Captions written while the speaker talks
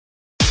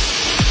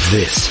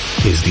This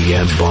is the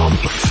M-Bomb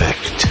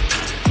Effect.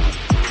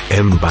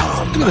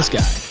 M-Bomb. Look at this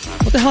guy.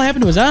 What the hell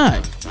happened to his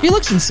eye? He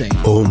looks insane.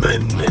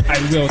 Omen. I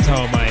will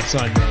tell my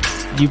son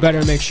this. You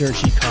better make sure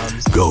she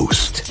comes.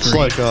 Ghost. It's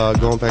like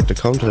going back to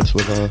Countess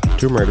with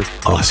Tomb Raider.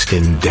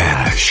 Austin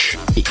Dash.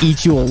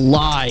 Eat you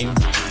alive.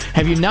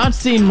 Have you not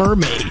seen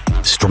Mermaid?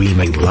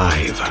 Streaming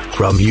live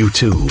from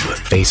YouTube,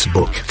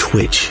 Facebook,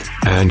 Twitch,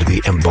 and the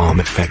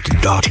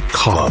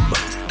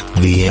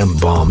mbombeffect.com. The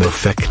M-Bomb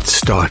Effect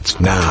starts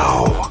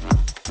now.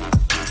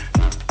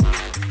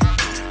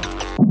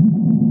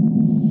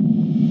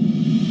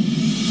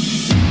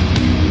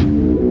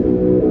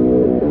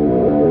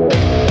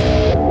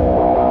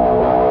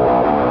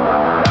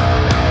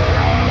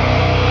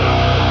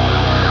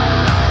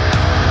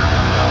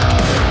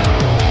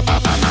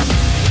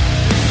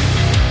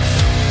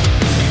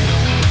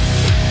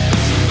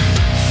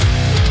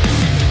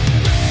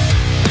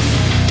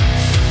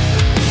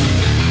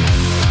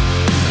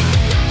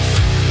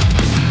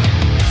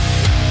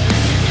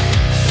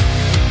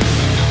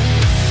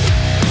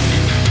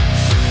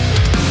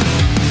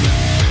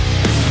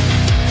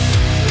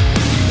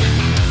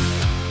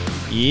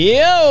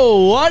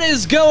 Yo, what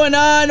is going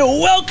on?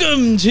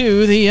 Welcome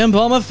to the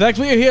M-Bomb Effect.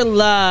 We are here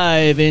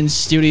live in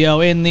studio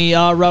in the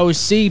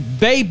ROC,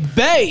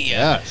 baby.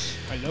 Yes.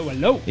 Hello,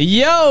 hello.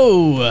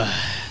 Yo.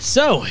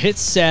 So,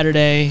 it's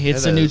Saturday.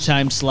 It's a new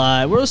time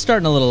slot. We're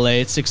starting a little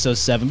late,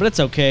 6:07, but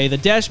it's okay. The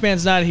Dash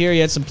Man's not here. He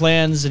had some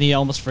plans, and he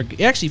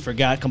actually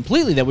forgot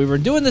completely that we were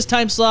doing this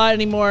time slot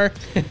anymore.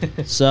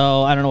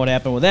 So, I don't know what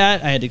happened with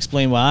that. I had to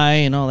explain why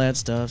and all that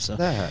stuff. So,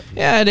 That happens.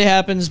 yeah, it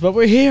happens, but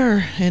we're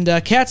here. And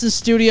Kat's in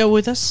studio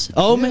with us.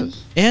 Omen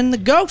Yes. and the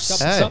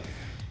Ghost Hey.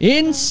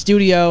 in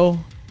studio.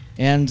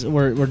 And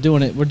we're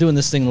doing it. We're doing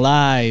this thing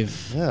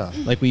live. Yeah.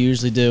 Like we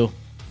usually do.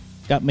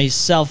 Got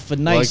myself a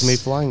nice... Like me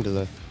flying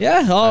today.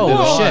 Yeah. Oh,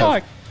 Oh, shit.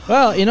 fuck.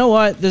 Well, you know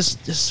what? This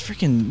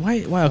freaking...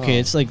 Why? Okay,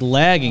 it's like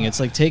lagging. It's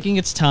like taking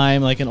its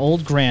time like an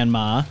old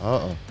grandma.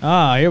 Uh-oh.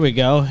 Ah, here we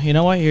go. You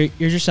know what? Here's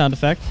your sound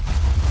effect.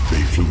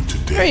 They flew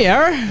today. There you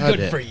are.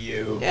 Good for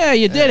you. Yeah,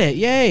 you did it.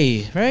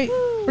 Yay. Right?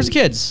 Where's the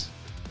kids?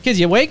 Kids,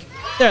 you awake?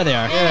 There they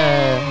are.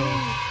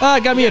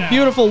 Got me a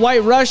beautiful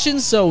white Russian,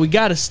 so we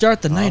got to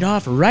start the night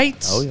off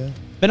right. Oh, yeah.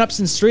 Been up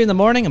since 3 in the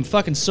morning. I'm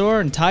fucking sore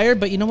and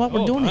tired, but you know what?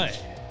 We're doing my.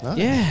 it. Nice.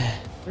 Yeah.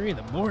 3 in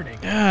the morning.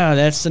 Ah,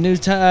 that's the new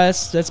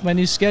that's my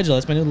new schedule.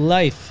 That's my new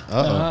life.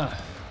 Uh-oh.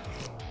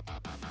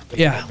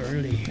 Yeah.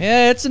 Early.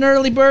 Yeah, it's an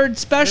early bird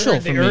special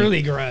for The me.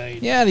 early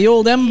grind. Yeah, the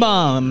old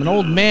M-Bomb. I'm an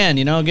old man,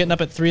 you know, getting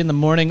up at 3 in the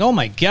morning. Oh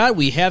my God,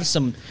 we have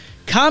some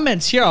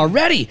comments here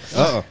already.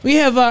 Uh-oh. We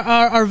have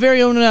our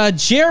very own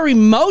Jerry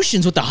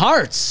Motions with the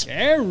hearts.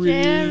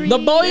 Jerry. The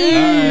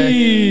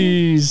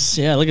boys.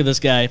 Yeah, look at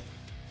this guy.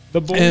 The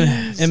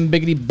boys. And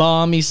Biggity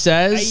Bomb, he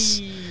says.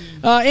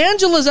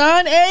 Angela's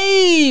on.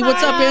 Hey,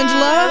 what's up,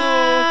 Angela?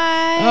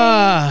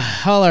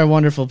 All our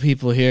wonderful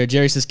people here.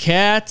 Jerry says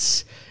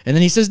cats. And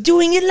then he says,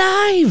 doing it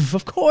live,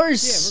 of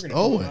course. Yeah, we're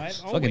going to do it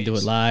Always. live. Fucking do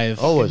it live.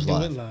 Always Do it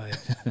live.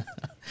 live.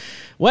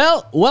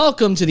 Well,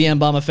 welcome to the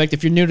M-Bomb Effect.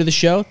 If you're new to the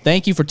show,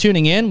 thank you for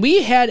tuning in.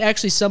 We had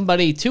actually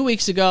somebody 2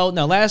 weeks ago.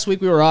 Now, last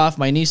week we were off.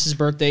 My niece's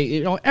birthday.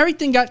 You know,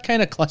 everything got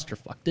kind of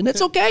clusterfucked, and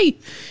it's okay.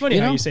 Funny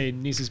You how know? you say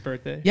niece's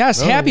birthday.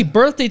 Yes, happy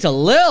birthday to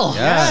Lil.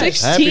 Yes,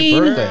 16. happy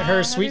birthday.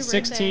 Her sweet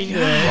 16.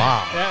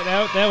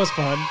 Wow. That was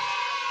fun.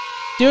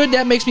 Dude,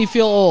 that makes me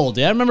feel old.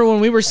 I remember when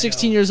we were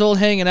 16 years old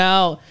hanging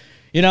out,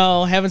 you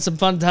know, having some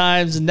fun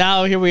times, and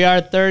now here we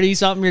are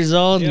 30-something years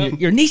old, and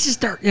Yep. your niece is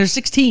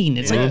 16.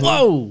 It's like,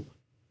 whoa.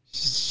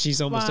 She's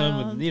almost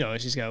done with, you know,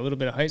 she's got a little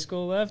bit of high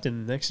school left,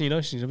 and next thing you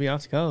know, she's going to be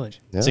off to college.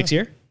 Yeah. 6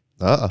 year?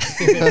 Uh-oh.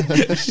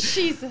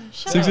 Jesus,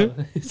 shut up.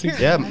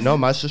 Yeah, no,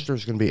 my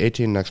sister's going to be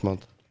 18 next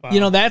month. Wow.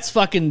 You know,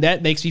 that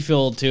makes me feel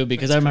old too,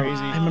 because That's I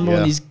remember crazy. when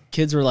Yeah. these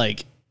kids were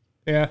like,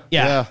 Yeah.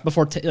 Yeah.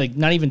 before like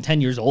not even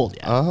 10 years old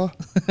yet. Uh-huh.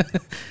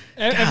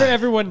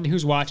 Everyone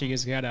who's watching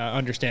has got to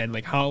understand,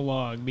 like, how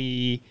long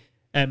me,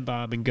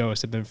 M-Bomb, and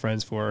Ghost have been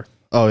friends for.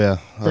 Oh, yeah.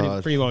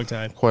 Pretty long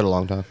time. Quite a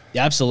long time.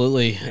 Yeah,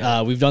 absolutely.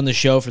 We've done the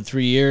show for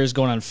 3 years,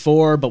 going on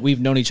 4, but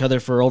we've known each other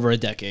for over a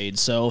decade.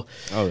 So,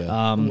 Oh,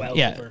 yeah. Well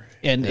yeah. over.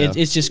 And Yeah.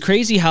 it's just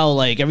crazy how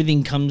like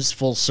everything comes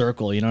full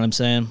circle. You know what I'm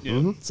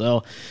saying?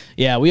 So,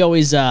 yeah, we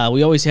always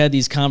had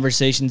these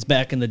conversations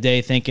back in the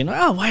day, thinking,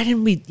 oh, why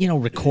didn't we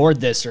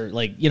record this or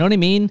like you know what I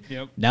mean?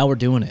 Yep. Now we're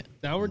doing it.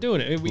 Now we're doing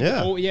it.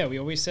 Yeah. We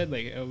always said,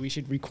 like, we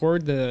should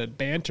record the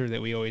banter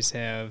that we always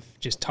have,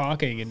 just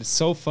talking, and it's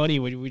so funny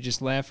when we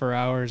just laugh for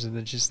hours, and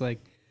then just like,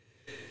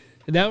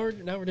 and now we're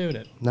doing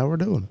it. Now we're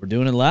doing it. We're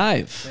doing it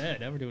live. Yeah,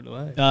 now we're doing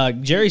it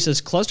live. Jerry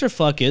says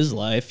clusterfuck is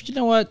life. You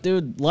know what,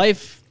 dude?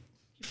 Life,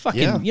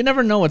 Yeah. you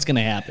never know what's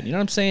gonna happen. You know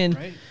what I'm saying?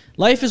 Right.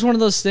 Life is one of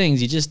those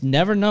things. You just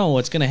never know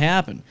what's gonna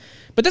happen.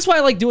 But that's why I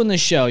like doing this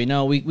show. You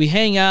know, we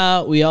hang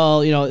out. We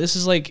all, you know, this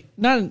is like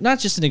not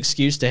just an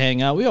excuse to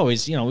hang out. We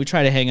always, you know, we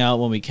try to hang out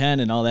when we can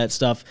and all that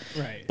stuff.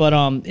 Right. But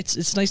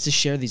it's nice to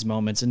share these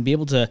moments and be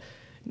able to,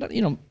 not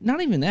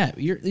even that.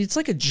 It's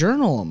like a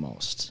journal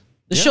almost.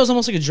 This show's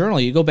almost like a journal.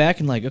 You go back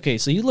and like, okay,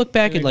 so you look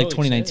back at like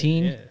holy shit,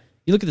 2019. yeah.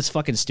 You look at this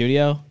fucking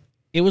studio.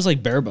 It was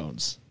like bare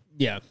bones.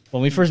 Yeah.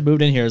 When we first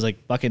moved in here, it was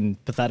like fucking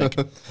pathetic.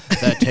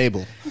 That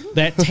table.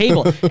 That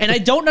table, and I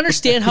don't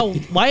understand how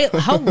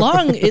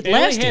long it They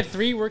lasted. only had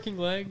 3 working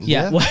legs.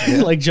 Yeah,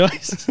 like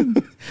Joyce.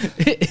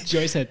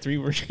 Joyce had 3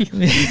 working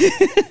legs.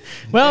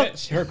 Well,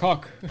 That's her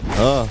cock.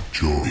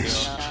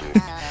 Joyce.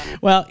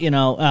 well,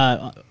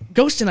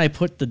 Ghost and I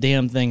put the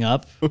damn thing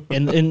up,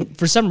 and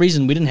for some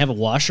reason we didn't have a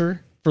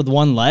washer for the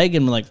one leg,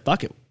 and we're like,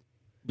 fuck it.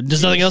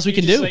 There's nothing else we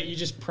can do. You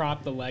just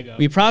prop the leg up.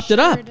 We propped it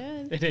up. Sure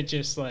did. And it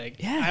just like,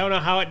 Yeah. I don't know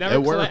how it never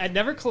worked. it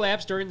never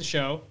collapsed during the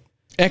show.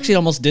 Actually,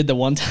 almost did the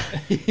one time.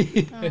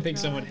 I think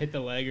someone hit the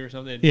leg or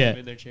something and Yeah. put him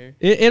in their chair.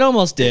 It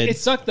almost did. It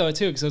sucked though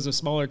too because it was a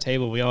smaller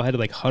table. We all had to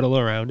like huddle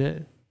around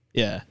it.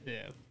 Yeah.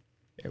 Yeah.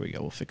 There we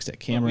go. We'll fix that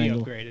Well, camera we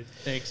angle. upgraded.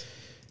 Thanks.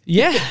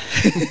 Yeah.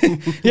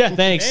 Yeah.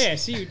 Thanks. Hey, I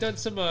see you've done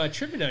some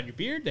trimming on your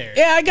beard there.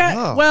 Yeah, I got.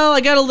 Oh. Well,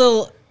 I got a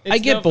little. It's I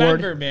get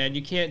November, bored. man.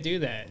 You can't do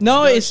that.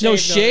 No, it's no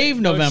shave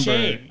no November.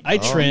 shave. I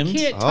trimmed. You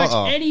can't touch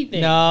Uh-oh. anything.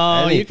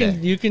 No,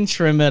 Anything. you can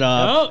trim it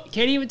up. No, you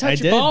can't even I touch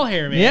your did. ball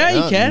hair, man. Yeah, you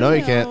No, can. No,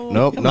 you can't.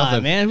 Nope, Come nothing.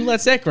 on, man. Who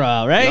lets that grow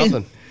out, right?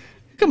 Nothing.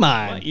 Come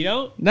on. What, you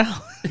don't? No.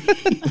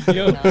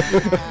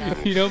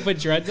 You don't put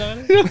dreads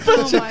on it?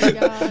 Oh my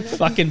god.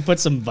 Fucking put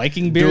some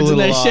Viking Do a beards in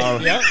that little,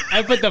 shit. Yep.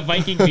 I put the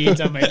Viking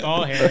beads on my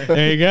ball hair.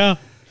 There you go.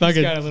 He's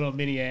Fucking. got a little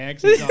mini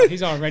axe.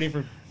 He's all ready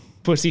for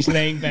pussy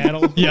slaying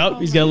battle. Yep.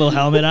 He's got a little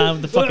helmet on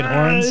with the fucking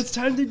horns. It's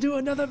time to do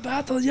another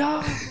battle,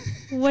 y'all.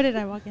 What did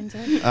I walk into?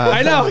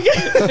 I know.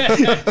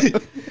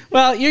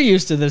 Well, you're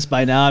used to this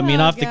by now. I mean,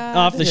 Oh, off the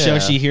God. show, Yeah.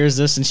 she hears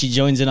this and she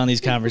joins in on these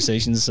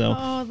conversations. So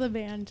Oh, the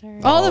banter.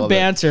 all the of it.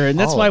 banter, and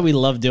that's All why of it. we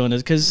love doing it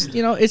because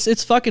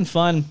it's fucking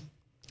fun.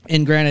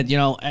 And granted,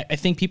 I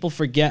think people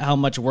forget how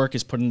much work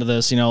is put into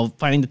this.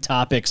 Finding the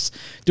topics,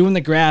 doing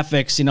the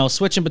graphics,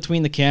 switching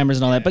between the cameras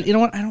and all that. But you know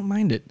what? I don't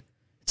mind it.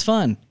 It's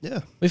fun. Yeah.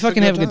 We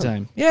fucking have a good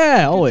time.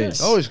 Yeah,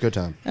 always. Always a good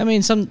time. I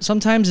mean,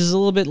 sometimes it's a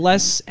little bit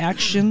less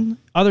action.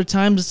 Other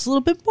times it's a little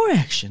bit more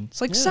action.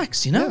 It's like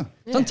sex, Yeah.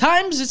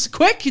 Sometimes it's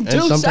quick in And 2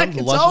 sometimes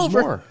seconds less over.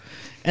 is more.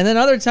 And then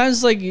other times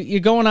it's like you're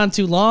going on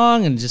too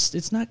long and just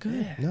it's not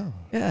good. No.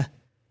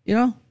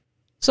 Yeah.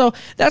 So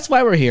that's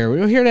why we're here.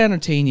 We're here to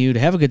entertain you, to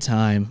have a good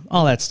time,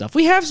 all that stuff.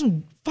 We have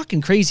some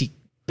fucking crazy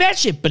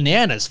batshit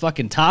bananas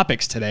fucking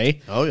topics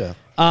today. Oh, yeah.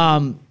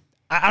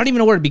 I don't even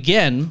know where to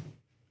begin.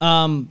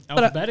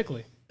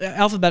 Alphabetically.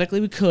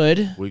 Alphabetically, we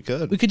could. We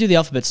could. We could do the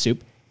alphabet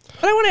soup.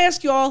 But I want to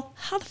ask you all,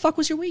 how the fuck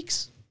was your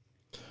weeks?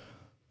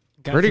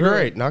 Got Pretty through it.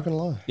 great, not going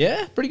to lie.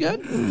 Yeah, pretty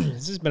good.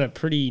 This has been a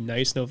pretty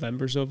nice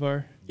November so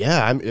far.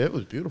 Yeah, it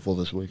was beautiful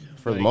this week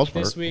for the most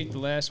part. This week, the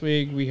last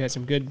week, we had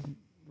some good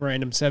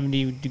random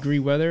 70-degree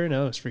weather, and that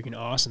was freaking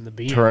awesome to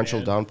be in, Torrential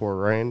man. downpour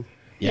rain.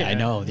 Yeah, I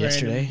know. random,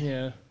 Yesterday,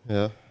 Yeah.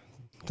 Yeah.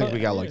 I think we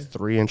got like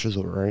 3 inches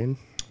of rain.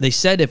 they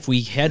said if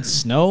we had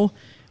snow,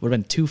 it would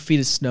have been 2 feet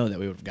of snow that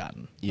we would have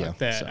gotten. Yeah. Fuck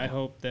that. I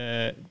hope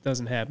that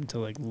doesn't happen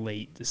until like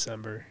late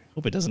December.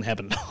 Hope it doesn't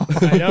happen.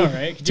 I know,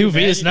 right? Could 2 you feet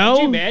of imagine- snow?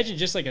 Could you imagine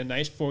just like a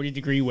nice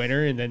 40-degree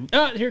winter, and then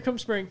here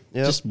comes spring.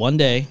 Yep. Just one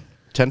day.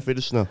 10 feet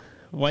of snow.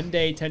 One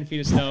day, 10 feet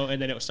of snow, and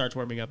then it starts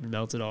warming up and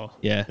melts it all.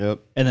 Yeah. Yep.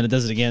 And then it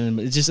does it again. And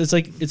it's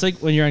like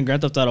when you're on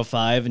Grand Theft Auto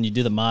 5 and you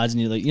do the mods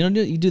and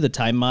you do the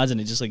time mods and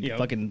it just like Yep.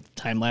 fucking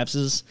time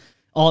lapses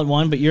all at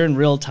one, but you're in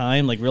real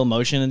time, like real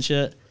motion and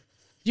shit.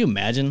 Could you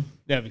imagine?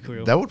 That'd be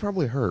cool. That would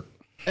probably hurt.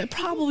 It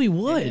probably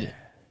would.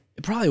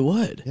 It probably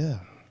would. Yeah.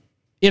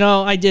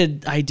 I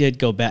did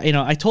go back.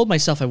 I told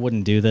myself I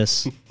wouldn't do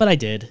this, but I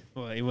did.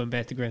 Well, you went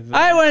back to Grand Theft.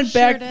 I went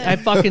Sure back.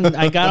 did.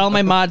 I got all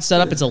my mods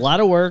set up. It's a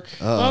lot of work.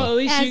 Well, at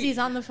least As you, he's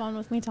on the phone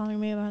with me telling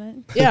me about it.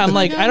 Yeah, I'm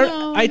like,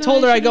 I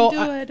told her, I go,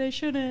 I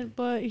shouldn't,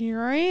 but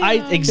here I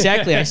am.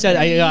 exactly. I said,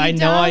 I know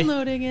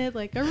downloading it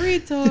like a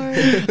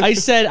retard. I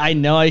said, I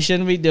know I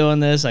shouldn't be doing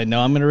this. I know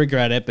I'm going to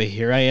regret it, but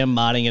here I am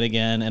modding it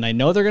again. And I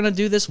know they're going to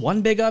do this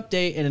one big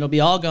update and it'll be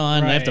all gone.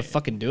 And I have to Right.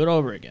 fucit do it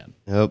over again.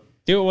 Yep.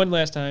 do it one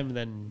last time, and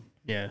then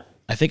yeah.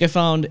 I think I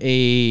found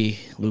a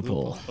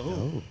loophole.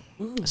 Oh.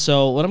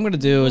 So what I'm going to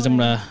do is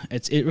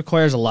it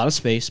requires a lot of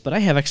space, but I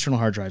have external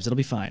hard drives. It'll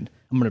be fine.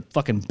 I'm going to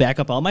fucking back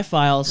up all my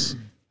files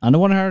onto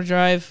one hard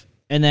drive.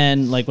 And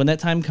then like when that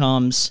time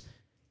comes,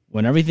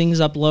 when everything's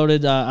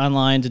uploaded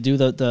online to do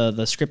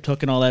the script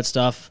hook and all that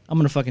stuff, I'm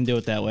going to fucking do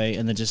it that way.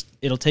 And then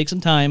it'll take some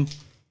time,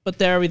 but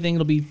there everything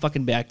will be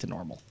fucking back to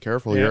normal.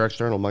 Careful, Yeah. your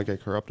external might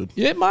get corrupted.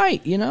 It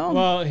might,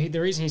 Well, the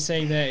reason he's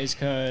saying that is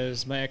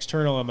because my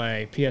external on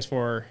my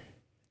PS4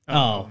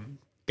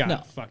 got no.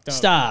 fucked up.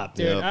 Stop.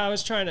 Dude, Yep. I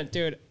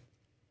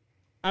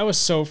was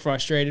so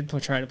frustrated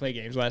trying to play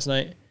games last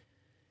night.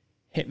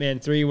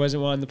 Hitman 3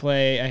 wasn't wanting to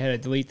play. I had to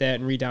delete that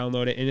and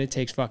re-download it, and it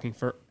takes fucking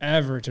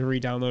forever to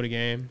re-download a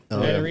game.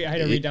 Oh, I had yeah.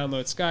 to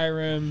re-download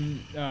Skyrim,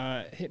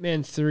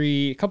 Hitman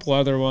 3, a couple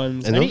other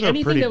ones. And those are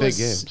anything pretty that big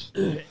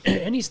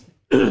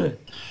was-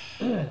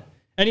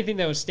 anything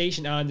that was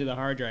stationed onto the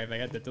hard drive, I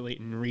had to delete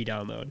and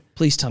re-download.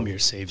 Please tell me your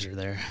saves are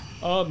there.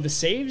 The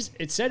saves,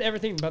 it said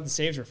everything about the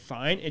saves were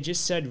fine. It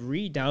just said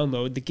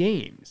re-download the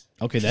games.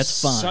 Okay,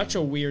 that's fine. Such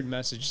a weird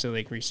message to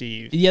like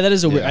receive. Yeah, that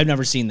is a weird. Yeah. I've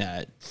never seen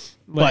that.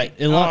 Like,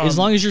 but as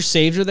long as your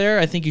saves are there,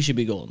 I think you should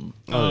be golden.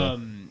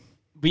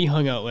 we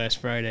hung out last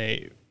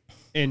Friday,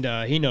 and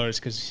he noticed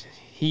because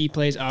he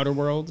plays Outer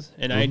Worlds,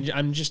 and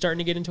I'm just starting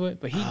to get into it.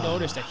 But he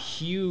noticed a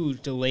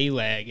huge delay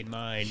lag in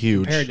mine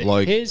compared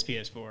to his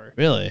PS4.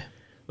 Really?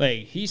 Like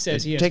he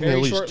says, he has take me very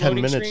at least short 10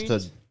 loading minutes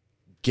screens. to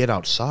get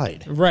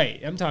outside. Right,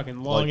 I'm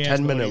talking long Like ass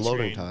 10-minute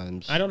loading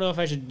times. I don't know if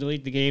I should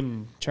delete the game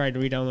and try to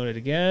re-download it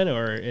again,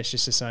 or it's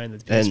just a sign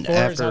that the And PS4 is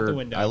out the after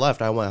window. I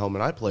left, I went home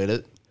and I played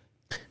it.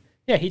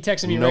 Yeah, he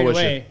texted me No right issue.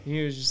 away.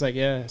 He was just like,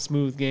 "Yeah,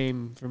 smooth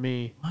game for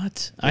me."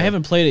 What? I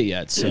haven't played it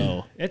yet,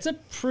 so It's a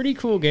pretty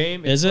cool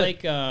game. is It's it?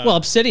 like Well,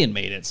 Obsidian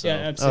made it, so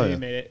yeah, Obsidian yeah.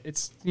 made it.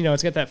 It's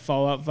it's got that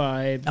Fallout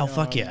vibe. Oh,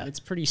 fuck yeah. It's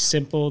pretty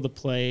simple to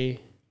play.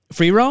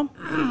 free roam.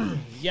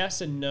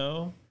 Yes and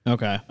no.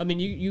 Okay, I mean,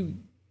 you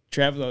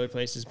travel to other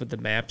places, but the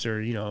maps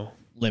are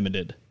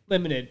limited.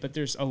 limited. But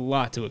there's a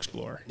lot to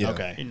explore. Yeah.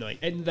 Okay,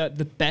 And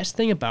the best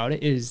thing about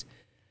it is,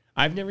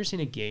 I've never seen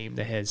a game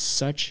that has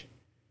such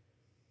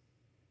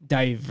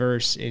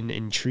diverse and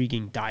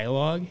intriguing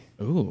dialogue.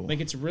 ooh, Like,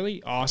 it's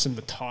really awesome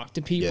to talk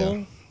to people.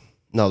 Yeah.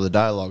 No, the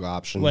dialogue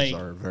options Like-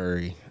 are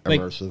very Like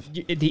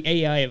immersive. the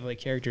AI of like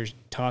characters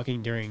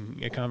talking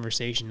during a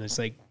conversation is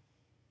like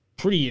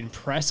pretty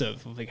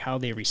impressive. Of, like how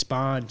they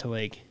respond to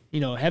like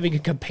having a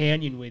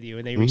companion with you,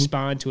 and they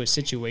respond to a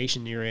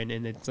situation you're in,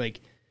 and it's like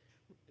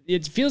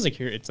it feels like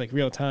it's like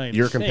real time.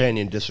 Your thing.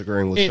 companion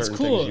disagreeing with It's certain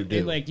cool. things you do.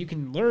 And, like you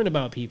can learn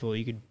about people.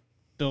 You could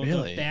build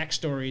Really? up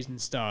backstories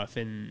and stuff,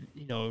 and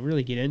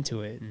really get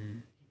into it.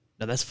 And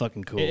no, that's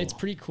fucking cool. it's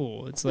pretty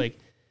cool. It's like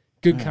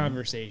good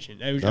conversation.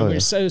 It yeah.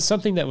 was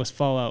something that was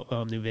Fallout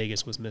New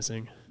Vegas was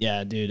missing.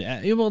 yeah, dude.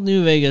 Well,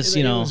 New Vegas,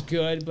 Like, it was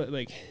good, but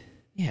like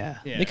yeah,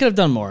 Yeah. they could have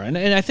done more, and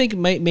I think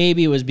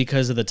maybe it was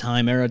because of the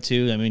time era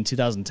too. I mean,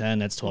 2010,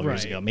 that's 12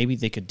 years Right. ago. Maybe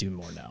they could do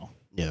more now.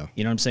 yeah.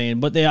 You know what I'm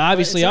saying? But they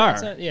obviously It's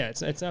are. not,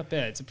 it's not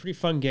bad. It's a pretty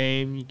fun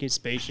game. You get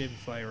spaceship and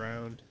fly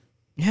around.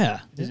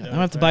 Yeah, I'm gonna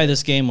have to buy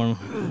this game when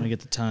I get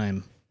the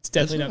time. It's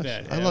definitely not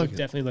nice. bad. I Yeah, like would it.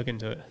 definitely look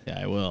into it. Yeah,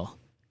 I will.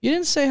 You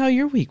didn't say how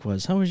your week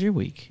was. How was your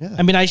week? Yeah.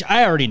 I mean, I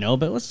already know,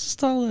 but let's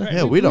just all.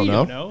 Yeah, we don't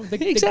know.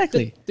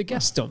 The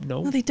guests don't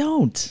know. No, they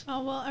don't.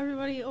 Oh well,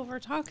 everybody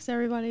overtalks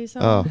everybody. So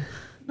Oh,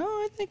 No,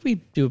 I think we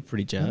do a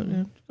pretty job.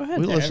 Yeah, go ahead.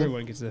 We Yeah, listen.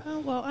 everyone gets a. oh,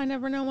 well, I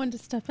never know when to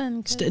step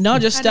in. 'Cause No,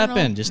 just I don't step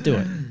know. in. Just do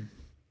it.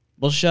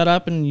 We'll shut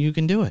up and you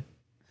can do it.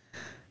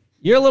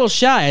 You're a little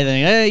shy, I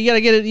think. You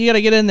gotta get it. You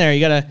gotta get in there. You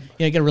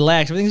gotta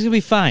relax. Everything's gonna be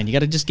fine. You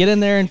gotta just get in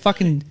there and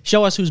fucking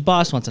show us who's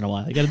boss once in a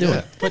while. You gotta do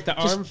it. Put the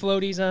arm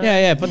floaties on.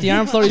 Yeah. Put the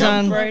arm floaties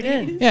on. Jump right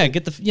in.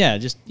 Yeah.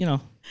 Just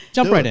jump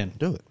do right it. in.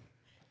 Do it.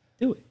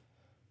 Do it.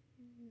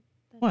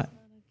 What?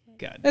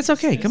 God. That's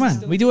okay. Come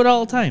on. We do it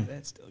all the time.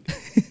 That's still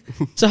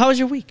good. So how was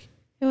your week?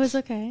 It was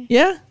okay.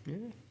 Yeah.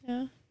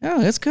 Yeah.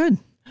 Oh, that's good.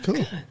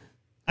 Cool.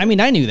 I mean,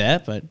 I knew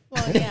that, but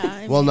Well, yeah.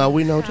 I Well, mean, now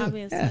we know too.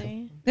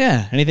 obviously.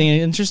 yeah. Anything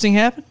interesting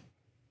happen?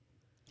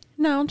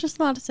 No, just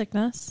a lot of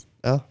sickness.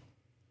 Oh,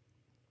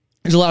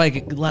 There's a lot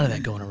of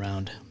that going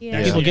around.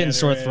 Yeah. People getting there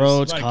sore is.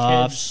 throats, A lot of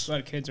coughs. kids- A lot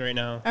of kids right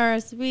now.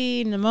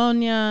 RSV,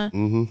 pneumonia,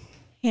 mm-hmm.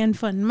 hand,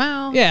 foot, and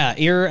mouth. Yeah,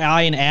 ear,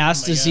 eye, and ass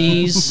Oh my God.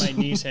 disease.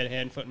 My niece had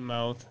hand, foot, and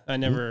mouth. I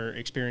never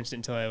experienced it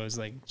until I was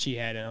like, she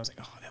had it, and I was like,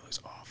 oh, that looks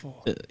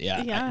awful.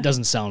 Yeah, Yeah. it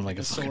doesn't sound like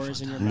a The fucking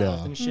sores in fun your time. mouth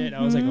No. and shit.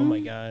 I was like, oh my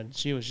God,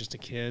 she was just a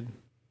kid.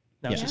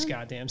 Now Yeah. she's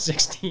goddamn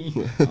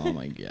 16. Oh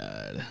my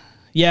god.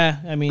 Yeah,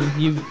 I mean,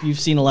 you've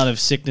seen a lot of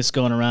sickness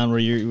going around where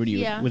you're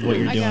Yeah. with what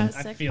you're I doing. got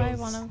sick feel by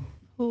one of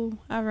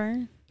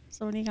whoever.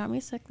 Somebody got me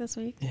sick this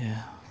week.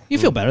 Yeah, you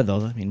feel better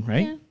though. I mean,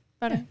 right? Yeah,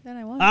 better than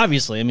I was.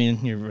 Obviously, I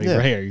mean, you're Yeah.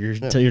 right here.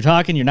 You're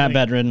talking. You're not Like-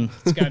 bedridden.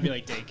 It's got to be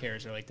like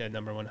daycares are like the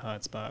number one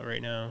hot spot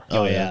right now.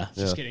 Oh yeah.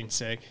 Just getting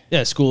sick.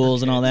 Yeah,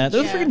 schools and all that.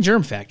 They're a Yeah. freaking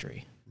germ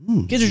factory.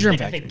 Kids are germ I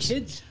think factories.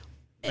 kids,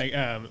 like,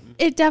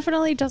 It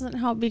definitely doesn't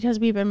help because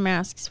we've been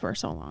masks for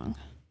so long.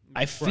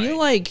 I feel Right.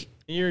 like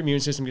your immune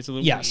system gets a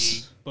little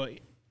Yes.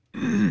 weak,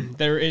 but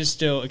there is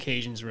still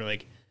occasions where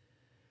like,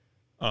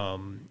 I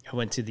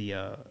went to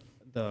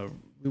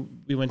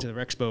we went to the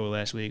Rexpo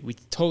last week. We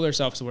told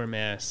ourselves to wear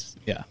masks,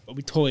 yeah. but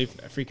we totally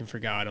freaking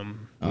forgot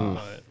them.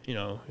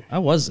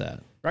 How was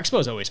that?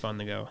 Rexpo's always fun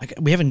to go.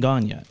 We haven't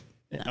gone yet.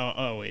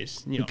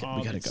 Always, we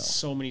gotta go.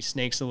 So many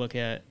snakes to look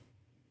at,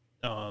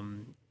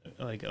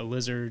 like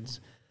lizards,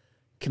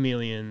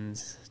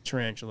 chameleons,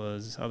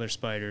 tarantulas, other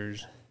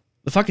spiders.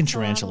 The fucking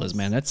tarantulas, Turtles.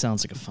 man. That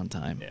sounds like a fun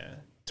time. Yeah,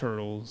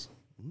 turtles.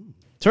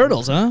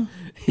 Turtles, huh?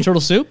 Turtle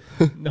soup?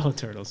 No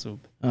turtle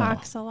soup. Oh.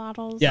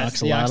 Axolotls. Yes,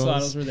 the Axolotls.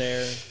 axolotls were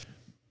there.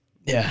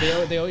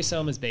 Yeah. They always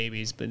sell them as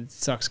babies, but it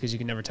sucks because you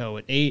can never tell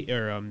what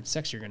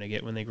sex you're gonna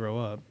get when they grow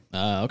up.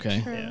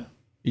 Okay. True. Yeah,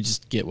 You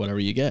just get whatever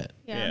you get.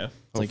 Yeah. yeah. It's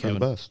Hope like for the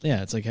having, best.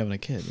 yeah, it's like having a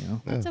kid, you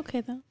know? That's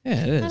okay though.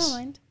 Yeah, it I is. don't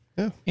mind.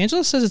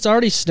 Angela says it's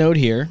already snowed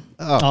here,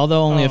 Oh.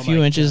 although only a Oh few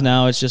my inches God.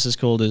 now. It's just as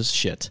cold as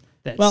shit.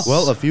 That's,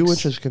 Well, a few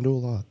inches can do a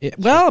lot.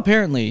 Well,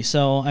 apparently.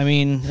 So, I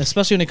mean,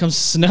 especially when it comes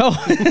to snow,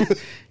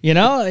 you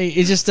know,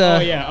 it's just. oh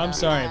yeah, I'm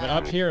sorry, but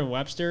up here in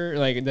Webster,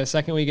 like the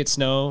second we get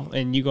snow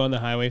and you go on the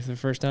highway for the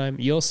first time,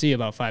 you'll see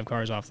about 5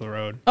 cars off the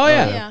road. Oh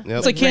yeah, yeah. Yep.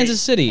 it's like Kansas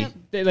City.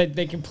 Yep.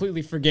 They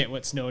completely forget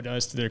what snow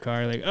does to their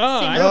car. Like,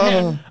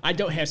 oh, I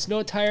don't have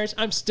snow tires.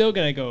 I'm still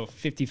gonna go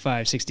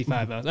 55,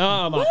 65 miles. Oh,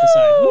 I'm off the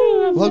side.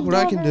 Woo, Look what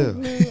I can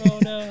do. oh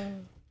no.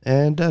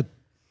 And dead.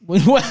 Well,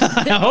 I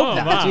hope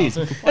not. wow. Jeez.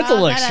 That's a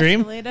little that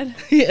extreme. escalated.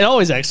 It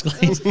always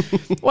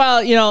escalates.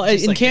 Well, you know,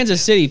 in like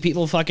Kansas City,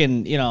 people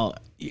fucking, you know,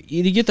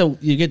 you get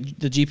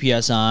the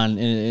GPS on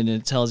and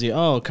it tells you,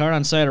 oh, car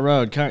on side of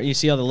road. Car, you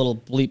see all the little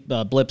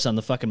blips on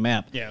the fucking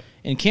map. Yeah.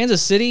 In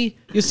Kansas City,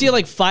 you see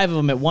like 5 of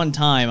them at one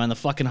time on the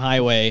fucking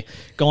highway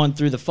going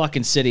through the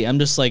fucking city. I'm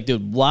just like,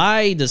 dude,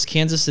 why does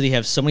Kansas City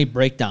have so many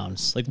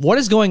breakdowns? Like, what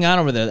is going on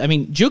over there? I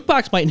mean,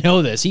 Jukebox might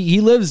know this.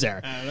 He lives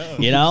there. I don't know.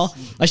 You know,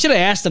 I should have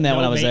asked him that No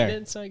when I was there.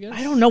 maintenance, I guess?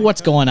 I don't know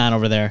what's going on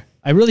over there.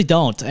 I really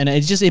don't, and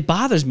it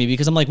bothers me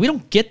because I'm like, we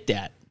don't get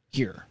that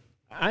here.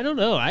 I don't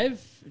know.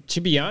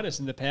 To be honest,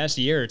 in the past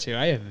year or two,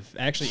 I have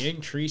actually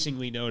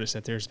increasingly noticed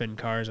that there's been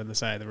cars on the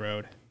side of the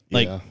road.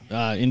 Like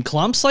in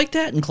clumps like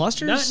that, in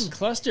clusters. Not in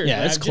clusters. Yeah,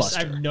 but it's cluster.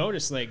 I've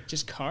noticed like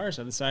just cars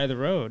on the side of the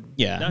road.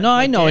 Yeah. Not, No,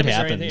 I know it damaged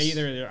or anything. happens.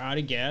 Either they're out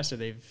of gas or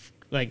they've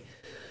like.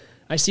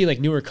 I see like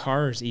newer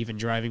cars even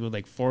driving with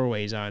like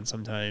 4-ways on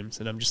sometimes,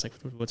 and I'm just like,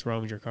 what's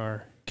wrong with your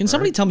car? Can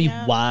somebody tell me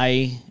Yeah.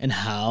 why and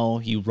how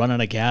you run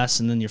out of gas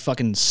and then you're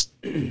fucking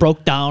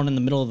broke down in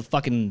the middle of the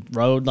fucking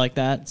road like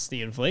that? It's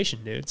the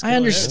inflation, dude. It's I killing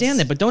understand us.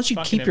 that, but don't you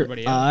Fucking keep your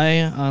everybody up.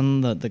 eye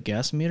on the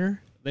gas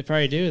meter? They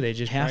probably do. They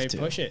just Have probably to.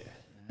 push it.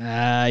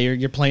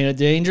 You're playing a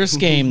dangerous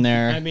game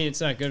there. I mean,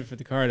 it's not good for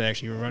the car to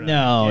actually run no,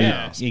 out of no.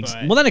 gas.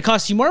 but- Well, then it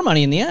costs you more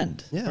money in the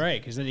end. Yeah.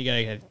 right, because then you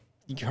gotta have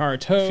your car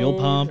towed, Fuel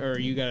pump. or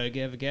you gotta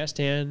have a gas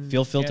tan,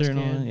 Fuel filter gas and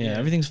all can. that. Yeah,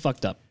 everything's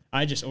fucked up.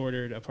 I just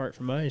ordered, apart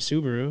from my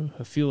Subaru,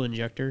 a fuel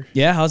injector.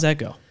 Yeah, how's that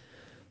go?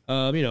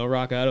 You know,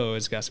 Rock Auto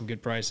has got some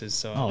good prices.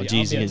 So Oh, I'll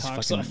geez, be a he's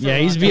talk fucking. slut for Yeah,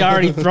 he's Rock be Auto.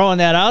 already throwing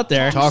that out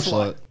there. Talk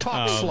slut.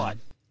 Talk slut.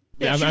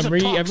 Yeah, she's I'm a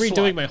talk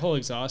redoing slut. my whole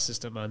exhaust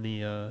system on the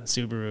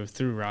Subaru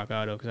through Rock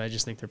Auto because I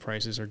just think their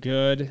prices are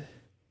good.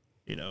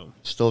 You know,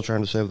 Still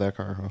trying to save that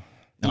car, huh?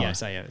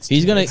 yes, I am.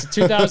 He's gonna- It's a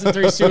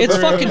 2003 Subaru. It's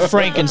fucking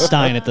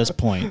Frankenstein at this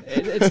point.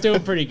 It's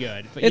doing pretty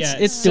good. But It's-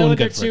 yeah, it's doing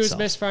cylinder good for 2 is itself.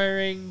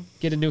 misfiring.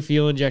 Get a new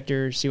fuel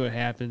injector. See what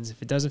happens.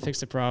 If it doesn't fix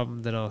the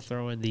problem, then I'll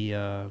throw in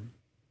the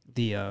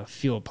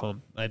fuel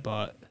pump I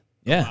bought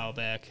a Yeah, while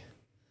back.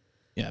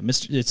 yeah,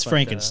 it's But,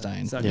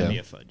 Frankenstein. It's not gonna Yeah. be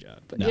a fun job.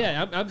 But No.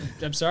 yeah,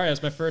 I'm sorry.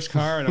 That's my first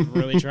car, and I'm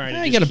really trying to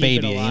Yeah, you just got a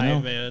keep baby, it you alive, know?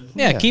 man.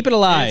 Yeah, Yeah. keep it And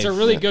alive. it's a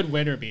really good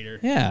winter beater.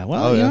 Yeah,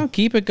 well, Oh, you yeah. know,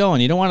 keep it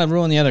going. You don't want to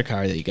ruin the other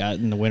car that you got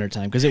in the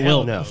wintertime because it Hell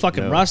will no,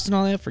 fucking no. rust and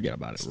all that. Forget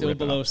about it. Still Rip it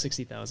below up.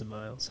 60,000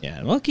 miles.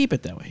 Yeah, well, keep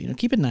it that way. You know,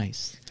 keep it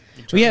nice.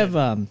 We have,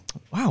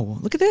 wow,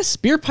 look at this.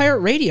 Beer Pirate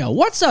Radio.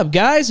 What's up,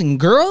 guys and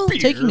girl?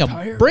 Taking a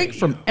Pirate break Radio.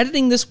 from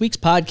editing this week's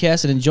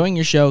podcast and enjoying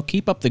your show.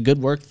 Keep up the good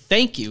work.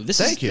 Thank you. This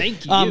Thank is you.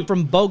 Thank you.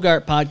 From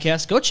Bogart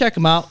Podcast. Go check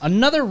them out.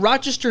 Another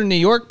Rochester, New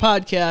York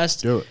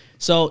podcast. Do it.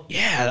 So,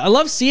 yeah, I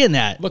love seeing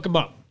that. Look him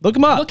up. Look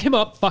them up. Look him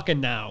up fucking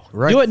now.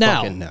 Right Do it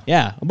now. fucking now.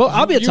 Yeah, but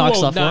I'll be a You talk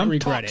will slut for not him.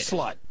 regret Talk it.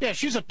 slut. Yeah,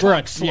 she's a We're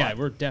talk slut. yeah,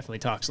 we're definitely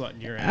talk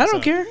slutting your ass. I don't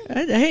up. care.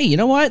 Hey, you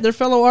know what? They're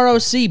fellow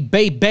ROC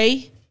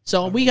Bay.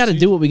 So we got to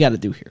do what we got to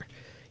do here.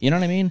 You know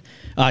what I mean?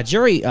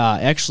 Jerry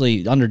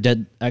actually under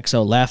Dead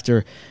XO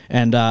Laughter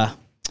and God,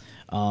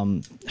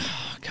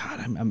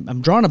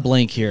 I'm drawing a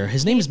blank here.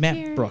 His name is Matt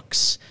Fear.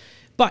 Brooks,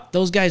 but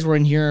those guys were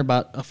in here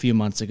about a few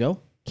months ago.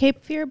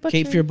 Cape Fear Butcher.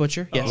 Cape Fear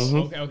Butcher, yes.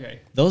 Oh,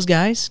 okay. Those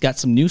guys got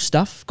some new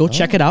stuff. Go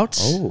check it out.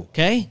 Oh.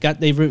 Okay,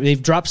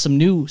 they've dropped some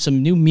new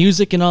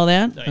music and all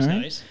that. Nice, all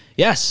right? nice.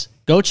 Yes,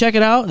 go check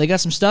it out. They got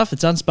some stuff.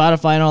 It's on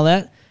Spotify and all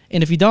that.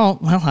 And if you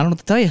don't, well, I don't know what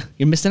to tell you.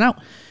 You're missing out.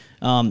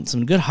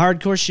 Some good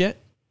hardcore shit.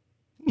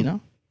 You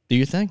know, do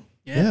your thing.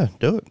 Yeah,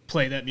 do it.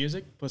 Play that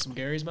music. Put some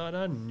Gary's mod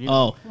on. And, you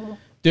know, Oh,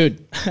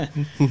 dude.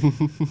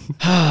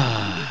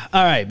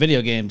 All right,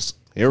 video games.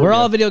 Here we We're go.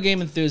 all video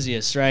game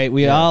enthusiasts, right?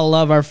 We all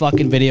love our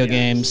fucking video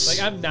games.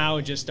 Like I'm now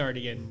just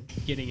starting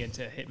getting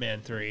into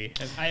Hitman 3.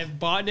 I have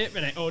bought it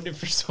and I owned it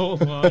for so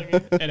long,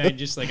 and I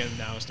just like I'm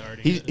now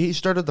starting. He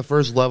started the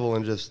first level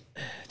and just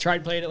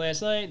Tried playing it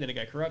last night, then it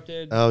got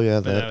corrupted. Oh, yeah,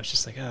 but that- I was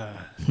just like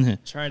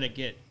trying to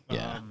get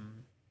Yeah.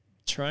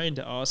 trying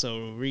to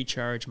also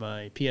recharge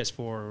my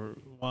PS4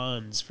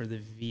 wands for the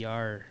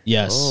VR.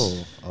 Yes.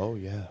 oh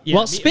yeah. Yeah,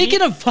 Well,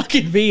 speaking of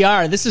fucking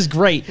VR, this is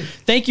great.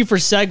 Thank you for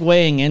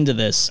segueing into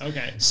this.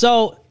 Okay.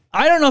 So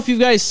I don't know if you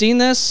guys seen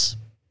this,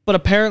 but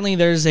apparently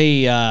there's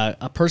a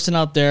person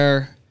out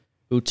there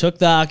who took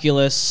the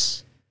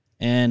Oculus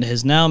and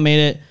has now made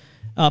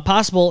it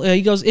possible.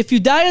 He goes, if you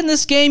die in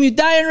this game, you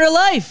die in real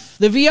life.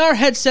 The VR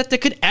headset that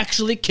could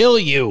actually kill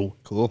you.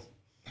 Cool.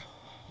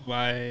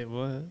 Why?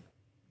 What?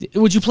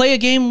 Would you play a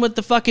game with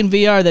the fucking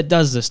VR that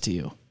does this to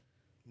you?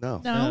 No.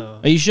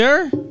 No. Are you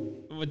sure?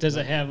 Does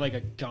it have like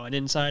a gun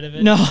inside of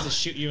it? No. To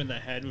shoot you in the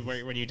head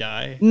when you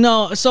die?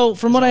 No, so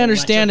from what I it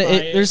understand,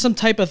 electrify it? there's some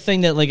type of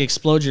thing that like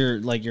explodes your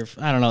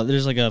I don't know.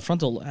 There's like a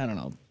frontal. I don't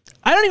know.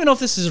 I don't even know if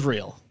this is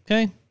real.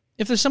 Okay,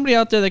 if there's somebody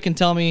out there that can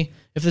tell me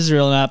if this is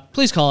real or not,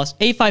 please call us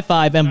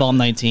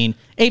 855-MBALM19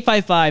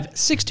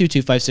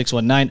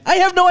 855-622-5619. I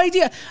have no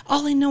idea.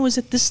 All I know is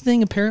that this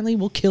thing apparently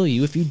will kill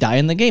you if you die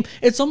in the game.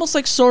 It's almost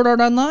like Sword Art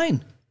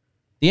Online,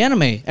 the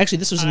anime. Actually,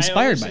 this was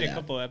inspired by I've seen that. a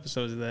couple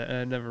episodes of that, and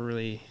I never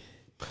really.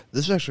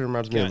 This actually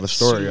reminds me of got a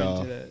story, super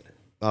into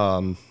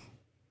that.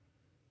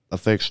 a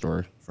fake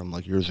story from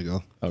like years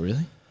ago Oh,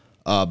 really?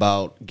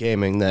 about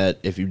gaming that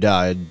if you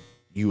died,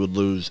 you would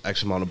lose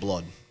X amount of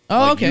blood. Oh,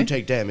 like, okay. You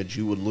take damage,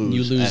 you would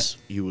lose.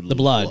 You lose the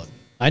blood.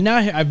 I've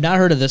not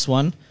heard of this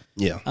one.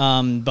 Yeah.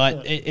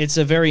 But it's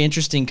a very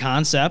interesting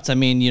concept. I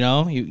mean,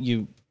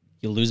 you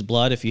lose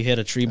blood if you hit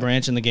a tree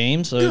branch in the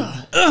game. So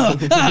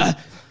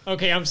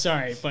Okay, I'm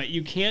sorry, but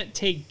you can't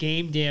take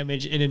game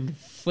damage and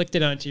inflict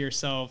it onto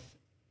yourself.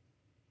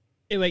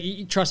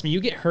 Trust me, you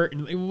get hurt.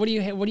 And what do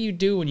you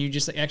do when you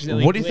just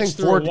accidentally What do you glitch think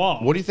through a wall?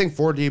 What do you think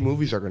 4D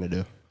movies are going to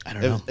do? I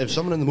don't know. If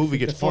someone in the movie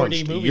gets The 4D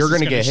punched, movie's you're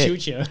going to gonna get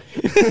hit. shoot you.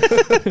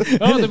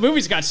 Oh, the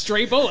movie's got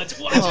stray bullets.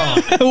 Watch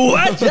out!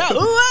 Watch out!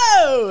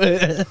 Whoa!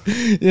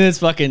 It's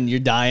fucking. You're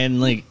dying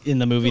like in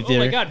the movie Oh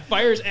theater. my god,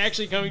 fire's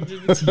actually coming to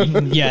the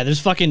team. Yeah, there's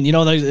fucking.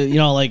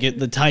 Like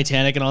the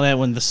Titanic and all that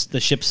when the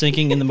ship's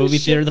sinking in the movie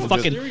theater. The ship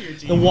fucking comes through your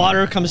teeth. the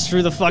water comes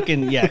through the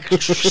fucking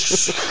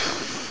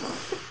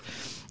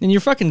and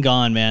you're fucking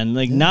gone, man.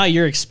 Like now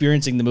you're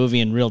experiencing the movie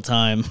in real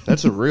time.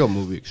 That's a real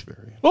movie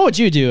experience. What would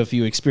you do if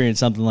you experienced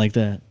something like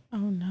that? Oh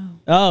no.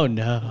 Oh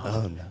no.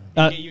 Oh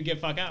no. You get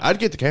fuck out. I'd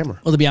get the camera.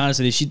 Well, to be honest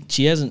with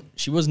you,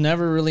 she was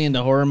never really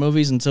into horror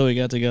movies until we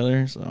got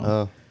together.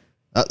 So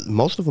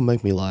Most of them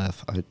make me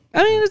laugh. I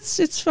mean,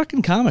 it's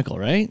fucking comical,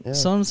 right? Yeah.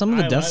 Some of the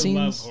death I love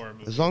scenes. horror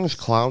movies. As long as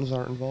clowns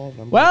aren't involved.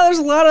 Well, there's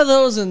a lot of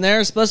those in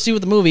there, especially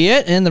with the movie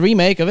It and the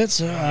remake of it.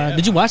 So,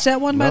 did you watch that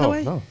one, by the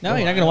way? No.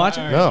 You're not gonna watch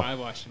it. No. I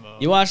watched them all.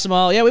 You watched them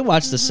all. Yeah, we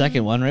watched the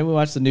second one, right? We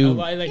watched the new.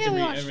 I like Yeah,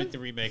 we I watched like it. the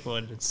remake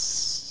one.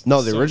 It's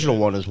No, the so original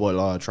good. one is what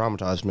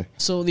traumatized me.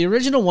 So the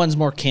original one's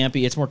more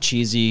campy. It's more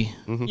cheesy.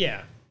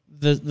 Yeah.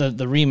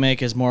 The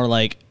remake is more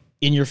like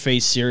in your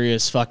face,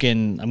 serious.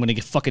 Fucking, I'm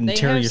gonna fucking They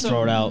tear have your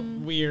throat some out.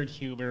 Weird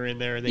humor in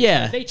there.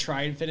 Yeah. They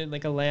try and fit in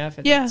like a laugh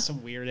at Yeah.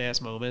 some weird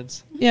ass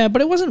moments. Yeah,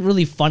 but it wasn't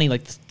really funny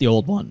like the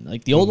old one.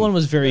 Like the old one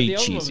was very The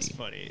old one was cheesy.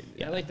 funny.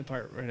 I like the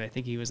part where I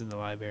think he was in the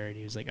library and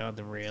he was like on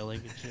the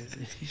railing and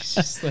shit. He's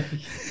just like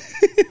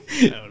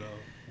I don't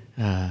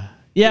know.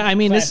 Yeah, I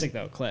mean, Classic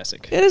though,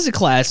 classic. it is a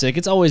classic.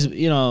 It's always,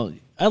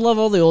 I love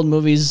all the old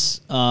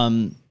movies.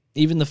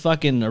 Even the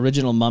fucking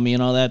original Mummy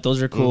and all that.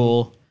 Those are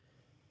cool.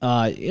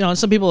 And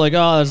some people are like,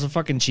 oh, that's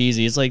fucking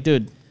cheesy. It's like,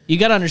 dude, you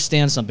got to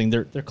understand something.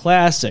 They're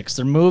classics.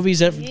 They're movies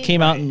that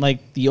came out in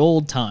like the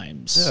old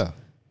times. Yeah.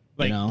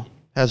 Like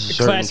Has a a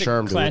certain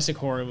charm to it. classic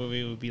horror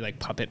movie would be like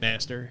Puppet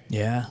Master.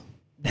 Yeah.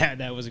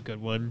 That was a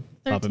good one.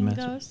 Puppet 13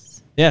 Master.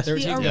 Ghosts. Yes. There-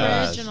 The 13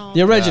 original.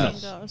 The original.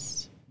 13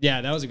 Ghosts.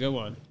 Yeah, that was a good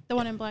one. The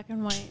one in black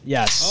and white.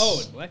 Yes.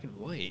 Oh, in black and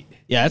white.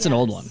 Yeah, that's an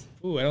old one. Yes.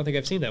 Ooh, I don't think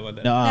I've seen that one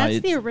then. No, That's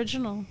it's- the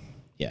original.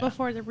 yeah.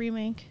 Before the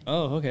remake.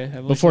 Oh, okay. I've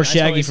only Before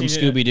seen- I've Shaggy only from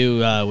seen it- Scooby Doo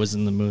was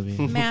in the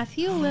movie.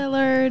 Matthew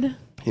Lillard.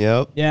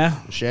 Yep. Yeah.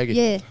 Shaggy.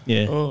 Yeah.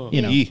 Yeah. Oh,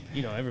 You know.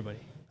 You know everybody.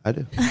 I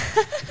do.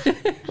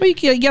 Well,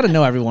 you got to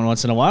know everyone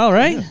once in a while,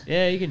 right?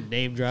 Yeah, you can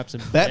name drop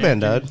some. Batman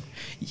died.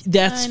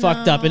 That's I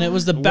fucked up, and it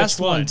was the Which best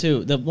one one?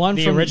 too. The one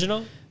The from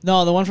original?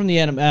 No, the one from the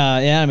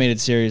animated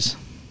series.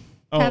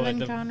 Oh, Kevin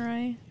the-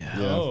 Conroy.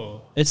 Oh.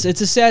 It's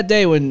a sad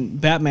day when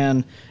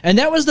Batman, and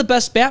that was the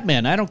best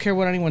Batman. I don't care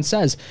what anyone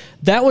says.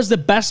 That was the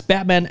best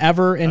Batman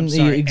ever in I'm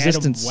sorry,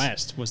 existence. Adam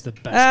West was the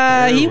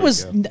best. He we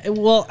was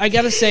well. I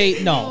gotta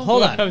say no.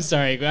 Hold on. I'm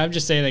sorry. I'm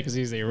just saying that because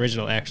he's the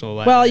original actual.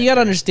 live Well, you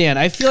gotta actor. understand.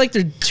 I feel like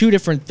they're two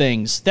different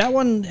things. That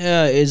one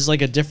is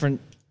like a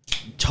different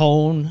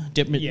tone,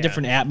 Yeah.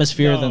 different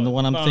atmosphere No, than the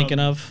one I'm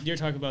thinking of. You're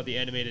talking about the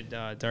animated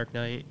Dark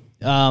Knight,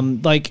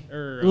 Like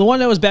Or, the one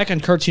that was back on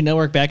Cartoon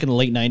Network back in the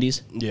late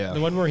 '90s. Yeah.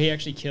 the one where he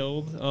actually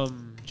killed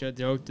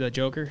the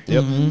Joker.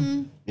 Yep.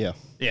 Mm-hmm. Yeah.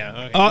 Yeah.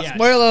 Okay, Oh, yeah.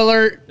 spoiler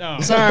alert! Oh,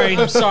 Sorry.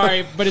 I'm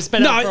sorry, but it's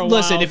been out for a No,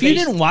 listen. while. If you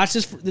didn't watch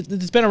this,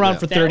 it's been around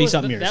for That 30 was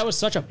something years. That was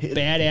such a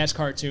badass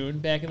cartoon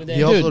back in the day.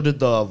 He also did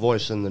the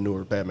voice in the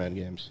newer Batman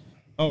games.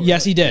 Oh,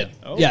 Yes, really? he did.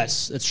 Oh.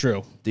 Yes, it's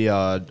true. The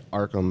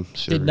Arkham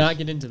series. Did not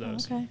get into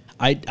those. Okay.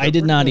 I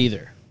did not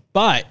either,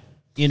 but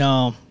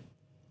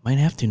might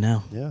have to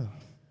now. Yeah.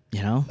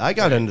 I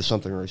got into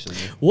something recently.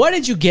 What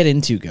did you get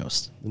into,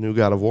 Ghost? The new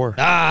God of War.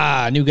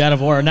 New God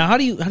of War. Now, how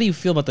do you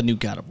feel about the new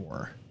God of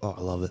War? Oh,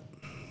 I love it.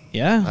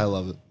 Yeah, I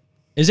love it.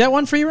 is that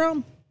one free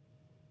roam?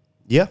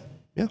 Yeah.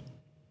 Yeah.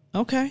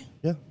 Okay.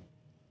 Yeah.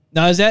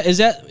 Now, is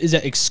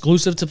that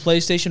exclusive to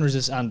PlayStation, or is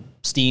this on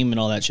Steam and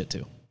all that shit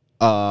too?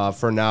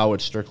 For now,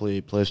 it's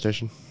strictly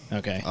PlayStation.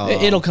 Okay,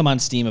 it'll come on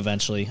Steam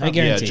eventually. I Yeah,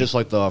 guarantee. just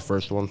like the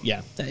first one.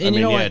 yeah. And I mean, you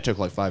know yeah, what? it took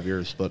like 5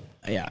 years, but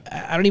Yeah,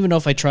 I don't even know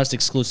if I trust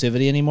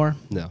exclusivity anymore.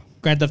 no.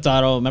 Grand Theft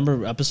Auto.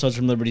 Remember episodes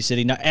from Liberty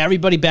City? Now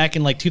everybody back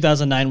in like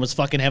 2009 was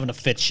fucking having a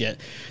fit shit.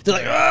 They're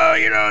like, oh,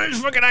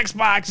 there's fucking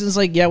Xbox. And it's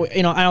like, yeah,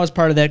 I was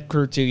part of that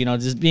crew too.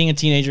 Just being a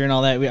teenager and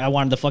all that. I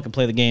wanted to fucking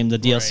play the game, the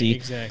DLC, Right,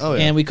 exactly. Oh,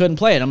 yeah. and we couldn't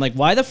play it. I'm like,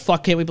 why the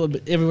fuck can't we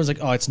play? Everyone's like,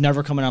 oh, it's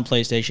never coming on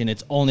PlayStation.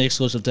 It's only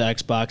exclusive to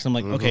Xbox. I'm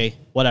like, okay,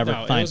 whatever,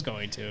 No, fine. it was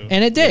going to.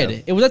 And it did. Yeah.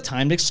 It was a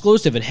timed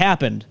exclusive. It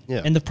happened.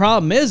 Yeah. And the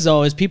problem is,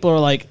 though, is people are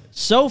like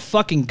so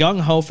fucking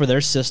gung-ho for their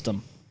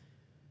system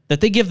that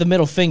they give the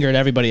middle finger to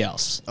everybody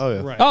else. Oh,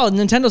 yeah. Right. Oh,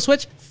 Nintendo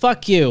Switch?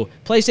 Fuck you.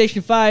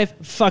 PlayStation 5?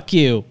 Fuck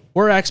you.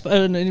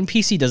 And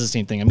PC does the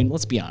same thing. I mean,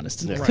 let's be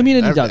honest. The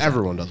community does it.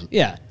 Everyone does it.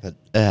 Yeah. It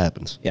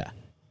happens. Yeah.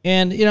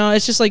 And,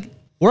 it's just like,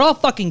 we're all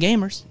fucking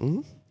gamers.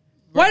 Mm-hmm.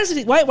 Why does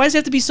it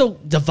have to be so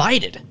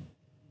divided?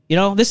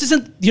 This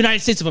isn't the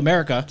United States of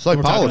America. It's like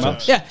we're talking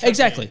politics. about. Yeah,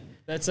 exactly.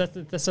 That's not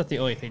the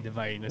only thing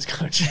dividing this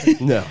country.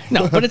 No.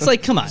 No, but it's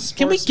like, come on.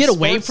 Can we get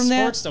away from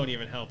that? Sports don't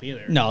even help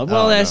either. No,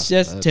 well, Oh, that's no.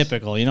 just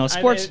typical.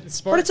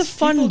 Sports, but it's a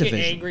fun people division.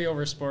 Get angry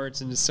over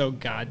sports and it's so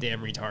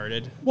goddamn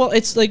retarded. Well,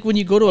 it's like when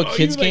you go to a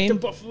kids you like game. the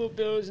Buffalo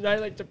Bills and I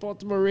like the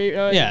Baltimore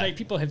Ravens. Yeah. Like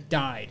people have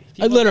died.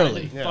 People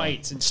Literally. died in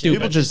fights and Stupid. shit.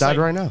 People just died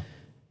right now.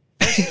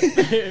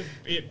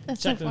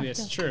 That's so Technically, fucked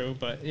it's up. true,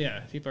 but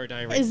yeah, people are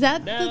dying right Is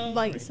that now. the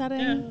light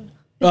setting?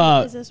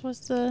 Yeah. Is this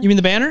supposed to? You mean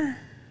the banner?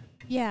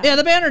 Yeah. Yeah,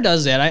 the banner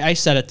does that. I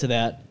set it to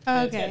that.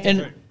 Okay.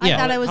 And I yeah.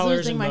 thought I was Colors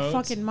losing and my modes.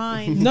 fucking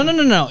mind. No.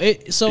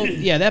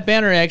 That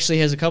banner actually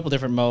has a couple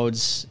different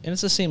modes, and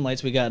it's the same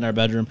lights we got in our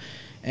bedroom,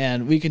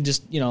 and we can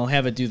just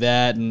have it do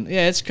that, and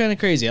yeah, it's kind of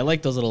crazy. I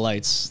like those little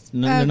lights.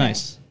 They're Okay.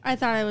 nice. I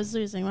thought I was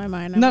losing my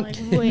mind. I'm No- like,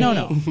 wait,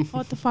 no.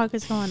 what the fuck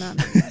is going on?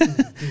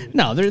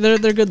 No,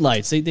 they're good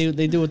lights. They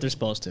do what they're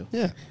supposed to.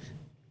 Yeah.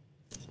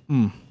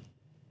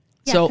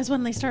 Yeah, So- because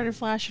when they started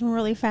flashing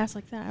really fast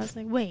like that, I was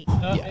like, wait.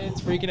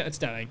 It's freaking out. It's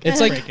dying. It's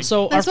like breaking.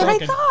 so. That's our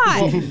what I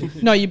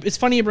thought. No, it's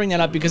funny you bring that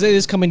up because it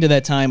is coming to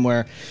that time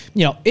where,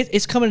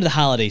 it's coming to the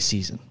holiday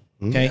season.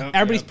 Okay, Yep,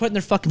 everybody's yep. putting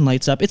their fucking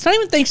lights up. It's not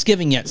even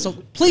Thanksgiving yet, so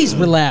please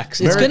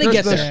relax. It's Merry gonna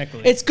get there. Christmas.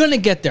 Exactly. It's gonna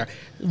get there.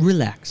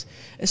 Relax.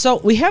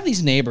 So we have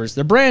these neighbors.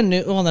 They're brand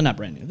new. Well, they're not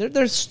brand new.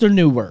 They're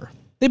newer.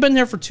 They've been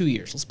there for 2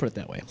 years. Let's put it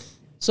that way.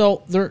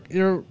 So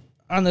they're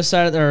on the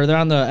side, or they're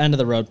on the end of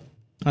the road,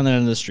 on the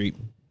end of the street,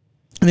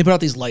 and they put out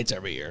these lights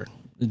every year.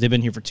 They've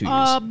been here for 2 years.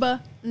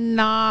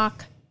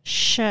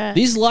 Obnoxious.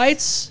 These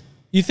lights.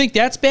 You think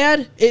that's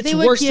bad? It's they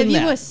would worse give than you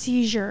that. a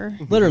seizure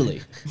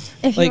Literally.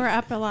 if Like- you were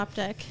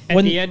epileptic. At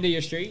when- the end of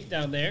your street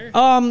down there.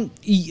 So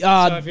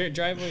if your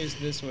driveway is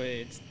this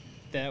way, it's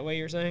that way.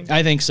 You're saying?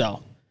 I think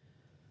so.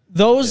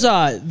 Those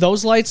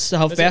lights,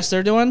 how fast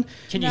they're doing.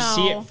 Can you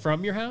see No. it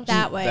from your house?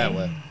 That way. That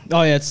way.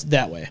 Oh yeah, it's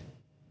that way.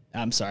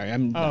 I'm sorry.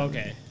 Oh,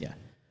 okay. Yeah.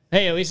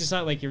 Hey, at least it's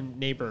not like your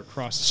neighbor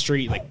across the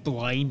street like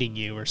blinding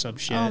you or some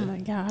shit. Oh my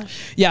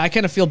gosh. Yeah, I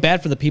kind of feel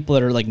bad for the people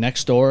that are like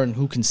next door and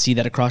who can see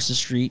that across the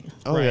street.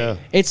 Oh, Right.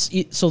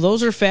 yeah. So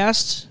those are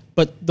fast,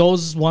 but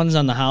those ones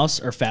on the house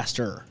are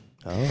faster.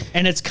 Oh.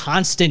 And it's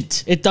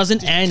constant. It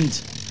doesn't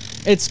end.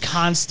 It's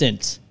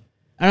constant.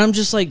 And I'm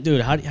just like,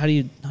 dude, how do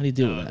you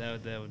do Oh,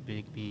 that? that would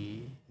make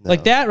me.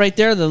 Like that right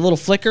there, the little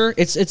flicker.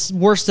 It's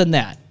worse than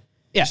that.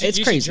 Yeah, it's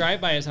you crazy. should drive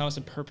by his house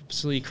and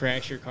purposely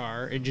crash your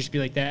car and just be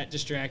like, "That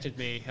distracted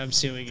me. I'm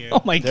suing you."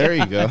 Oh my There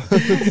god. you go.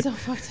 That's so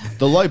fucked up.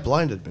 The light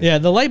blinded me. Yeah,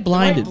 the light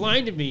blinded. It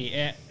blinded me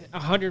at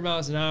 100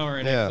 miles an hour.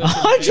 And Yeah.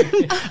 I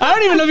flipped I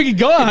don't even know if you could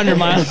go 100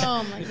 miles.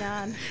 Oh my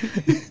god.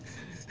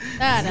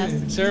 That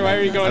is. Sir, why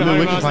are you going I mean, 100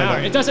 we can miles an find hour?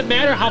 out. It doesn't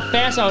matter how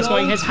fast I was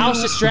going. His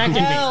house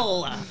distracted me.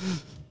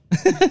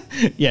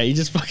 Yeah, you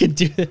just fucking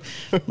do it.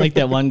 Like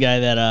that one guy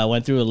that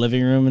went through a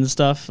living room and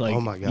stuff like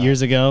Oh my God.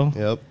 years ago.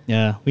 Yep.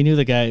 Yeah, we knew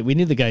the guy. We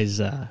knew the guy's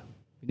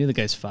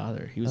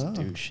father. He was a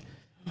douche.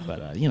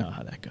 But you know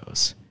how that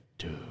goes.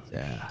 Douche.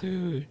 Yeah.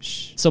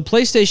 Douche. So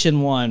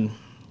PlayStation 1,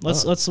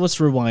 let's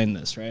rewind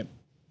this, right?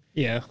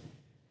 Yeah.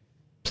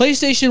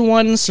 PlayStation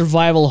 1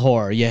 survival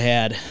horror. You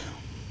had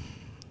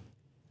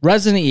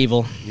Resident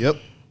Evil, Yep.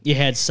 you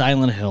had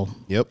Silent Hill.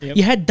 Yep.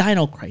 You had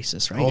Dino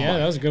Crisis, right? Yeah,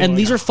 that was a good And one.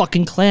 these are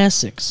fucking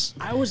classics.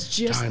 I was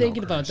just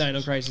thinking about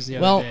Dino Crisis the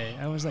other Well, day.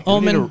 I was like, oh,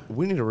 We need, man.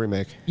 we need a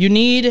remake. You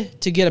need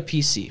to get a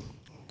PC.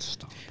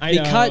 I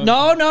know.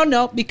 Because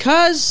no,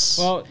 because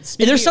Well, there's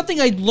speaking-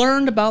 something I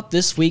learned about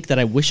this week that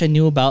I wish I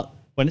knew about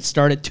when it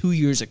started 2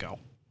 years ago.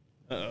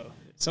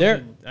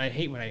 Something, I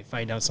hate when I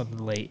find out something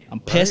late.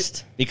 I'm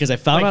pissed because I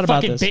found Like out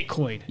about fucking this.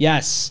 Bitcoin.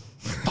 Yes.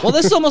 Well,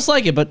 this is almost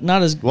like it, but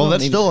not as Well, that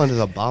maybe- still ended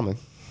up bombing.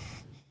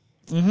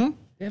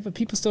 Yeah, but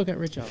people still got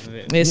rich off of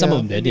it. Yeah, some Yeah.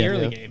 of them In did. the Yeah.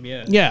 early game,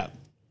 yeah. Yeah.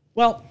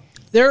 Well,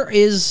 there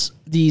is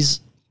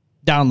these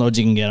downloads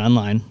you can get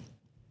online,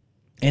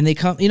 and they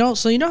come.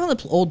 So you know how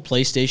the old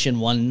PlayStation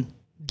 1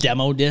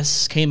 demo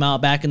discs came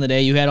out back in the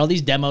day. You had all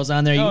these demos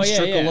on there. You Oh, could yeah,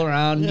 circle yeah.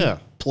 around, Yeah. you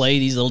play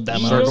these little You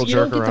demos. Circle don't, you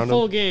jerk don't get around the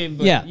full them. game,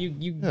 but Yeah. you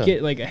Yeah.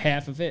 get like a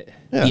half of it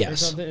Yeah. or Yes.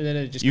 something, and then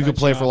it just You could cuts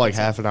play off for like and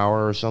stuff. half an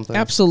hour or something.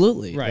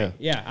 Absolutely. Right.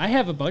 Yeah. I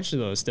have a bunch of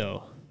those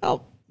still.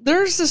 Well,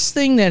 there's this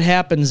thing that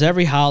happens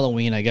every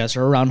Halloween, I guess,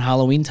 or around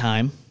Halloween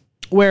time,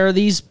 where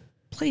these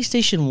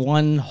PlayStation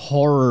 1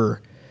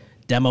 horror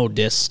demo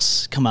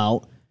discs come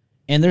out,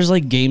 and there's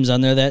like games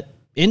on there that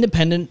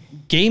independent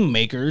game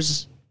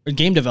makers or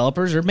game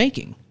developers are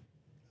making.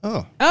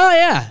 Oh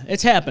yeah,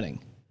 it's happening.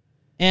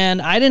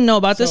 And I didn't know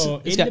about this.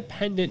 So It's got-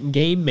 independent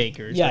game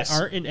makers Yes. that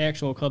aren't in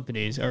actual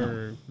companies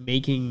are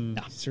making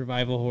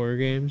survival horror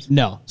games.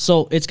 No.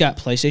 So it's got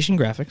PlayStation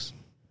graphics.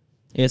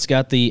 It's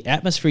got the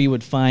atmosphere you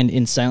would find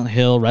in Silent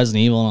Hill,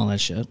 Resident Evil, and all that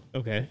shit.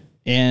 Okay.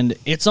 And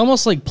it's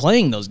almost like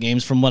playing those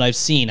games from what I've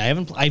seen. I've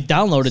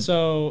downloaded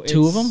So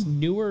two of it's them.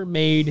 newer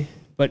made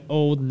but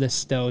old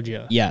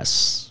nostalgia.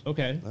 Yes.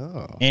 Okay.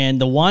 And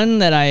the one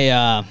that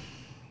I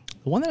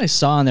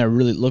saw on there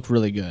looked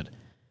really good.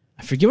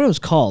 I forget what it was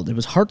called. It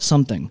was Heart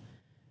something.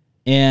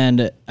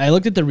 And I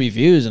looked at the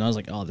reviews and I was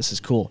like, "Oh, this is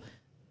cool."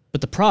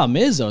 But the problem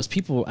is though,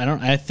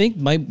 I think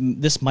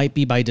this might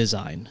be by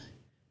design.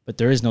 But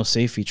there is no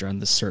save feature on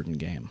this certain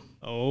game.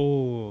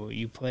 Oh,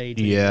 you played.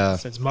 Yeah.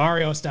 So it's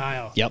Mario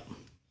style. Yep.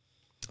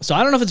 So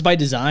I don't know if it's by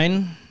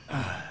design.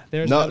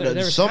 There's no,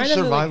 there's some kind of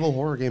survival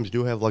horror games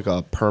do have like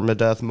a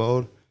permadeath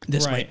mode,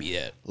 This Right. might be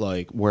it.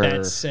 like where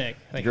That's sick.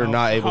 Like you're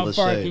not able how to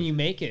far save. can you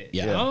make it?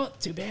 Yeah. Oh,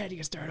 too bad. You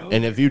can start over.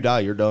 and if you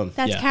die, you're done.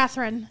 That's Yeah.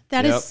 Catherine.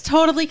 That Yep. is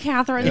totally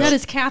Catherine. Yep. That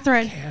is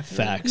Catherine.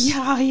 Facts.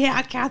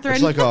 Yeah, Catherine.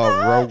 It's like a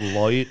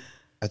roguelite.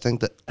 I think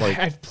that like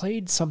I've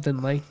played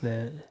something like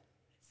that.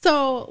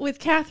 So with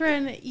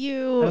Catherine,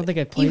 you I don't think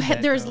I played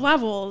that, there's though.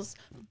 levels,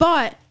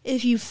 but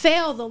if you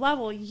fail the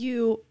level,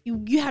 you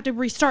have to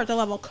restart the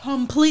level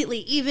completely,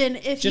 even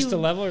if Just you the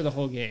level or the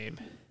whole game?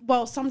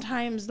 well,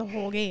 sometimes the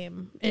whole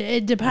game.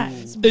 It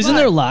depends. Isn't But-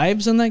 there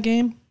lives in that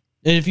game?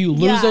 And if you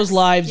lose Yes, those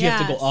lives, you have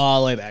to go yes. all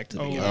the way back to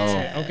the Oh, beginning.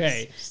 Yes.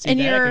 okay. See, and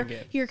that I you're can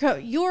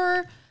get.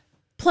 you're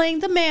playing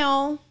the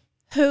male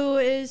who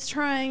is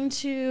trying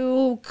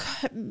to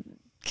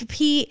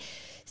compete,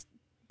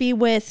 be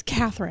with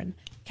Catherine.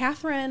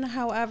 Catherine,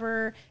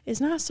 however, is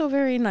not so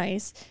very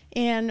nice,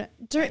 and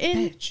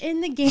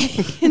in the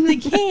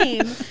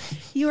game,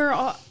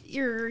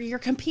 you're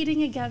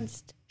competing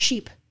against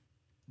sheep.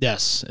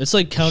 Yes, it's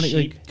like counting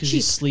Sheep. because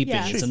he's Sheep, sleeping.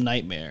 yes. It's a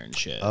nightmare and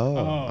shit.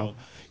 Oh.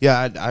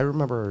 yeah. I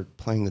remember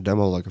playing the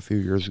demo like a few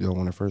years ago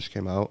when it first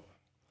came out.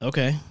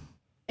 Okay.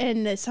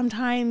 And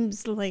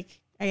sometimes, like,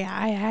 I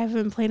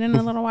haven't played in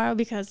a little while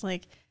because,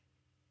 like,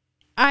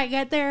 I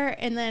get there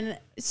and then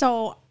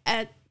so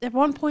at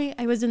one point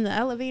I was in the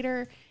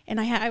elevator and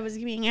I was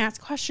being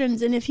asked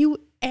questions, and if you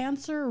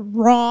answer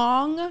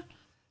wrong,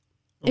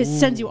 it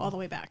sends you all the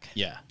way back.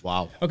 Yeah.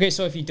 Wow. Okay,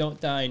 so if you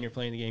don't die and you're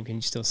playing the game, can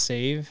you still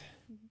save?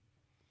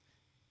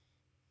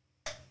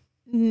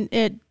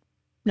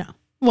 No.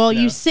 Well, No.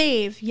 you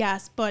save,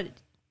 yes, but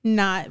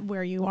not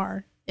where you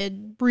are.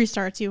 It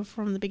restarts you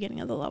from the beginning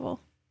of the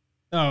level.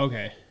 Oh,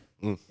 okay.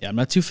 Yeah, I'm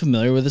not too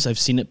familiar with this. I've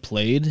seen it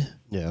played,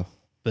 Yeah.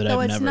 but So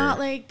I've it's never. not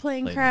like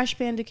playing played it. Crash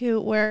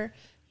Bandicoot where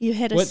you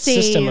hit a What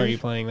save. system are you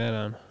playing that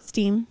on?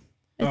 Steam.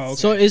 Oh, okay.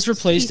 So it is for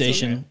It's PC.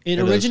 PlayStation. It It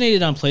is.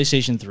 originated on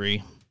PlayStation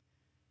 3,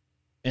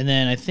 and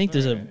then I think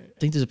there's a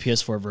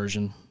PS4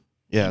 version.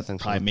 Yeah, I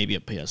think Probably so. maybe a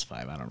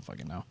PS5. I don't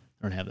fucking know.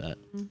 I don't have that.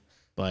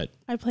 But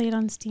I play it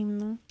on Steam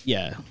though.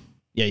 yeah,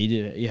 you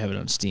do. You have it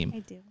on Steam. I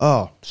do.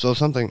 Oh, so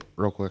something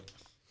real quick.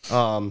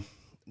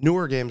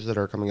 Newer games that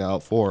are coming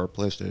out for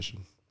PlayStation,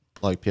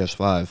 like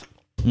PS5,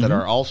 that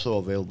are also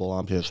available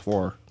on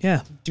PS4.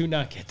 Yeah. Do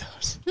not get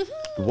those.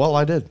 Well,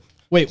 I did.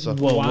 Wait. So-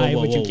 whoa, Why whoa,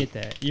 whoa, would you whoa. get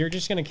that? You're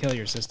just gonna kill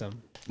your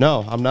system.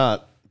 No, I'm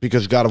not,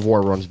 because God of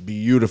War runs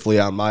beautifully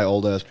on my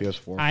old ass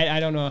PS4. I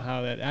don't know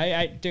how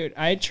that. Dude,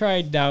 I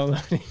tried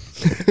downloading.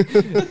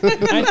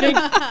 I think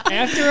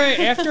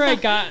after I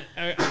got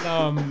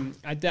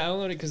I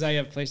downloaded because I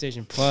have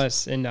PlayStation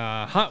Plus and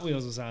Hot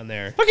Wheels was on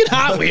there. Fucking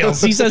Hot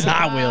Wheels. He says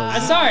Hot Wheels.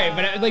 I'm sorry,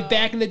 but like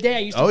back in the day, I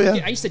used to Oh,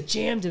 yeah. I used to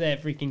jam to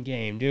that freaking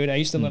game, dude. I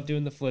used to love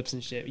doing the flips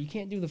and shit. You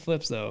can't do the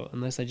flips though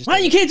unless I just. Why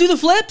you can't do the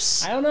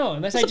flips? I don't know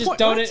unless What's I the just point?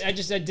 don't. What? I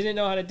didn't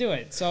know how to do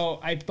it. So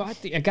I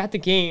got the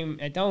game,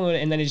 I downloaded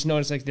it, and then I just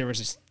noticed like there was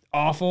this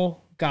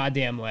awful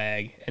goddamn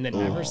lag, and then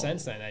ever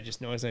since then I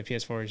just noticed my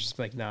PS4 is just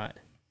like not.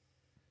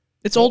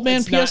 It's old man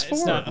It's not- PS4.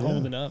 It's not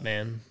holding up,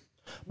 man.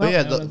 But Well, yeah,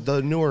 I don't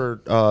the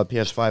newer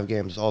PS5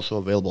 game is also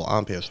available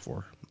on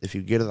PS4. If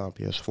you get it on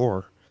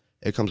PS4,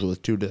 it comes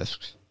with 2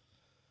 discs.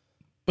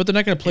 But they're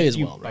not going to play If as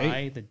you well, buy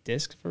right? the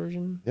disc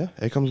version, Yeah,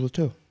 it comes with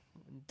 2.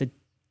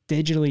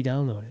 digitally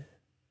download it.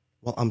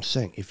 Well, I'm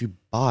saying if you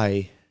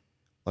buy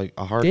like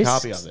a hard Discs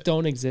copy of it.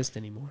 don't exist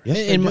anymore. Yes,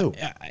 they In my- do.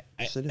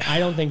 Yes, I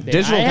don't think they.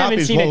 Digital I haven't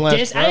copies seen won't a last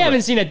disc. I forever.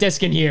 haven't seen a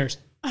disc in years.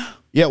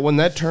 Yeah, when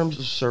that terms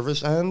of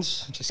service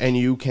ends and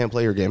you can't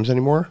play your games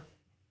anymore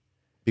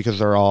because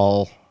they're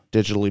all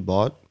digitally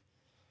bought.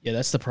 Yeah,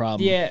 that's the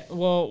problem. Yeah.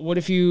 Well, what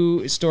if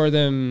you store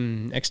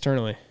them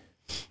externally?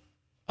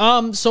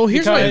 So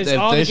here's what Because If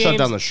all they the shut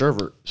down games-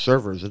 the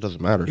servers, it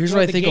doesn't matter. here's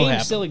what I the think will game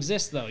happen. still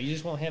exists though. You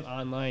just won't have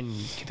online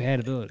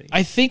compatibility.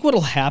 I think what'll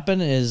happen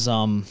is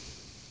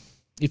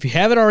if you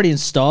have it already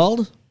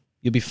installed,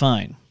 you'll be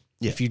fine.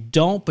 Yeah. If you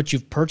don't, but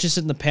you've purchased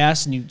it in the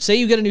past and you say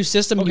you get a new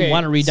system and you Okay,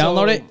 want to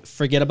re-download so- it,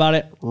 forget about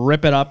it,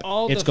 rip it up,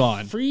 All it's the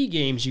gone. free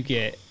games you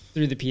get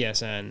through the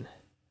PSN,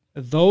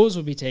 those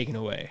will be taken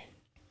away.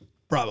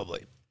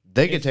 Probably.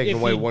 They get taken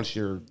away once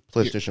your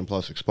PlayStation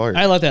Plus expires.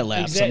 I let that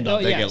lapse.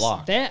 Exactly. They get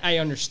locked. That I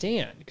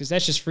understand because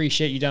that's just free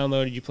shit you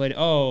downloaded, you played.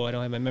 Oh, I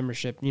don't have my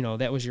membership. You know,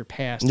 that was your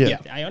past. Yeah.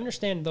 I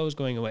understand those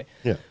going away.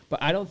 Yeah.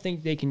 But I don't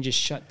think they can just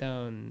shut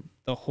down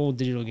the whole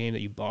digital game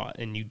that you bought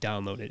and you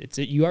downloaded.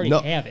 You already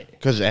have it.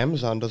 Because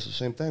Amazon does the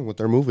same thing with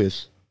their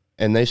movies.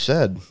 And they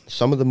said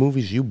some of the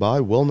movies you buy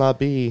will not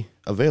be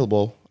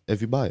available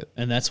if you buy it.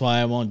 And that's why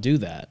I won't do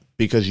that.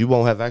 Because you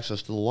won't have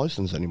access to the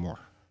license anymore.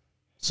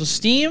 So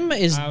Steam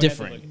is I would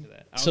different. Have to look into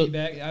that. So be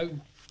back. I'll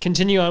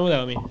continue on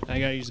without me. I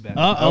gotta use the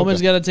bathroom.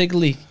 Elman's got to take a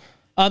leak.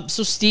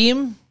 So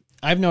Steam,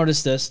 I've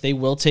noticed this. They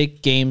will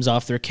take games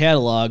off their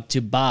catalog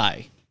to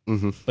buy,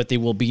 but they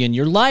will be in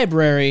your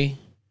library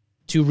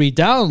to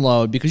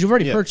re-download because you've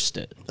already purchased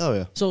it. Oh,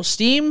 yeah. So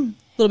Steam,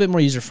 a little bit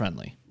more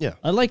user-friendly. Yeah.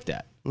 I like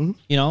that. You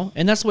know,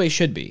 and that's the way it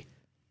should be.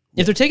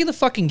 If they're taking the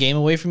fucking game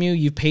away from you,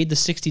 you've paid the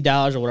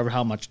 $60 or whatever,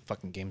 how much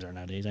fucking games are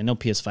nowadays. I know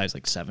PS5 is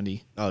like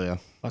 $70. Oh, yeah.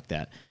 Fuck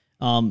that.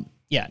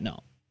 Yeah, no.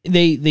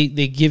 They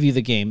give you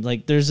the game.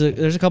 Like there's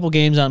a couple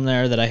games on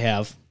there that I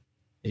have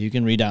that you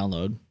can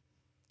re-download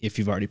if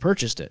you've already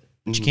purchased it,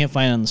 but you can't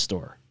find it on the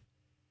store.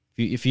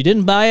 If you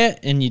didn't buy it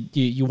and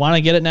you want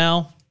to get it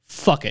now,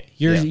 fuck it.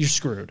 You're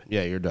screwed.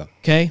 Yeah, you're done.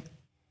 Okay?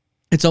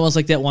 It's almost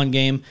like that one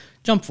game,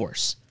 Jump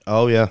Force.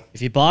 Oh, yeah.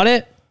 If you bought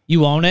it,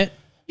 you own it,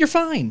 you're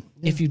fine.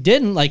 If you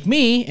didn't, like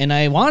me, and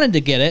I wanted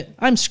to get it,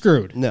 I'm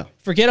screwed. No.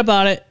 Forget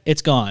about it.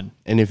 It's gone.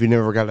 And if you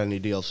never got any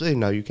DLC,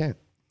 now you can't.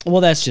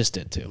 Well, that's just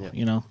it too,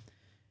 you know.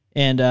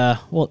 And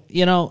well,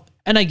 you know,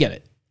 and I get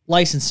it.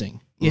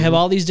 Licensing. You have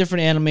all these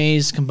different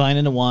animes combined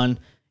into one.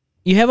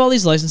 You have all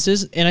these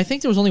licenses, and I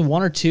think there was only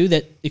one or two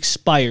that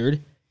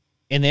expired,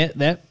 and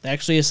that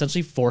actually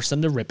essentially forced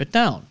them to rip it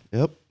down.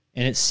 Yep.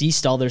 And it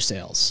ceased all their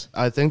sales.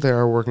 I think they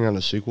are working on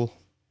a sequel.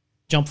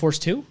 Jump Force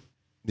 2?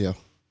 Yeah.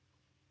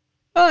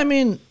 Well, I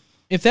mean,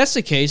 if that's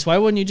the case, why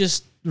wouldn't you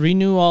just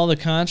renew all the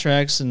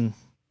contracts and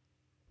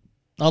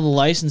all the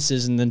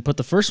licenses and then put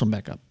the first one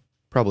back up?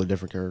 Probably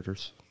different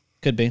characters.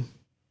 Could be.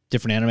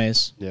 Different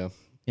animes. Yeah.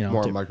 You know,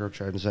 more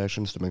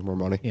microtransactions to make more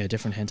money. Yeah,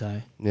 different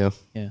hentai. Yeah.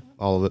 Yeah.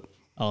 All of it.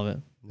 All of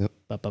it. Yep.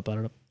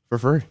 Ba-ba-ba-da-da. For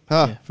free.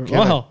 Huh. Yeah, Can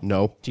I?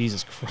 No.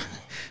 Jesus Christ.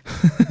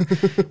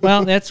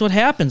 Well, that's what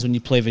happens when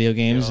you play video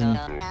games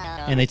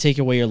and they take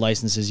away your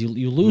licenses.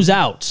 You lose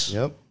out.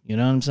 Yep. You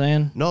know what I'm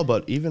saying? No,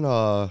 but even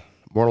Mortal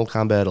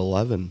Kombat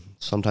 11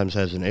 sometimes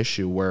has an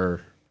issue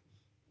where,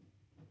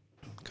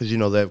 because you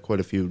know they have quite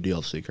a few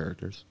DLC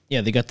characters.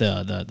 Yeah, they got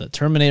the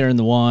Terminator in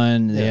the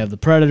one. They have the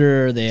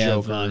Predator. They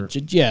Joker.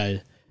 have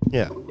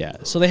yeah. Yeah.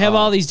 So they have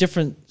all these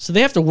different. So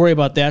they have to worry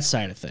about that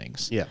side of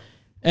things. Yeah.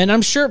 And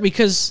I'm sure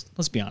because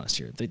let's be honest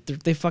here,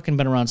 they fucking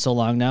been around so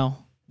long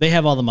now. They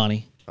have all the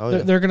money. Oh, yeah.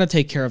 They're gonna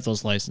take care of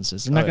those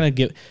licenses. They're not gonna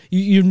give.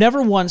 You've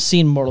never once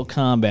seen Mortal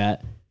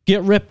Kombat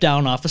get ripped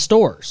down off of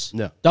stores.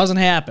 No. Doesn't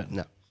happen.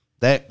 No.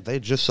 They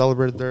just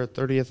celebrated their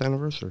 30th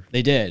anniversary.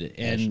 They did,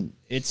 and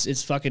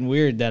it's fucking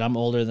weird that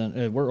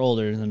we're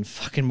older than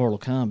fucking Mortal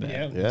Kombat.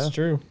 Yeah, Yeah. that's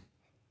true.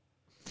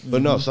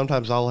 But no,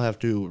 sometimes I'll have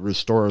to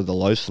restore the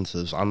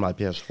licenses on my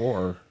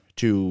PS4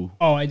 to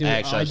Oh, I do.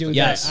 access I do to-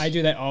 Yes. that. I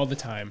do that all the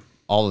time.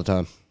 all the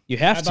time. You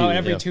have About to.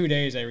 every 2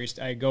 days,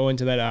 I go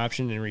into that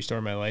option and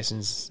restore my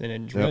license,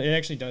 and it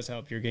actually does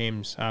help your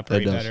games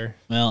operate does. better.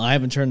 Well, I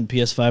haven't turned the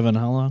PS5 on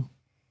how long?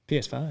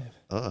 PS5.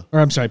 Or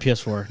I'm sorry,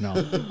 PS4. No,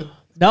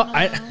 no,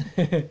 I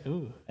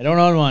don't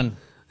own one.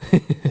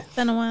 It's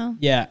been a while.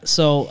 Yeah,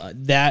 so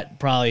that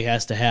probably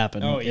has to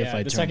happen. Oh if yeah,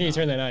 I the turn second you it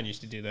turn that on, you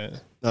used to do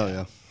that. Oh,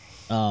 yeah.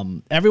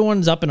 on.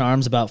 Everyone's up in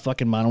arms about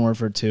fucking Modern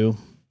Warfare 2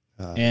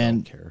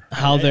 and don't care.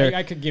 how they're.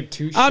 I could give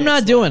two. I'm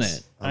not shits doing less.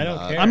 it. I don't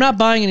care. I'm not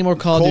buying any more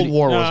Call of Cold Duty.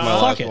 War was No, my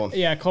fuck last it. one.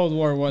 Yeah, Cold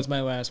War was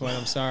my last one.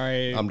 I'm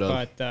sorry. I'm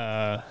done.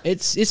 But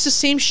It's the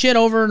same shit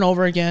over and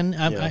over again.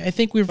 I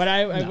think we've. But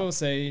I will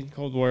say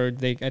Cold War.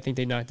 I think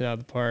they knocked it out of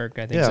the park.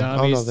 I think Yeah,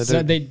 zombies. oh, no, they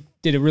did.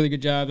 They did a really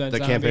good job. On The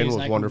zombies. campaign was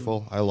I can-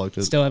 wonderful. I liked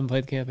it. Still haven't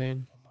played the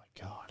campaign. oh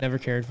my god. Never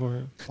cared for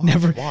it.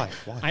 Never. Why?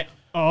 Why?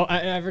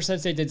 Ever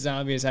since they did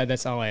zombies,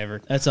 that's all I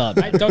ever. That's all.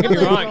 Don't get me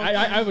wrong.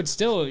 I would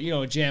still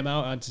jam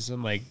out onto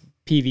some like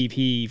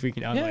PvP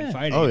freaking online Yeah.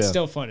 fighting. Oh, It's yeah.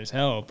 still fun as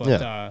hell. But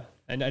Yeah.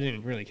 and I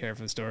didn't really care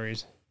for the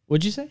stories.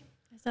 What'd you say?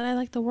 I said I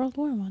like the World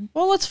War one.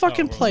 Well, let's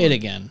fucking play it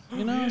again.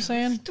 You know what I'm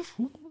saying?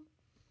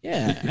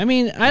 Yeah. I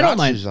mean, I don't Nazi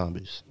mind.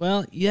 zombies.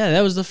 Well, yeah,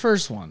 that was the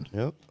first one.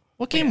 Yep.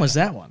 What game was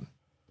that one?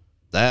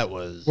 That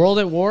was World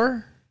at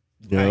War?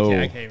 no.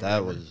 I can't that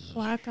remember. was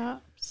Black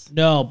Ops.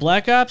 No,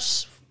 Black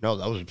Ops no.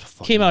 That was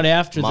fucking came out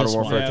after Modern this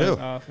Warfare one. Yeah, it was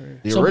 2. awful.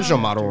 The So- original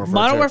Modern Warfare.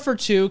 Modern 2. Warfare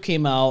 2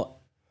 came out,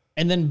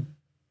 and then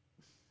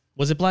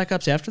was it Black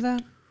Ops after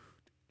that?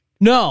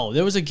 No,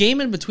 there was a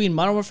game in between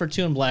Modern Warfare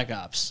 2 and Black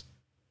Ops.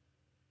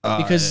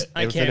 Because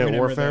I can't Infinite remember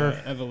Warfare.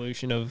 the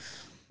evolution of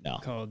No,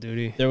 Call of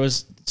Duty. there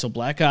was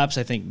Black Ops.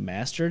 I think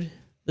mastered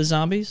the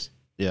zombies,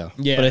 Yeah.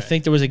 Yeah, but I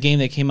think there was a game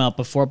that came out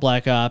before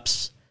Black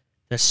Ops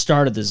that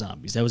started the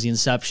zombies. That was the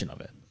inception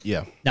of it.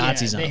 Yeah.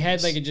 Nazi They zombies.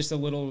 had just a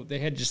little. They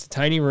had just a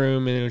tiny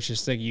room, and it was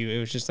just like It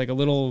was just like a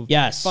little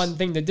Yes. fun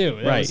thing to do.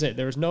 That Right. was it.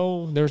 There was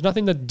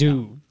nothing to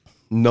do.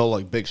 no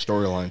like big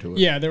storyline to it.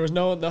 Yeah, there was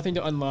nothing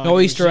to unlock. No It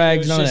was Easter ju- it eggs,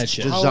 was none of just that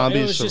shit. Just how- zombies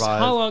it was just survive.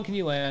 how long can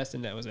you last,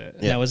 and that was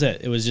it. That was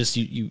it. It was just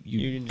you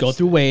didn't go just-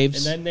 through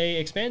waves. And then they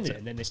expanded it,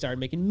 and then they started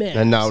making maps.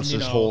 And now it's you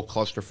this know, whole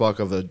clusterfuck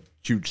of a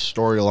huge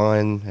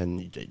storyline,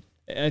 and you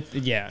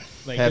yeah,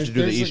 like have to do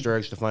the there's, Easter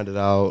eggs to find it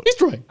out.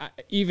 Easter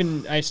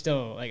egg. I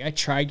still like. I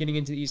tried getting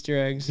into the Easter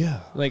eggs. Yeah.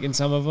 Like in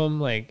some of them,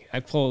 like I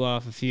pulled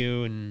off a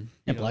few, and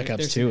Yeah, you know, Black Ops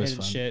there's 2 some is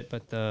hidden fun. shit.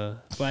 But the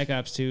Black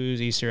Ops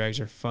 2's Easter eggs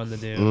are fun to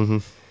do. Mm-hmm.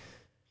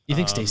 You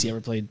think Stacy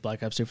ever played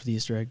Black Ops 2 for the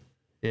Easter egg?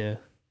 Yeah,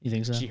 You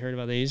think so? she heard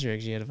about the Easter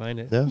eggs. She had to find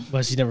it. Yeah.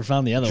 Well, she never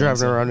found the other one. Driving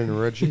so- around in a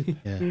red Jeep.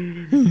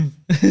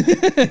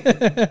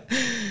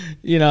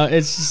 You know,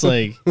 it's just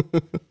like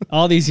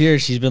all these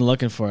years she's been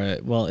looking for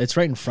it. Well, it's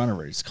right in front of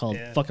her. It's called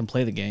Yeah. fucking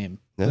play the game.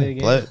 Yeah, Play the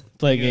play game. it.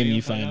 Play a gotta game, go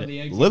you find find out it. the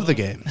eggs Live the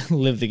you want. game.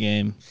 Live the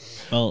game.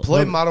 Well,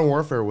 Play Modern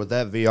Warfare with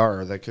that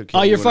VR. That could kill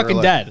oh, you you're in real fucking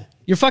life. dead.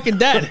 You're fucking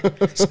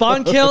dead.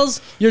 Spawn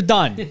kills, you're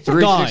done.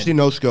 360 Gone.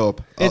 no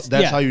scope. It's-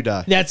 That's yeah. how you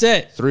die. That's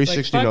it.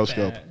 360 Like, no fuck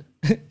scope.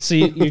 that. So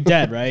you're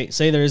dead, right?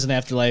 Say there is an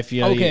afterlife.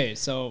 You, Okay,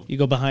 so You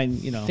go behind,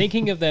 you know.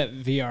 thinking of that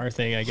VR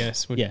thing, I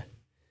guess. Yeah.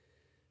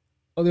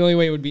 Well, the only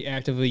way it would be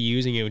actively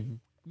using it would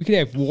we could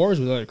have wars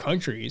with other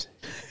countries.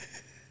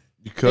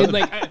 You could. And,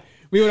 like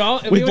we would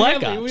all we With would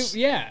Black have, Ops.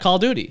 yeah, Call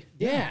of Duty.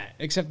 yeah.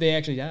 Except they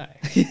actually die,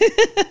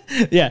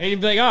 Yeah. and you'd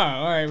be like, "Oh,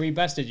 all right, we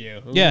bested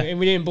you." Yeah. and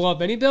we didn't blow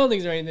up any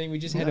buildings or anything. We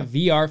just had a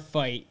VR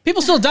fight.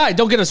 People still die.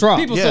 Don't get us wrong.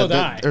 People yeah, still they're,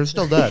 die, they're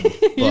still dead.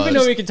 even but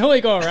though we could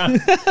totally go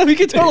around. we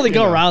could totally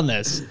go around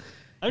this.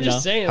 I'm You just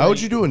know? saying. how like,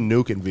 would you do a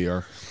nuke in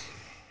VR?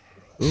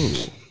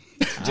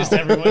 just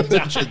everyone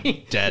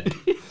die? Dead.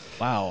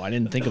 Wow, I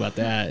didn't think about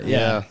that.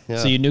 Yeah, yeah.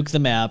 So you nuke the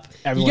map. You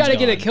Everyone's got to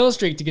get a gone. kill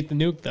streak to get the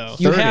nuke, though.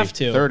 You 30, have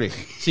to. 30.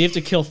 So you have to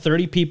kill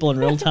 30 people in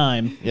real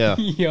time. Yeah.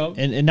 Yep.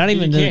 And not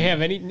even you can't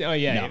have any. Oh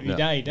yeah, No, if you no.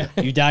 die, you die.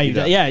 you die. You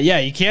die. Yeah, yeah.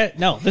 You can't.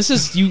 No, this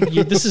is you.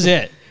 This is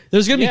it.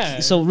 There's gonna Yeah.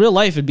 be so real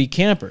life would be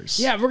campers.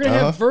 Yeah, we're gonna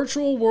have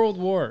virtual world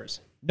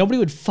wars. Nobody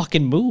would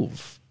fucking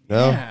move.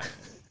 No. Yeah.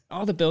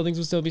 All the buildings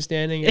will still be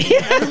standing.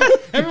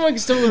 Everyone can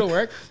still go to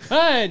work.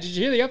 Hi, did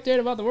you hear the update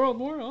about the World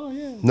War? Oh,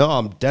 yeah. No,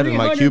 I'm dead in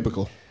my 300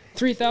 cubicle.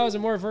 3,000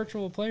 more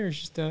virtual players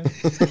just died.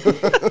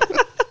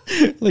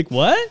 Like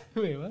what?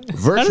 Wait, what?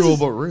 Virtual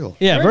but real.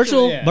 Yeah,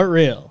 Virtual, virtual yeah. but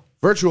real.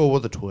 Virtual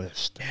with a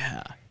twist.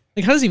 Yeah.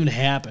 Like how does it even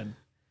happen?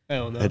 I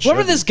don't know. It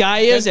Whoever should this guy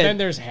is, Then at,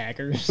 there's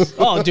hackers.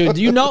 oh, dude,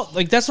 you know,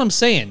 like that's what I'm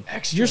saying.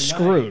 You're nine.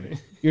 screwed.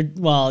 You're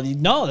well,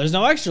 no, there's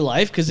no extra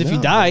life because if you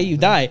No, die, you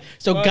die.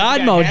 So Well,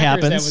 God yeah, mode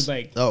hackers happens. That would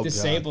like Oh,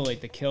 disable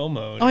like the kill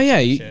mode. Oh or yeah,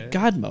 some you, shit.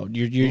 God mode.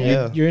 You're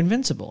Yeah. you're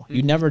invincible.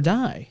 You never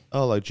die.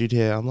 Oh, like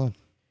GTA Online.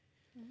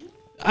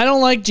 I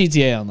don't like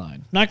GTA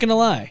Online. Not gonna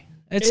lie,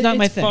 it's not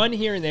my thing. fun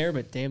here and there,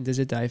 but damn, does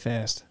it die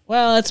fast?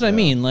 Well, that's what I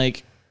mean.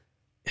 Like,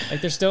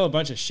 Like there's still a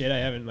bunch of shit I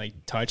haven't like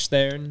touched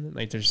there. And,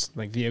 like there's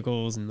like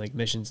vehicles and like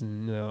missions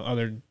and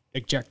other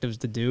objectives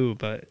to do,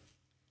 but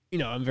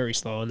I'm very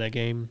slow in that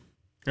game.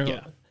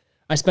 Yeah.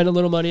 I spend a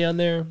little money on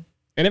there,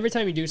 and every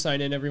time you do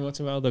sign in, every once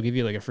in a while they'll give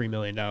you like a free $1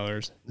 million.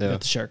 Yeah. got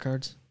the shark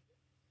cards.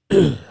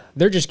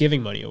 They're just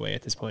giving money away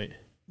at this point.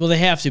 Well, they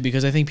have to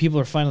because I think people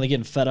are finally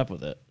getting fed up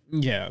with it.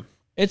 Yeah.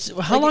 It's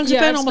how long's it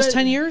been? Almost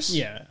 10 years.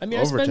 Yeah. I mean,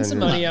 I Over spent 10 some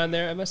years. money on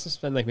there. I must have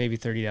spent like maybe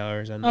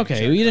 $30 on. like, Okay,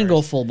 shark well, you didn't go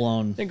cards. full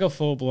blown. Didn't go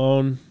full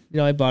blown.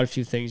 I bought a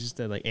few things just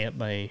to like amp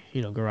my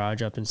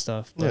garage up and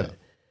stuff. But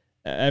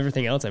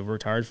everything else I've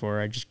worked hard for.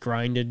 I just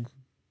grinded,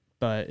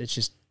 but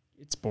it's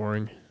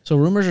boring. So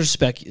rumors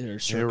are Here we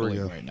circling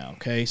go. right now.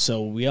 Okay,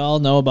 so we all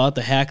know about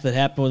the hack that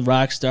happened with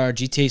Rockstar.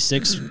 GTA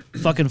 6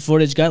 fucking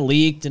footage got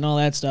leaked and all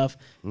that stuff.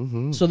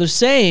 Mm-hmm. So they're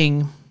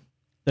saying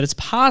that it's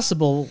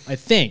possible. I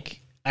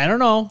think I don't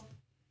know.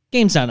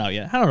 Game's not out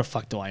yet. How the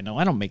fuck do I know?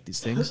 I don't make these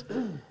things.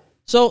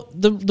 So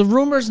the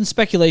rumors and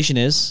speculation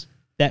is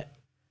that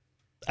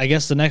I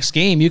guess the next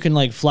game you can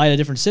like fly to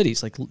different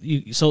cities. Like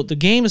so the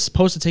game is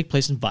supposed to take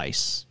place in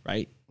Vice,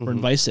 right? Or in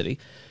Vice City.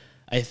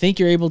 I think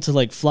you're able to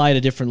like fly to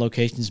different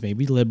locations,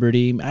 maybe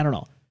Liberty. I don't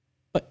know.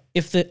 But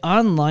if the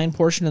online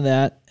portion of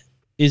that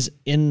is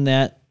in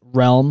that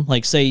realm,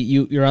 like say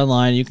you're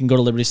online, you can go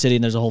to Liberty City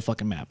and there's a whole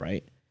fucking map,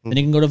 right? Then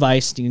you can go to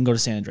Vice, you can go to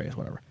San Andreas,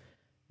 whatever.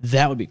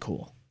 That would be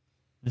cool.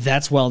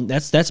 That's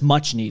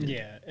much needed.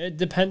 Yeah, it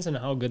depends on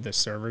how good the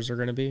servers are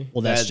going to be.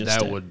 Well, that's just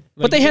that it. would.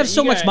 But they have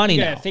so much money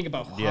you now. gotta think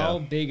about Yeah. how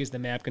big is the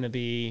map going to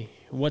be?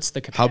 What's the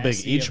How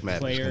capacity big each of map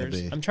is gonna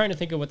players? be. I'm trying to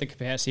think of what the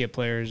capacity of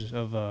players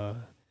of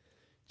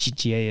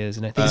GTA is,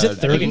 and I think Is it I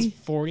think 30? it's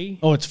 40.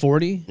 Oh, it's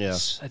 40? Yeah.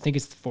 I think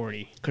it's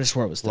 40. Could have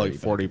swore it was 30. Like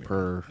 40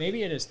 per.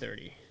 Maybe it is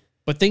 30.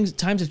 But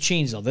times have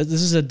changed though.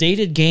 This is a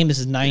dated game. This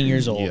is 9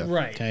 years old. Yeah.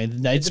 Right. Okay.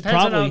 It It's depends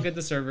on how probably good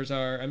the servers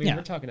are. I mean, Yeah.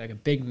 we're talking like a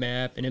big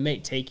map, and it may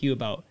take you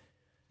about.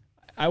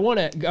 I want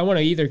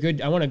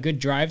a good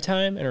drive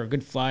time or a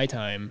good fly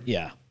time.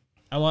 yeah.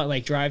 I want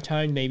like drive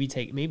time maybe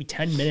 10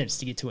 minutes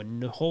to get to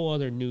a whole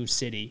other new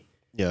city.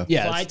 Yeah.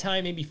 Yeah. Fly It's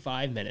time maybe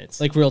 5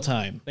 minutes. like real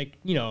time. Like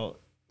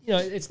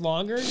it's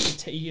longer.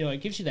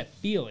 It gives you that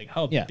feeling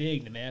how Yeah.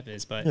 big the map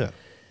is. But Yeah.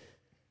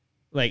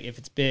 like if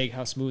it's big,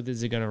 how smooth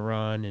is it gonna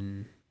run?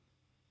 And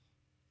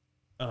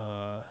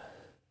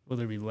will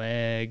there be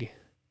lag?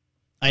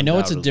 I know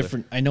it's a Undoubtedly.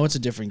 different. I know it's a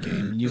different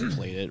game. You've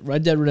played it.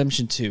 Red Dead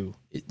Redemption 2.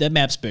 That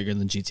map's bigger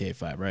than GTA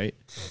 5, right?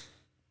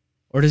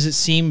 Or does it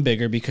seem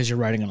bigger because you're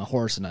riding on a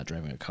horse and not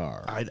driving a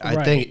car? I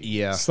Right. think,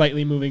 yeah.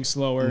 Slightly moving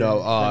slower. No,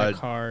 than a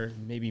car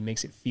maybe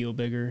makes it feel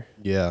bigger.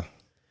 Yeah.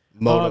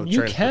 Mode of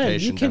You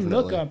transportation, can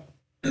look definitely. up.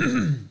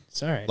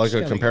 Sorry, I Like just a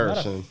got,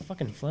 comparison. a lot of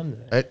fucking phlegm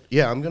today.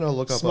 Yeah, I'm going to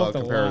look up a Smoked a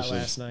lot comparison.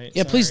 last night.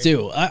 Yeah, please Sorry.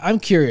 do. I'm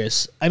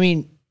curious. I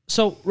mean,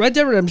 so Red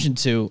Dead Redemption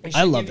 2, should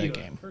I love give that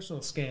you a game.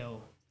 Personal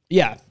scale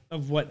Yeah.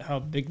 of how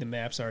big the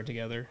maps are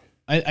together.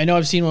 I know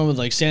I've seen one with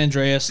like San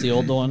Andreas, the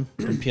old one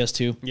from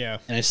PS2. Yeah.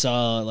 And I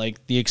saw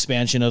like the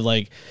expansion of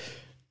like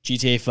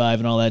GTA 5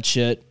 and all that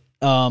shit.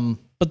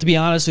 But to be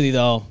honest with you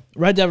though,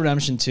 Red Dead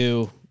Redemption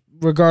 2,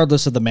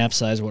 regardless of the map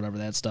size or whatever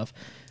that stuff,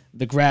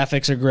 the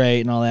graphics are great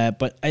and all that,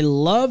 but I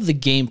love the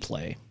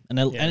gameplay.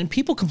 And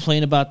people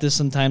complain about this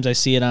sometimes. I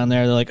see it on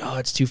there. They're like, "Oh,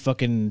 it's too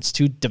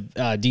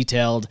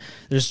detailed.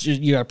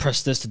 You gotta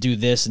press this to do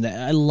this and that."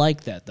 I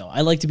like that though.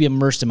 I like to be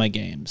immersed in my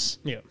games.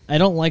 Yeah. I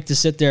don't like to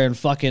sit there and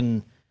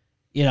fucking,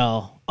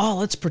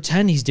 let's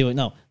pretend he's doing.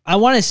 No, I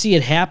want to see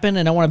it happen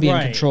and I want to be in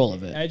control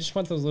of it. I just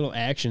want those little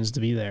actions to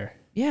be there.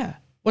 Yeah.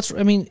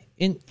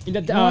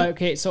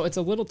 Okay, so it's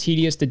a little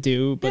tedious to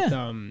do, but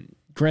Yeah.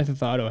 Grand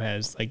Theft Auto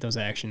has like those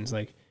actions.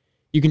 Like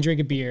you can drink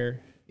a beer,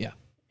 Yeah.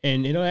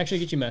 and it'll actually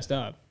get you messed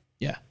up.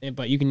 Yeah.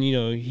 But you can,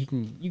 you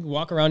can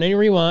walk around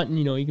anywhere you want, and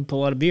you can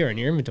pull out a beer in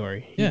your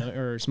inventory,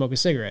 or smoke a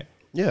cigarette.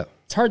 Yeah.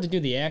 It's hard to do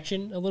the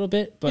action a little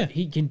bit, but Yeah.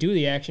 he can do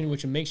the action,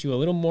 which makes you a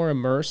little more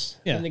immersed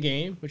in the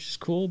game, which is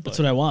cool. But That's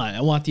what I want.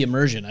 I want the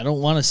immersion. I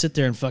don't want to sit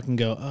there and fucking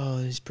go,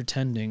 "Oh, he's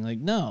pretending." Like,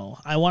 no,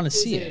 I want to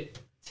see it.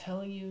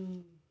 telling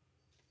you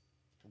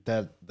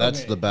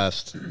That's Okay. the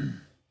best.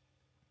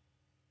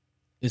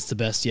 It's the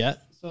best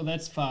yet. so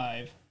that's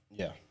 5.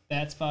 Yeah.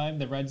 That's 5.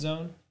 The red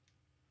zone.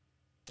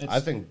 I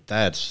think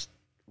that's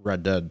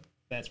Red Dead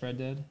That's Red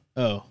Dead.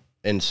 Oh,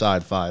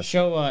 inside 5.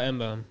 Show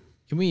M-Bomb.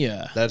 can we?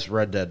 That's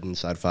Red Dead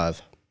inside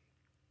 5.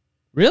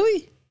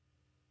 Really?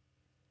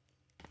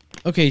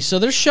 Okay, so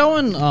they're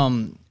showing.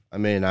 I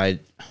mean, I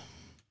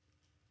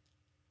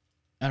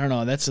don't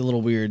know. That's a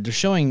little weird. They're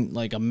showing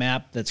like a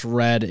map that's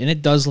red, and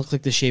it does look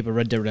like the shape of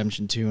Red Dead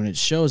Redemption 2, and it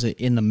shows it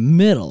in the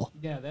middle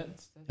Yeah,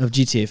 that's of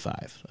GTA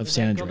 5 of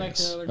San that go back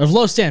Andreas to of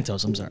Los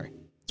Santos. I'm sorry,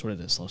 that's what it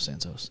is, Los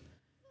Santos.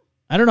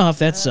 I don't know if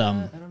that's I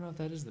don't know if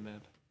that is the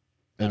map.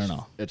 I don't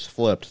know. it's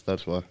flipped.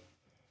 That's why.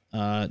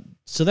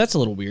 So that's a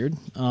little weird.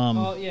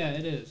 Oh yeah,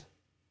 it is.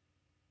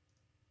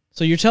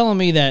 So you're telling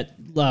me that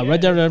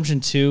Red Dead Redemption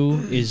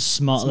 2 is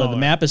small. The Smaller.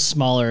 map is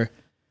smaller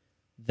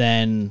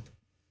than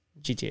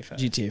GTA 5.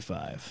 GTA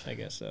 5. I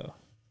guess so.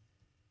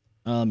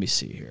 Let me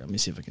see here. Let me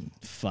see if I can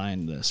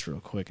find this real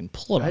quick and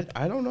pull it up.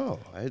 I don't know.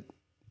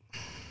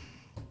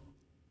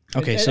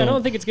 Okay, I so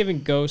don't think it's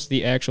giving Ghost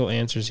the actual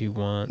answers he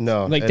wants.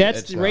 No, like it- that's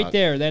it's right not.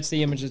 there. That's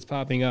the image that's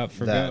popping up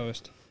for That.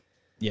 Ghost.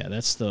 yeah,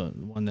 that's the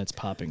one that's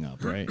popping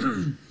up, right?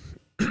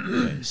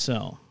 Okay,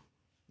 so,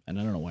 and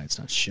I don't know why it's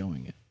not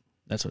showing it.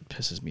 That's what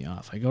pisses me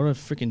off. I go to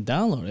freaking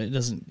download it.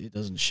 It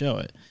doesn't show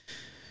it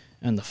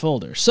in the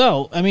folder.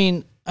 So, I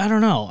mean, I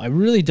don't know. I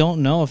really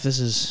don't know if this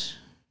is.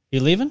 You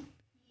leaving?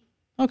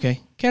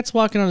 Okay. Cat's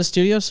walking out of the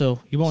studio,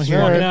 so you won't hear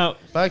Walking it. out.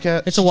 Bye,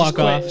 cat. It's a walk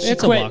off. quit. She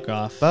It's a quit. walk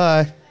off.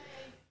 Bye.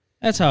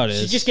 That's how it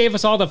She is. just gave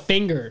us all the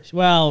finger.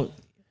 Well,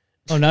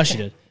 oh, now she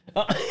did.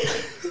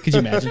 Could you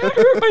imagine?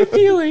 Hurt my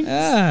feelings.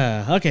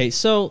 Okay,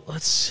 so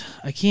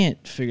I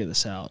can't figure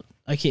this out.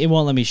 It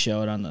won't let me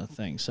show it on the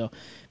thing. So,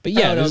 but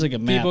yeah, there's like a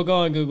map. People go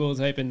on Google,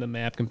 type in the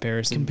map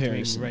comparison between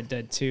Comparison. Red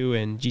Dead 2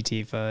 and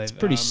GTA 5. It's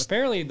pretty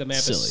apparently the map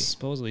silly. is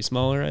supposedly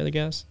smaller, I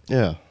guess.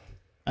 Yeah.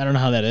 I don't know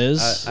how that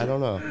is. I don't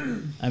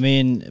know. I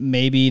mean,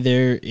 maybe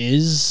there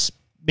is.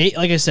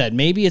 Like I said,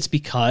 maybe it's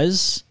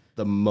because.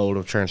 The mode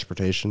of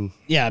transportation.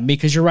 Yeah,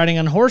 because you're riding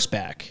on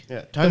horseback.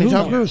 Yeah. Tiny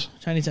Tom Cruise.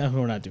 Tiny Tom.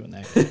 We're not doing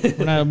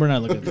that. We're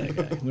not looking at that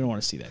guy. We don't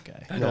want to see that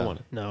guy. I don't want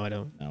to. No, I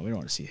don't. No, we don't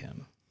want to see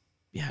him.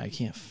 Yeah, I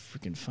can't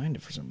freaking find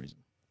it for some reason.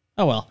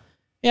 Oh well.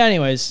 Yeah.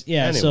 Anyways,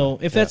 yeah. Anyway, So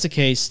if that's the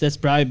case, that's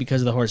probably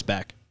because of the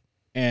horseback,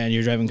 and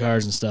you're driving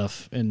cars and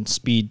stuff and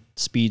speed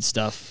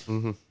stuff.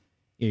 Mm-hmm.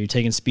 Yeah, you're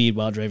taking speed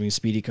while driving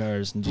speedy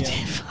cars in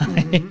GTA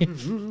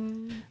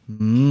 5.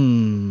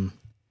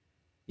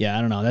 Yeah,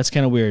 I don't know. That's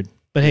kind of weird.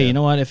 But hey, you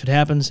know what? If it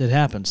happens, it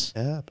happens.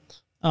 It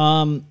happens.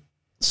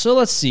 So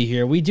let's see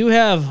here. We do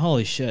have.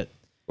 Holy shit.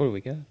 What do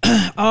we got?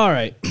 All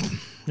right.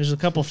 There's a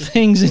couple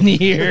things in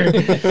here.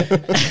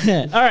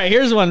 All right,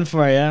 here's one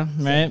for you.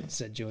 Right?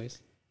 Said Joyce.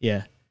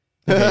 Yeah.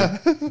 Okay.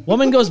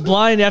 Woman goes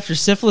blind after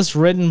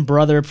syphilis-ridden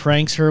brother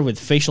pranks her with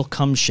facial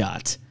cum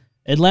shot.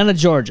 Atlanta,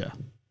 Georgia.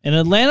 An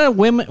Atlanta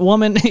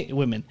woman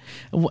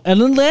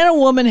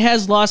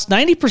has lost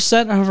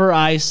 90% of her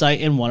eyesight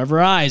in one of her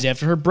eyes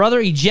after her brother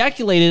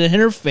ejaculated in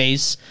her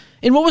face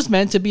in what was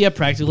meant to be a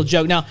practical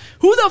joke. Now,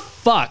 who the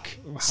fuck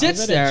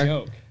sits Is that there? a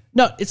joke?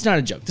 No, it's not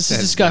a joke. This is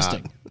It's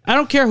disgusting. not. I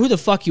don't care who the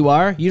fuck you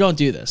are. You don't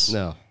do this.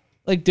 No.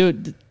 Like,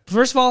 dude,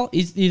 first of all,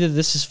 either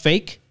this is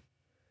fake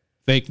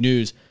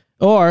news,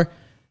 or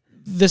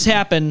this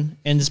happened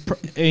and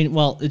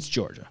it's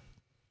Georgia.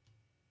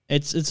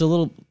 It's a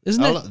little.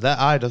 Isn't I don't that know, that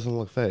eye doesn't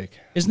look fake.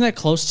 isn't that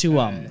close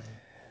to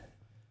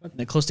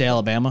close to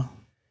Alabama?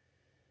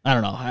 I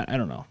don't know. I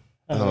don't know.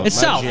 It's my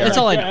south. geog- That's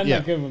all I know. I'm Yeah.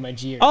 not good with my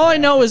geography. All I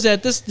know is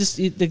that this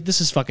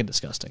is fucking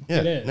disgusting. Yeah,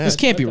 It is. This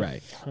can't be What the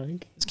right.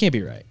 fuck? This can't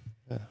be right.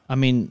 I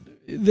mean,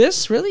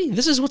 this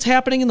is what's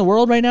happening in the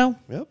world right now.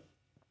 Yep.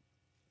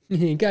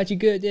 Got you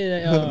good,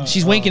 didn't I? Oh,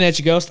 She's winking at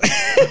you, Ghost.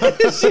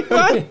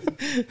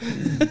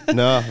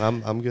 No,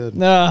 I'm good.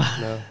 No,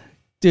 No.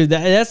 dude,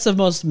 that's the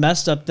most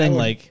messed up thing. would-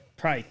 Like,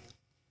 probably.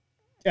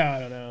 I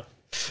don't know.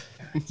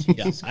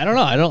 yeah, I don't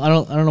know. I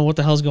don't know what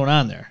the hell's going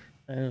on there.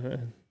 I don't know.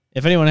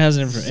 If anyone has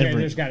an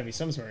There's got to be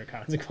some sort of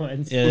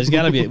consequence. yeah, there's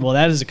got to be. Well,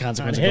 that is a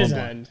consequence On of his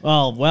going end.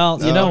 Well,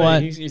 you know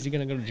what? Is he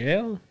going to go to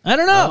jail? I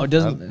don't know.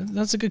 Doesn't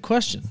that's a good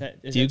question.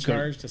 Is Do you that go-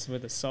 charged us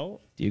with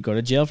assault? Do you go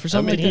to jail for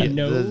something mean, like He that?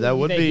 know that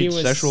would be he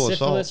was sexual assault.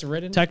 syphilis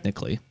ridden?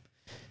 Technically,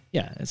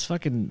 yeah, it's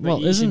fucking. But Well,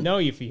 you should isn't know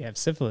if you have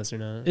syphilis or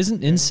not.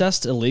 isn't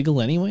incest illegal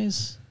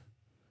anyways?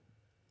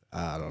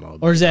 I don't know.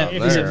 Or is that-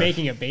 If There. he's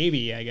making a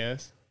baby, I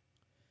guess.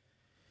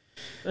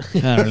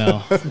 I don't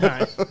know.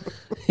 Not.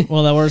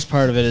 Well, the worst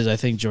part of it is I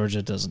think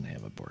Georgia doesn't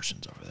have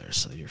abortions over there,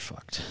 so you're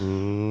fucked.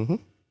 Mm-hmm.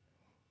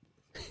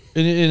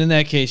 And in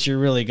that case, you're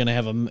really gonna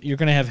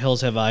have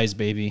hills have eyes,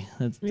 baby.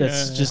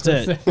 That's just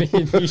it.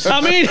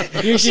 I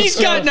mean, she's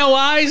got no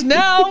eyes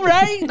now,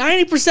 right?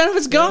 90% of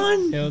it's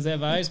gone. Hills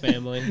have eyes,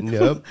 family.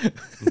 Yep.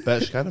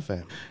 Best kind of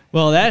family.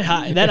 Well, that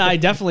eye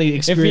definitely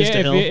experienced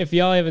a hill. If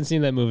y'all haven't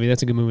seen that movie,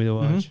 that's a good movie to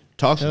watch.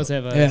 Talks Hills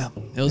about have eyes.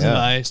 Yeah, hills have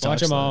Yeah. eyes. Watch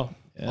talks them all.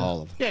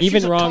 all of them.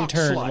 Even Wrong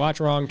Turn. Watch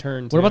Wrong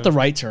Turn. What about too. the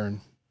right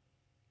turn?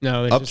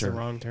 No, there's just a Upturn.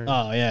 wrong turn.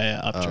 Oh yeah,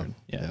 upturn.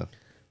 Yeah.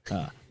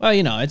 Well,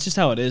 you know, it's just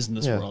how it is in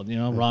this Yeah. world. You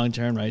know, wrong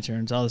turn, right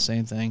turn. It's all the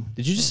same thing.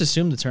 Did you just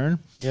assume the turn?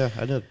 Yeah,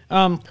 I did.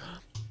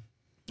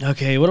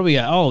 Okay, what do we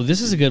got? Oh, this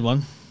is a good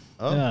one.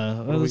 Oh, Yeah,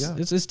 what do we it's, got?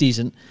 it's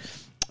decent.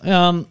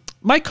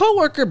 My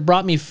coworker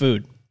brought me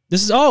food.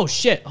 This is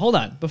shit. Hold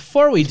on.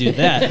 Before we do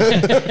that,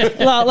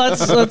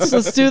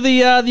 let's do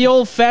the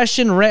old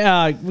fashioned.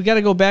 We got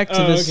to go back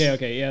to this.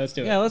 Okay, yeah, let's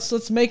do it. Yeah,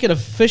 let's make it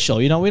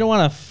official. You know, we don't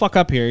want to fuck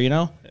up here. You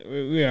know.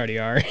 We already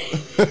are.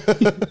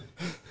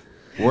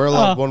 We're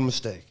allowed one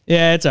mistake.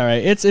 Yeah, it's all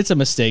right. It's a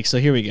mistake. So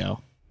here we go.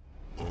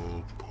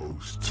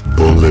 Posts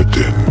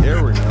bulletin.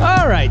 There we go.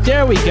 All right,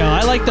 there we go.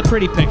 I like the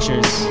pretty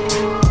pictures.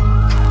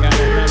 Got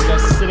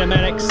the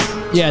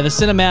cinematics. Yeah, the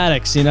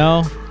cinematics. You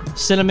know,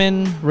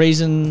 cinnamon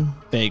raisin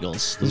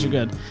bagels. Those are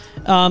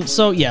good.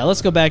 So yeah,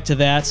 let's go back to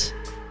that.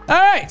 All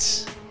right,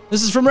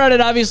 this is from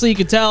Reddit. Obviously, you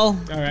could tell.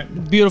 All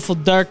right. Beautiful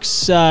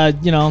darks.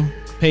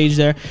 Page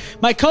there.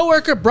 My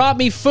coworker brought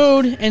me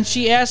food and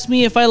she asked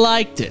me if I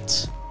liked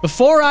it.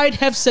 Before I'd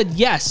have said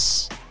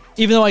yes,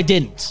 even though I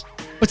didn't.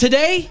 But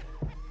today,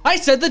 I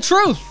said the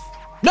truth.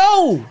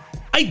 No,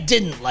 I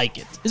didn't like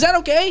it. Is that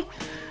okay?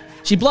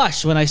 She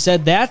blushed when I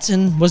said that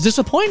and was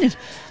disappointed.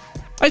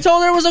 I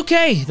told her it was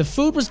okay. The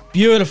food was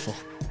beautiful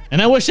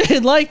and I wish I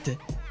had liked it.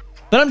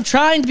 But I'm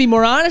trying to be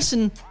more honest,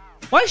 and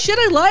why should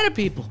I lie to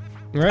people?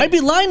 Right. I'd be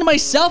lying to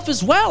myself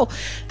as well.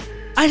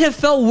 I'd have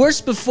felt worse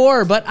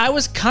before, but I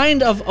was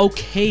kind of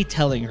okay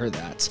telling her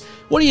that.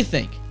 What do you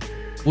think?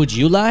 Would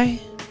you lie?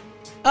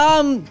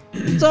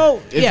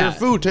 So If yeah, your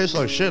food tastes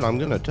like shit, I'm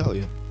gonna tell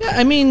you. yeah.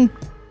 I mean,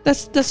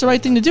 that's the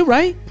right thing to do,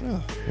 right?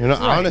 You know,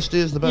 honesty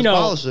is the best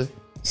policy.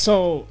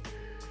 So,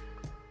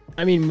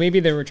 I mean,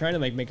 maybe they were trying to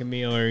like make a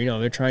meal, or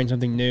they're trying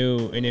something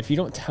new, and if you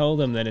don't tell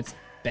them that it's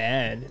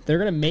bad, they're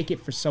gonna make it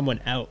for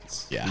someone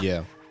else.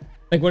 Yeah.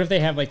 Like, what if they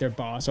have like their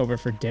boss over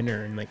for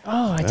dinner and like,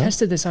 oh, I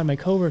tested this on my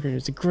coworker,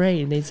 it's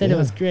great, and they said it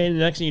was great, and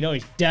the next thing you know,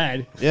 he's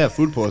dead. Yeah,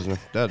 food poisoning.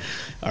 Dead.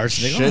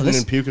 Arsenic. Shitting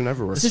and puking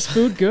everywhere. Is this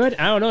food good?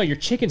 I don't know. Your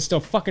chicken's still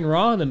fucking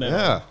raw in the middle.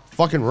 Yeah.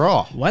 Fucking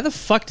raw. Why the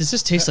fuck does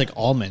this taste like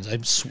almonds?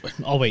 I'm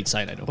oh wait,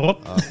 side I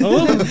don't.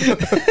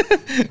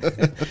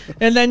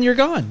 And then you're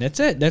gone. That's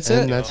it. That's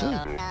And it. that's it.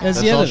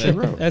 That's the all end she of it.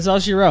 wrote. That's all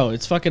she wrote.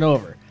 It's fucking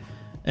over.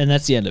 And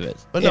that's the end of it.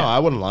 But no, I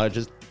wouldn't lie.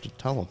 Just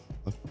tell them.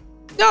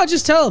 No,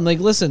 just tell them, like,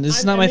 listen, this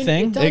is not my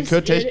thing. It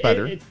could taste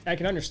better. I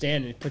can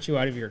understand it puts you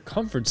out of your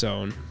comfort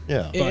zone.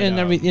 Yeah.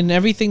 And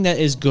everything that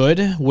is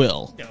good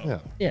will.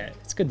 Yeah,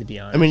 it's good to be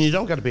honest. I mean, you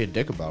don't got to be a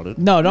dick about it.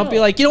 No, don't be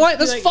like, you know what?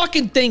 Be This like-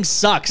 fucking thing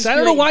sucks. I be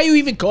don't know like- why you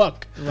even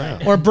cook.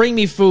 Right. Or bring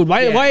me food.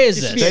 Why Yeah, is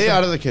just this? Stay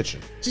out of the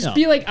kitchen. just no.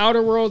 be like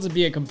Outer Worlds and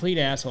be a complete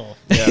asshole.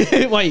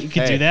 Why you could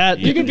do Hey, that?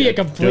 You could be a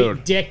complete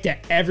Dude. dick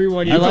to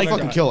everyone. You I come like- across.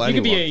 fucking kill You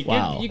could be a anyone.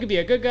 Wow. you could be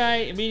a good guy,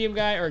 a medium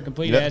guy, or a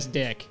complete Yep. ass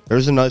dick.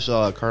 There's a nice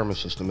karma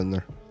system in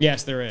there.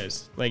 Yes, there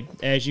is. Like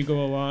as you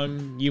go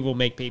along, you will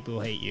make people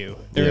hate you.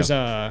 There's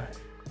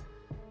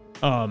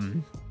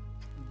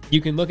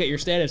you can look at your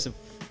status of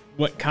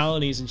what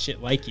colonies and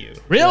shit like you.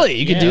 Really?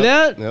 You could do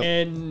that? Yep.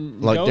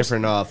 And Like Ghost,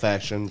 different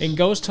factions. And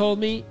Ghost told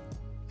me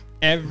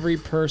every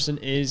person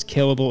is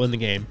killable in the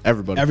game.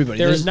 Everybody. Everybody.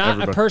 There is There's- not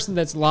everybody. a person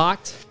that's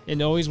locked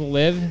and always will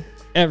live.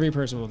 Every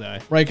person will die.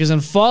 Right, because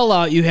in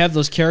Fallout, you have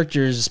those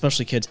characters,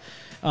 especially kids,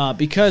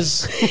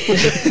 because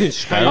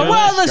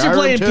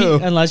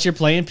unless you're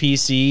playing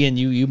PC and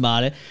you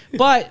mod it,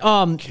 but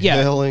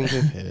yeah, Killing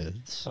the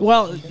kids.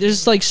 well,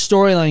 there's like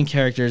storyline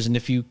characters, and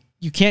if you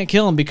you can't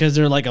kill them because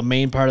they're like a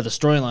main part of the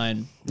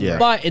storyline. Yeah.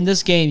 But in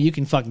this game, you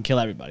can fucking kill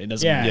everybody. It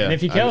doesn't Yeah, matter. and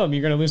if you kill them,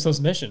 you're gonna lose those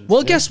missions.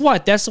 Well, guess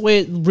what? That's the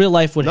way real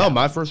life would No, happen.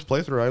 my first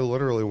playthrough, I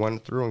literally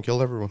went through and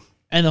killed everyone.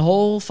 And the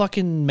whole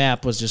fucking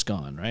map was just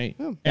gone, right?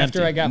 Yeah.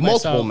 After I got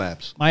Multiple myself,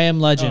 maps. I Am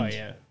Legend. Oh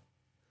yeah,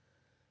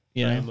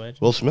 You I know? Am Legend.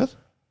 Will Smith?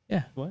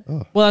 Yeah. What? Well,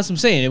 that's what I'm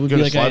saying. It would You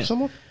be gonna like slap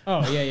someone?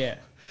 Oh yeah.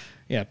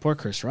 yeah, poor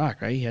Chris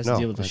Rock, right? He has to No,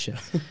 deal with this shit.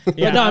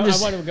 Yeah, no, I'm I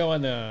just- want to go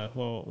on the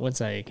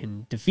once I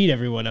can defeat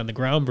everyone on the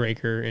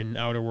Groundbreaker in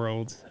Outer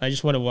Worlds. I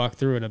just want to walk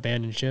through an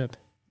abandoned ship,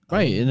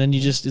 Right, and then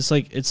you just it's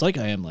like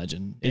I Am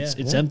Legend. It's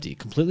Yeah. empty,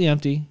 completely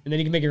empty. and then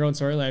you can make your own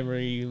storyline where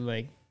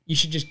you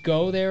should just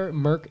go there,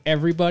 murk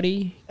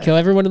everybody, kill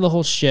everyone in the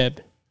whole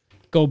ship,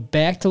 go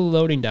back to the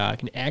loading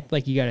dock and act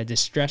like you got a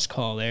distress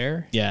call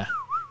there, Yeah.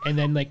 and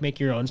then like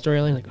make your own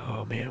storyline. Like,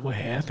 oh man, what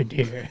happened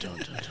here?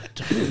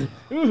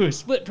 Ooh,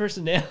 split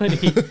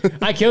personality.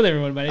 I killed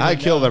everyone, but I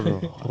killed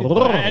everyone.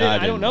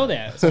 I don't know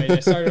that, so I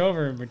just started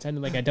over and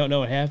pretended like I don't know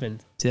what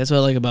happened. See, that's what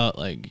I like about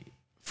like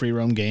free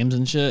roam games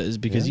and shit is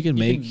because you can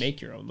You make. can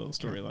make your own little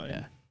storyline.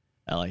 Yeah,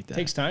 I like that. It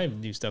takes time to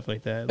do stuff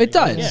like that. It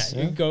does.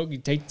 Yeah, you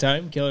take the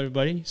time, kill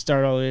everybody,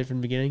 start all the way from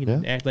the beginning,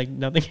 and act like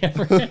nothing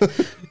ever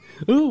happened.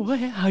 Ooh,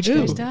 how'd you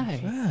guys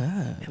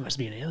die? It must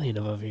be an alien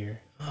above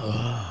here.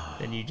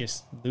 Then you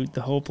just loot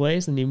the whole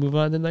place, and you move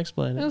on to the next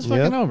planet. It's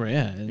fucking over,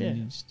 yeah. And you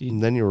just-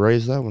 And then you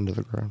raise that one to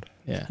the ground.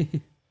 yeah.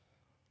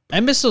 I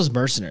miss those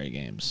mercenary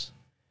games.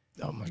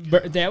 Oh my god.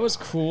 But that was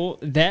cool.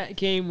 That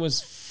game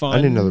was fun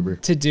I need another beer.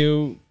 to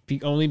do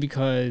only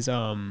because Get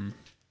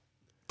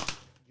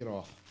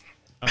off.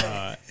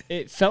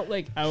 it felt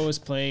like I was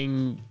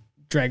playing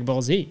Dragon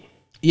Ball Z.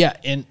 Yeah,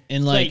 and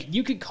Like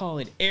you could call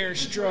it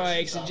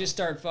airstrikes and just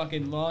start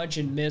fucking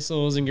launching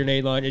missiles and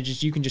grenade launch. It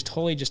just you can just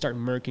totally just start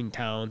murking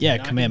towns. Yeah,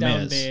 knocking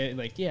down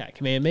Kamehamehas.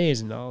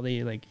 Kamehamehas and all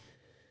the like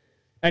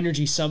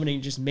energy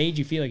summoning just made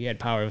you feel like you had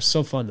power. It was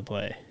so fun to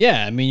play.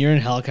 yeah, I mean you're in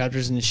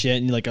helicopters and shit,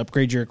 and you like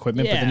upgrade your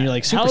equipment, but then you're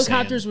like Super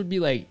helicopters Saiyan. would be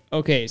like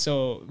okay.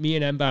 So me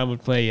and M-Bomb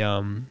would play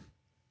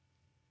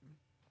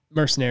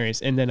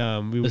mercenaries, and then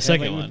we would The have,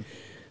 second like, one.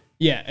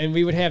 Yeah, and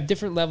we would have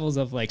different levels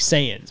of like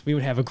Saiyans. We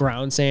would have a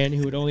ground Saiyan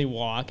who would only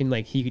walk and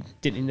like he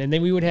didn't, and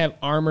then we would have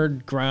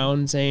armored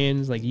ground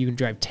Saiyans, like you can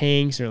drive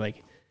tanks or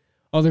like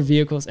other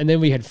vehicles, and then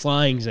we had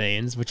flying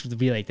Saiyans, which would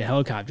be like the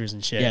helicopters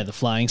and shit. Yeah, the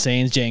flying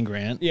Saiyans, Jane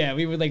Grant. Yeah,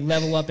 we would like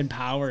level up in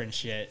power and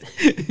shit.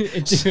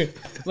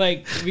 It's,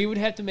 like we would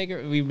have to make our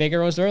own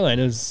storyline.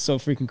 It was so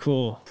freaking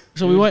cool.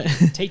 So we went.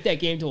 Take that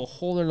game to a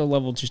whole other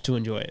level just to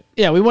enjoy it.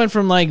 Yeah, we went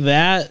from like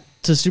that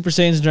to Super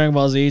Saiyans and Dragon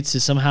Ball Z to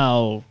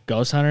somehow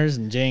Ghost Hunters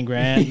and Jane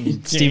Grant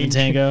and Steven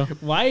Tango.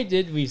 Why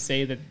did we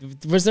say that?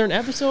 Was there an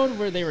episode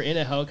where they were in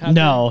a helicopter?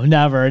 No,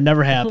 never. It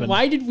never happened.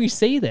 Why did we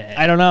say that?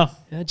 I don't know.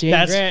 Jane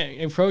That's-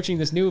 Grant approaching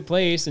this new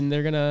place, and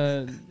they're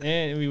gonna,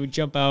 and we would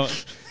jump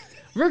out.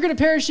 We're gonna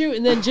parachute,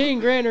 and then Jane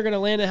Grant are gonna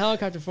land a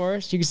helicopter for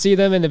us. You can see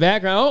them in the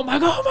background. Oh my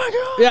god! Oh my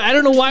god! Yeah, I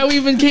don't know why we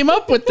even came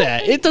up with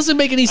that. It doesn't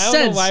make any I don't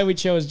sense. know why we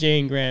chose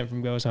Jane Grant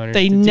from Ghost Hunters.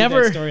 They to do that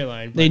never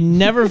storyline. They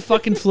never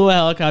fucking flew a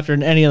helicopter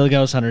in any of the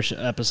Ghost Hunter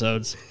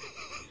episodes.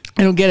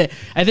 I don't get it.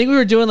 I think we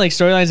were doing like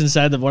storylines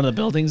inside one of the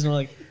buildings, and we're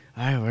like,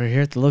 all right, we're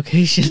here at the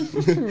location.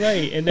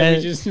 right, and then And,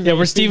 we just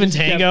we're Steven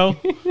Tango,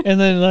 and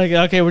then like,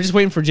 okay, we're just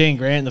waiting for Jane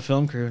Grant and the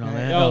film crew and all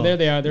that. Oh, there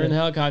they are. They're in the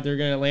helicopter. They're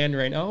gonna land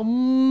right now.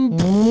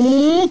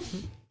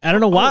 I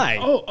don't know why.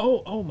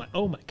 Oh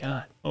my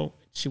god. Oh,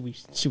 should we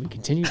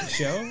continue the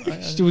show?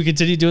 Should we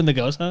continue doing the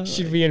ghost hunt?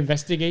 Should we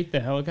investigate the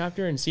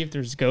helicopter and see if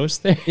there's ghosts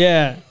there?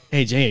 Yeah.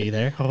 Hey Jay, are you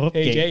there?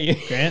 Hey, Jay.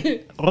 Grant.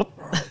 Oh,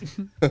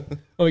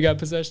 we got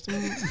possessed.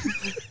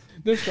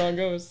 The strong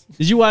ghost.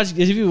 Did you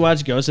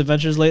watch Ghost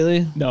Adventures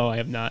lately? No, I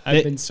have not.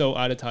 I've been so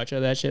out of touch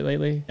of that shit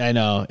lately. I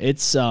know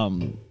it's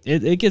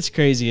it gets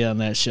crazy on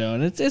that show,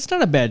 and it's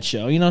not a bad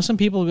show. You know, some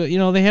people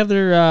they have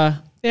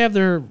their they have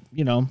their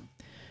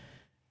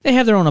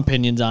own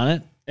opinions on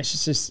it.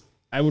 It's just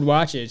I would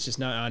watch it. It's just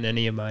not on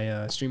any of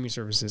my streaming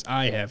services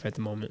I have at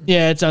the moment.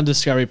 Yeah, it's on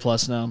Discovery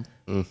Plus now.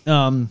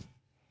 I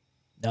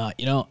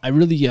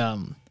really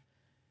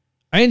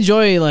I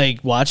enjoy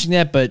like watching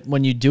that, but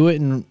when you do it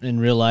in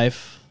real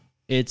life,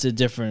 it's a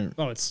different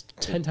Oh, it's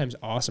 10 times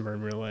awesomer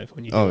in real life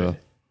when you do Oh, yeah. it.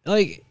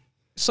 like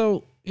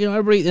so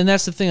everybody, and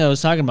that's the thing I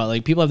was talking about.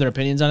 Like people have their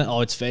opinions on it.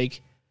 Oh, it's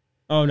fake.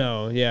 Oh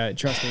no, yeah,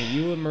 trust me.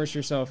 You immerse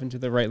yourself into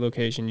the right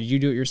location. You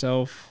do it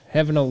yourself.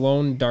 Have an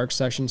alone dark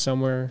session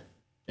somewhere,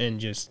 and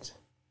just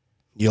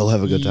You'll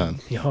have a good time.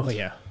 Oh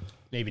yeah,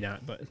 maybe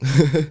not, but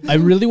I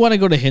really want to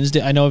go to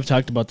Hinsdale. I know I've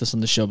talked about this on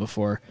the show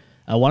before.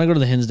 I want to go to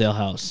the Hinsdale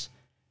house,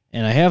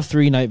 and I have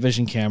 3 night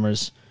vision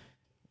cameras.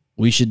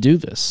 We should do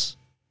this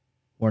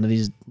one of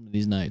these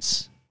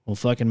nights. We'll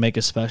fucking make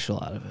a special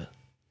out of it.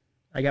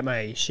 I got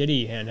my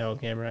shitty handheld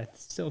camera. I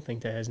still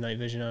think that has night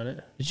vision on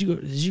it. Did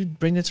you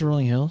bring that to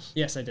Rolling Hills?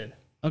 Yes, I did.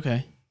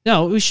 Okay.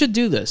 No, we should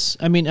do this.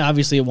 I mean,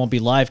 obviously it won't be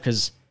live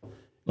because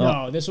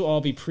No, this will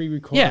all be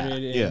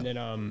pre-recorded Yeah. and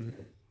then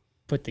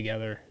put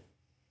together.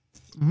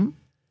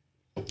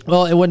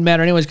 well, it wouldn't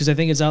matter anyways because I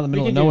think it's out in the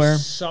We middle can of nowhere. do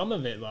some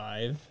of it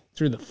live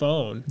through the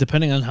phone.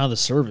 Depending on how the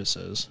service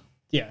is.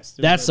 Yes,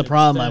 That's the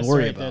problem I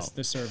worry about. That's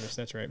the service.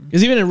 That's right.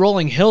 Because even in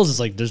Rolling Hills, it's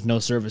like there's no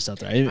service out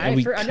there.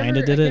 We kind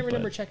of did I it. can't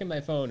remember But, checking my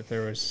phone if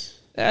there was.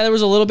 there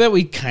was a little bit.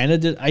 We kind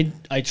of did.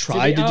 I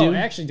tried to do.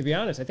 Actually, to be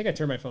honest, I think I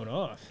turned my phone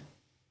off.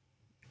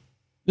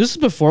 This is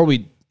before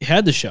we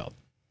had the show.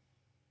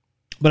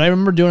 But I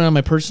remember doing it on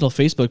my personal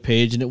Facebook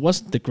page, and it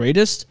wasn't the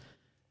greatest,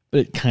 but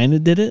it kind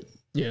of did it.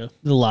 Yeah.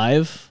 The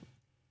live.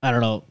 I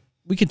don't know.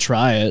 We could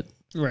try it.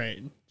 Right.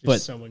 Just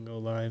But- someone go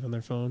live on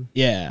their phone.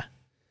 Yeah.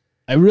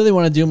 I really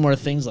want to do more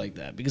things like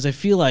that because I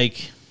feel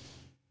like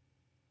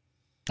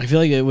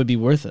it would be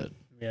worth it.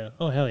 Yeah.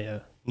 Oh hell yeah.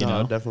 No, know?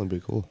 it'd definitely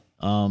be cool.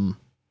 I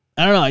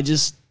don't know.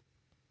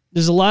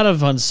 There's a lot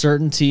of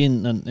uncertainty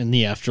in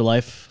the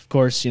afterlife, of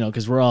course,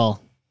 because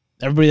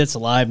everybody that's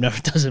alive never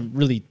doesn't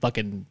really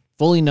fucking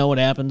fully know what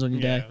happens when you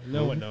Yeah. die.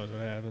 No one knows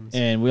what happens.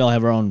 And we all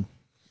have our own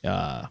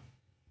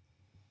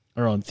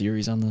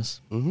theories on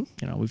this.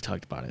 Mm-hmm. We've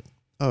talked about it,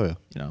 Oh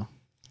yeah.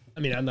 I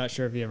mean, I'm not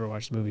sure if you ever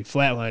watched the movie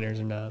Flatliners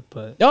or not,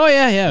 but Oh,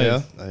 yeah.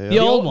 Yeah. The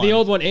old one. the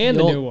old one and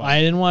the new one. I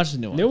didn't watch the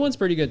new one. New one's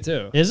pretty good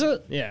too. Is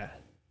it? Yeah.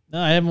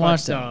 No, I haven't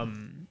watched it.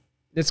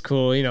 It's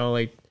cool,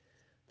 like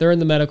they're in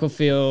the medical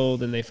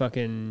field and they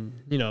fucking,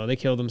 they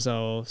kill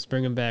themselves,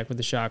 bring them back with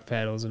the shock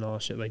paddles and all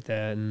shit like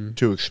that, and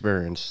To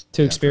experience.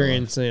 to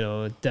experience,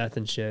 death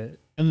and shit.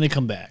 And they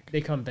come back.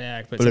 They come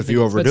back, but if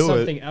you overdo it-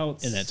 something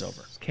else And that's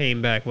over.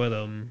 came back with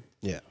them.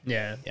 Yeah.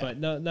 Yeah, but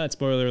no, not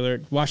spoiler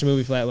alert. Watch the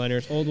movie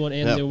Flatliners, old one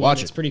and Yeah, new one.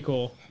 watch It's it. pretty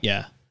cool.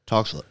 Yeah.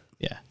 Talk slut.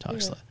 Yeah. Talk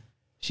slut.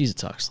 She's a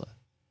talk slut.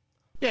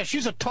 Yeah,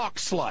 she's a talk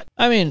slut.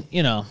 I mean,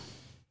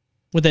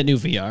 with that new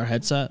VR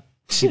headset,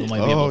 people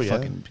might be able to yeah.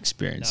 fucking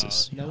experience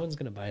this. No one's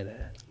gonna buy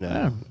that.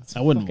 Yeah.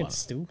 I wouldn't Fucking want it.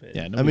 stupid.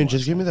 Yeah. I mean,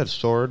 just give me that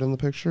sword in the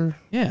picture,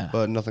 Yeah.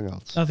 but nothing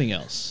else. Nothing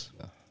else.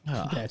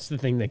 That's the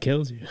thing that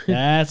kills you.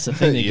 That's the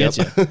thing that gets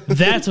you. Yep.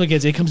 That's what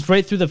gets you. It comes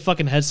right through the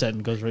fucking headset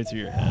and goes right through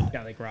your head.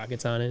 Got like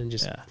rockets on it and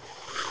just Yeah.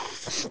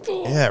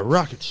 Yeah,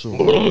 rocket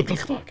sword.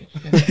 fuck.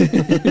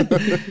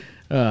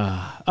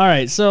 All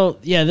right. So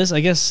yeah, this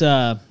I guess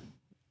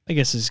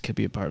this could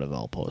be a part of the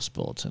All Post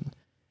Bulletin.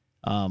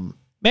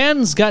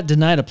 Man's got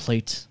denied a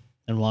plate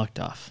and walked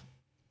off.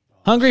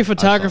 Hungry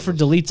photographer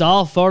deletes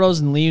all photos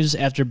and leaves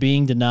after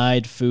being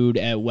denied food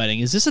at wedding.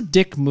 Is this a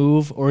dick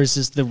move or is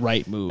this the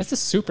right move? That's a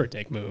super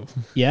dick move.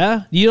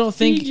 Yeah? You don't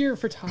think... Feed your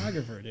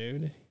photographer,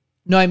 dude.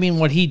 No, I mean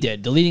what he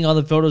did. Deleting all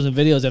the photos and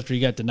videos after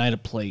he got denied a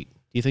plate.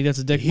 Do you think that's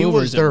a dick He move? or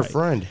was is it their right?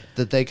 friend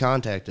that they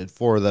contacted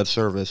for that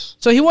service.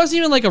 So he wasn't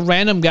even like a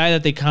random guy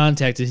that they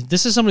contacted.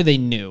 This is somebody they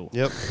knew.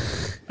 Yep.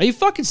 Are you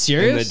fucking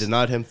serious? And they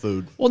denied him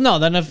food. Well, no,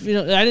 then if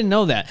I didn't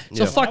know that.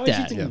 So Yeah. fuck Why would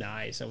that. you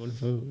deny someone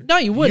food? No,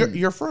 you wouldn't.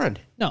 Your friend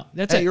No,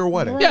 that's at it. your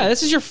wedding. Yeah,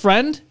 this is your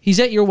friend. He's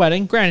at your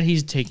wedding. Granted,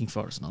 he's taking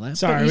photos and all that. but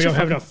Sorry, he's we your don't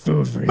have friend. enough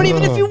food for you. But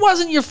even if he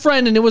wasn't your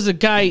friend and it was a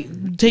guy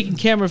taking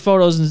camera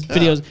photos and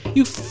videos,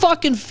 you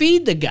fucking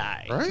feed the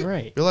guy. Right?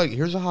 Right. You're like,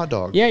 here's a hot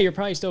dog. Yeah, you're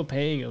probably still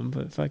paying him,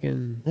 but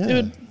fucking Yeah.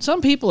 Dude,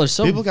 some people are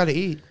so... People got to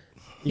eat.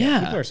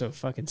 yeah. people are so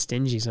fucking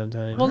stingy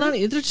sometimes. Well,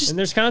 they're just... and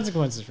there's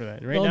consequences for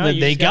that. Right Well, now, they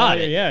you just got all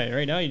it. your- Yeah,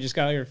 right now you just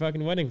got all your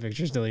fucking wedding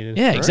pictures deleted.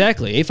 Yeah,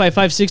 exactly.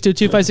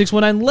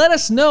 855-622-5619. Let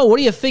us know. What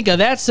do you think of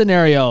that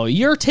scenario?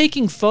 You're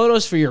taking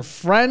photos for your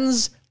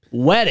friend's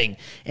wedding,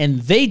 and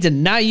they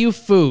deny you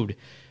food.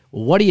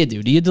 What do?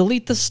 Do you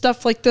delete the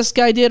stuff like this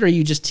guy did, or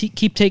you just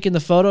keep taking the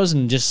photos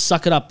and just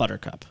suck it up,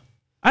 Buttercup?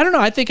 I don't know.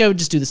 I think I would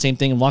just do the same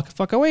thing and walk the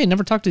fuck away and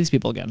never talk to these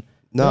people again.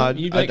 No, Well,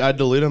 I'd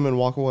delete them and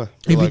walk away.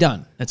 You'd be Like,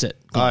 done. That's it.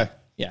 Aye.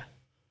 Yeah.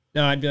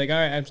 No, I'd be like, all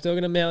right, I'm still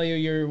gonna mail you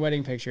your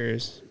wedding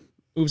pictures.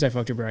 Oops, I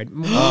fucked your bride.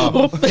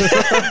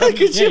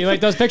 Yeah, you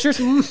like those pictures?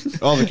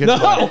 Oh, the kids.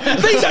 No,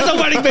 these are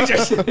the wedding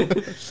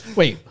pictures.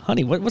 Wait,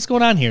 honey, what's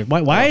going on here?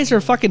 Why is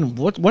there fucking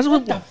what I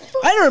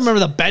don't remember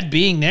the bed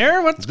being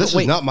there. This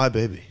is not my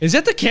baby. Is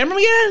that the camera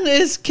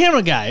man? It's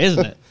camera guy,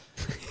 isn't it?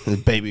 The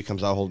baby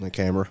comes out holding a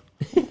camera.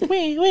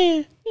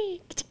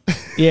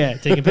 Yeah,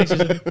 taking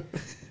pictures.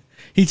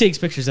 He takes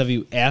pictures of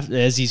you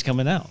as he's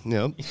coming out,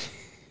 Yep.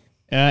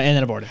 and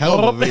then aborted. Hell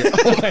of a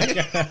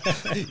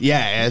video.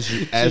 Yeah, as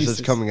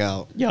it's coming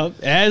out. Yep,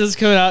 as it's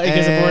coming out, it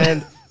gets aborted.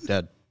 And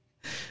dead.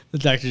 The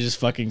doctor just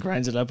fucking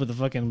grinds it up with a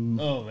fucking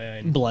Oh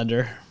man.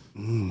 blender.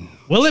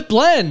 Will it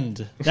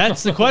blend?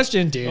 That's the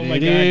question. Oh my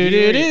god.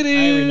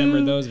 I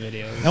remember those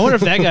videos. I wonder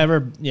if that guy ever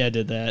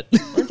did that. I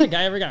wonder if that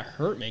guy ever got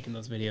hurt making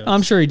those videos.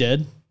 I'm sure he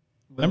did.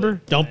 Remember?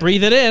 Don't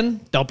breathe it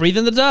in. Don't breathe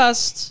in the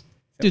dust.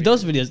 Dude,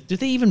 those videos, do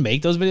they even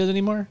make those videos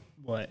anymore?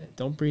 What?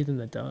 Don't breathe in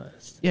the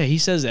dust. Yeah, he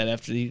says that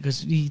after because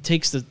he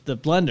takes the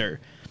blender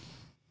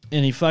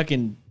and he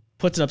fucking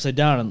puts it upside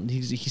down and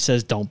he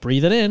says, don't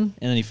breathe it in. And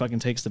then he fucking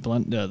takes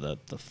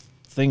the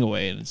thing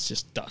away and it's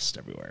just dust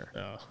everywhere.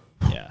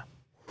 Oh. Yeah.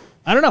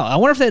 I don't know. I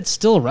wonder if that's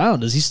still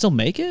around. Does he still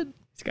make it?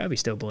 It's gotta be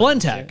still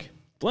blending. Blendtech.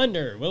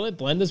 Blender. Will it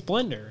blend this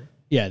blender?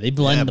 Yeah, they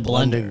blend the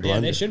blender.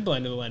 Yeah, they should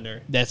blend the blender.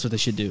 That's what they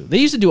should do. They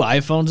used to do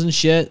iPhones and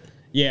shit.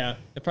 Yeah,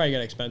 it probably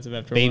got expensive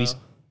after Babies. a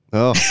while.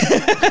 Oh,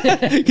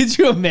 Could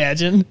you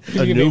imagine?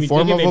 a You new can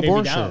form make of baby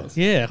abortion. dolls.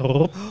 Yeah.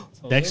 little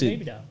Actually,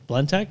 baby doll.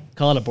 Blendtech?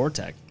 Call it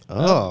Abortech.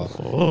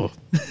 Oh.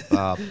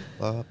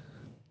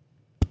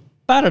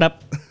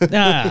 Ba-da-dup.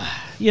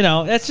 You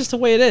know, that's just the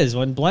way it is.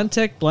 When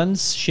Blendtech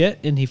blends shit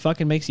and he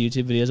fucking makes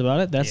YouTube videos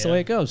about it, that's the way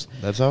it goes.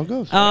 That's how it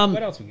goes.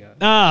 What else we got?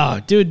 Oh,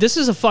 dude, this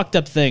is a fucked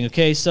up thing.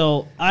 Okay,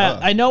 so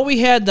I know we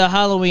had the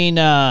Halloween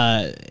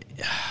hangover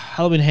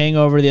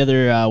the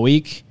other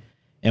week,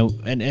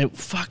 and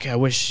fuck, I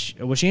wish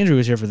Andrew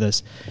was here for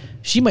this.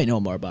 She might know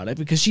more about it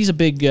because she's a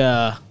big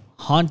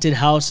haunted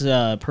house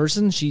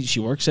person. She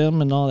works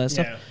him and all that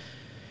stuff. Yeah.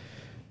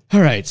 All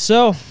right,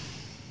 so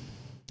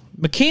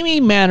McCamey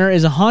Manor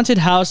is a haunted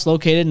house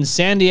located in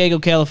San Diego,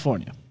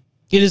 California.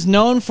 It is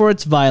known for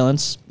its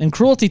violence and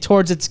cruelty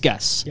towards its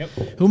guests,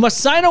 who must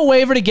sign a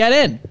waiver to get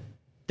in.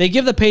 They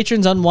give the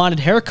patrons unwanted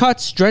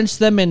haircuts, drench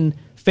them in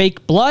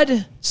fake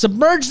blood,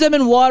 submerge them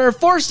in water,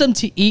 force them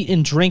to eat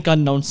and drink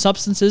unknown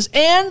substances,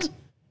 and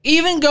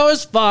even go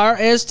as far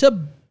as to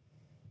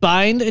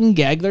bind and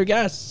gag their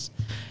guests.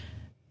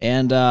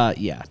 And,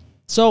 yeah.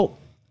 So,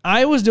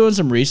 I was doing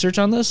some research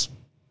on this.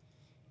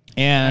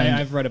 And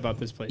I've read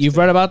about this place. You've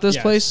read about this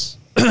place?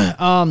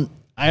 I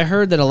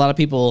heard that a lot of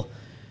people...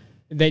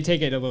 They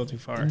take it a little too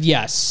far.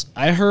 Yes.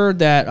 I heard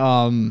that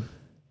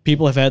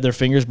people have had their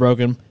fingers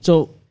broken.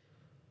 So,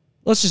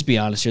 let's just be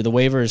honest here. The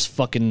waiver is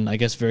fucking, I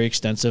guess, very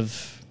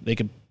extensive. They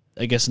could,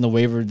 I guess, in the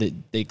waiver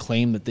that they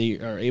claim that they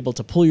are able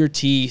to pull your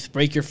teeth,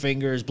 break your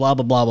fingers, blah,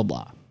 blah, blah, blah,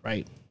 blah.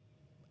 Right?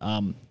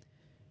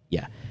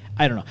 Yeah.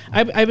 I don't know.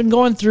 I've been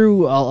going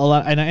through a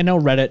lot, and I know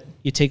Reddit,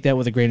 you take that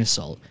with a grain of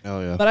salt.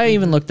 Oh, yeah. But I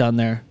even looked on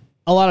there.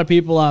 A lot of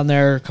people on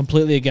there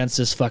completely against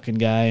this fucking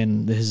guy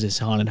and his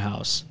haunted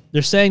house.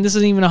 They're saying this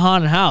isn't even a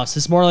haunted house.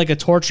 It's more like a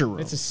torture room.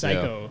 It's a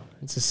psycho. Yeah.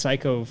 It's a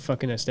psycho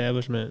fucking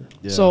establishment.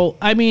 Yeah. So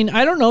I mean,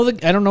 I don't know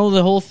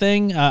the whole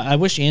thing. I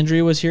wish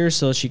Andrea was here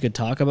so she could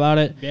talk about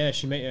it. Yeah,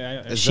 she may.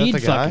 Is that the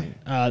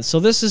guy?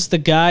 So this is the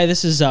guy.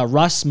 This is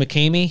Russ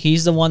McCamey.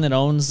 He's the one that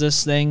owns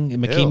this thing,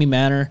 McCamey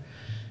Manor.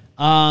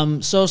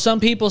 So some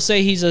people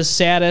say he's a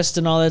sadist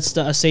and all that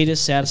stuff, a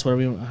sadist,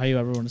 whatever how you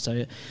ever want to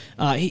say it.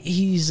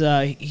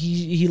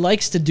 He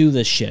likes to do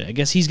this shit. I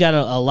guess he's got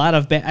a lot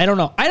of I don't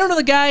know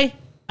the guy.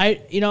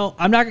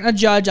 I'm not gonna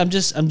judge. I'm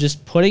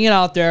just putting it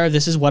out there.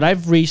 This is what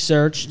I've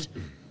researched.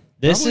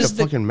 This Probably is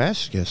a fucking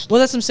masochist. Well,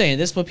 that's what I'm saying.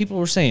 This is what people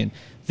were saying.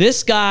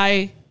 This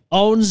guy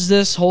owns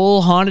this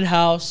whole haunted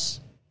house,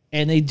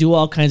 and they do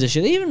all kinds of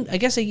shit. I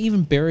guess they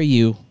even bury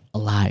you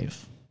alive.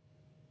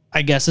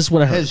 I guess that's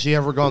what I heard. Has he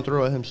ever gone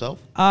through it himself?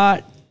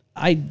 I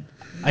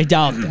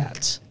doubt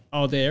that.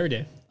 All day, every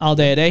day. All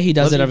day a day. He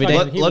does it every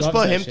day. Let's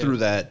put him through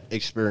that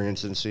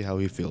experience and see how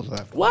he feels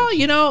after. Well,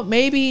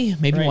 maybe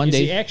right. one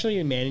day. Is he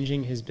actually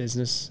managing his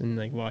business and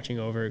like watching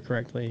over it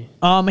correctly?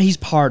 He's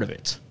part of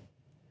it.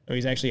 Oh,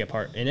 he's actually a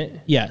part in it?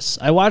 Yes.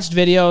 I watched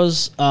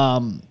videos.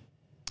 I'm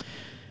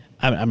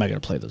not going to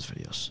play those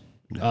videos.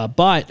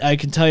 But I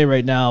can tell you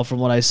right now, from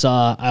what I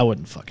saw, I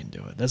wouldn't fucking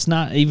do it. That's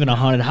not even a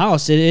haunted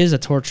house. It is a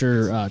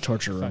torture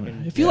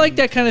room. If you like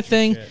that kind of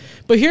thing. Shit.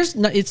 But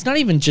it's not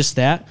even just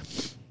that.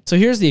 So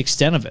here's the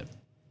extent of it.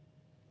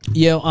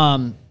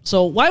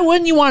 So why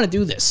wouldn't you want to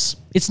do this?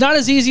 It's not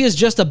as easy as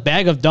just a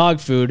bag of dog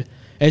food,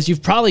 as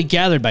you've probably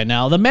gathered by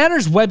now. The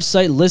Manor's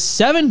website lists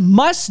 7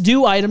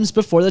 must-do items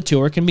before the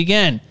tour can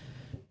begin.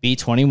 Be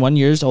 21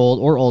 years old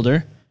or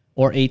older,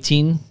 or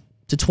 18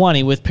 to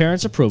 20 with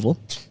parents' approval.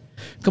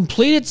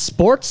 Completed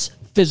sports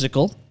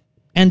physical,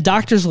 and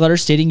doctor's letter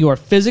stating you are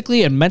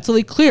physically and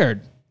mentally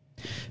cleared.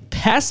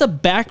 Pass a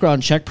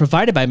background check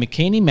provided by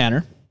McCamey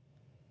Manor.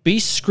 Be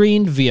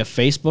screened via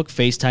Facebook,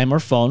 FaceTime, or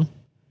phone.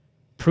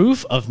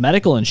 Proof of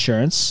medical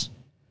insurance.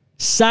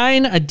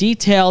 Sign a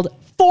detailed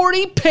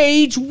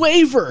 40-page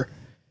waiver.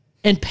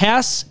 And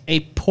pass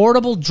a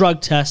portable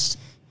drug test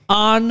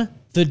on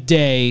the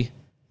day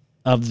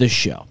of the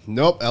show.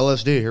 Nope,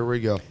 LSD. Here we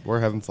go. We're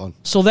having fun.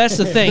 So that's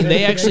the thing.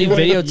 They actually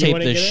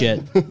videotape this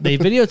shit. They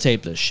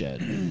videotape this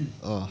shit.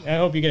 I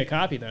hope you get a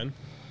copy then.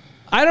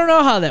 I don't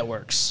know how that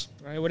works.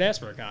 I would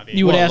ask for a copy.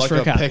 You would ask for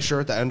a copy. Picture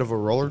at the end of a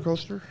roller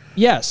coaster?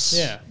 Yes.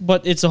 Yeah.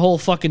 But it's a whole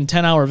fucking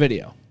 10-hour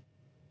video.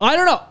 I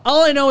don't know.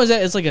 All I know is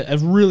that it's like a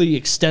really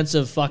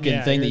extensive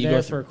fucking thing that you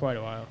go through for quite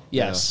a while.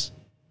 Yes.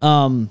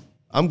 I'm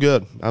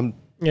good. I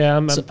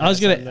was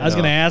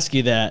gonna ask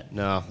you that.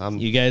 No,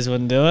 you guys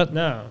wouldn't do it?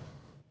 No.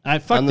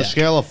 On the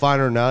scale of 5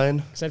 or 9,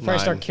 because I'd probably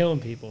start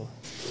killing people.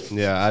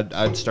 Yeah,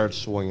 I'd start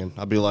swinging.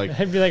 I'd be like,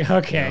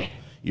 okay,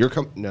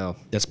 no.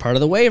 That's part of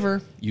the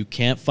waiver. You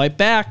can't fight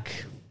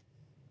back.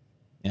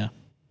 Yeah.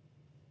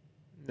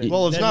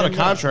 Well, it's not a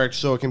contract,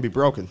 so it can be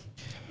broken.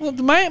 Well,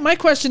 my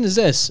question is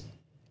this: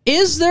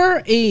 Is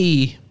there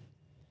a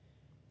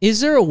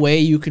way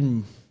you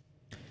can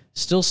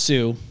still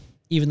sue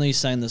even though you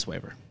signed this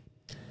waiver?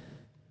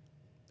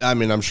 I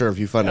mean, I'm sure if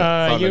you found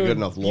a good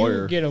enough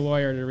lawyer. You get a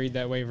lawyer to read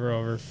that waiver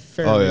over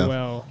fairly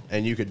well.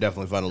 And you could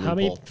definitely find a loophole. How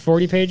many?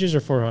 40 pages or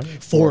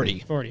 400?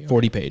 40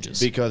 okay. pages.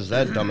 Because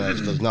that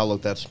dumbass does not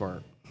look that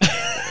smart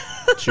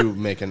to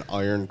make an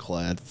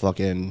ironclad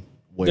fucking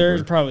waiver.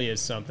 There probably is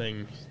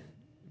something,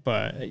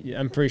 but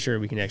I'm pretty sure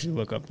we can actually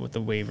look up what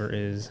the waiver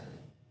is.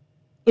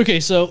 Okay,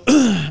 so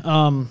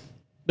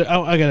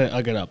I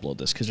gotta upload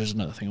this because there's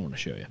another thing I want to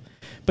show you.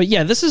 But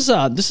yeah, this is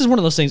one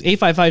of those things.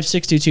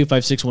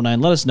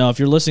 855-622-5619. Let us know if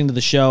you're listening to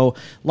the show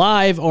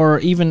live, or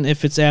even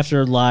if it's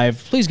after live.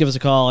 Please give us a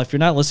call. If you're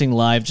not listening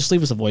live, just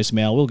leave us a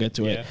voicemail. We'll get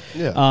to it.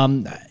 Yeah.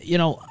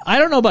 I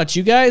don't know about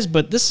you guys,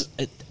 but this,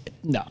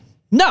 no,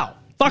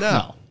 fuck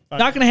no.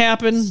 Not gonna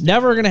happen.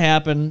 Never gonna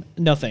happen.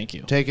 No, thank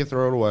you. Take it,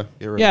 throw it away.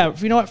 Get rid of Yeah,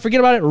 it. you know what? Forget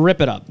about it.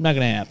 Rip it up. Not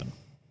gonna happen.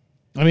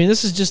 I mean,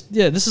 this is just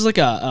this is like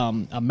a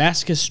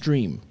masochist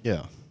stream.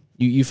 Yeah.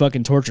 You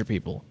fucking torture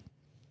people.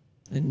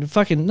 And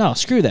fucking, no,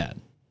 screw that.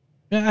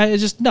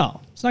 It's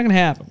not going to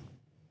happen.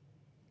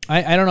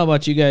 I don't know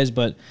about you guys,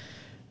 but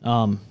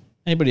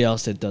anybody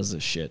else that does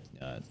this shit,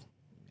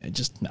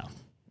 no.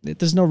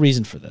 There's no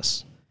reason for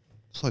this.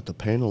 It's like the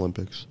Pain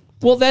Olympics.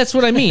 Well, that's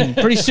what I mean.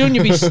 Pretty soon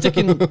you'll be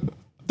sticking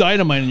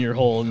dynamite in your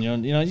hole, and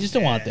you just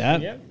don't want that.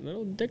 Yep,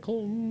 little dick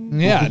hole.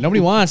 Yeah, nobody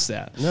wants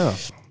that. No.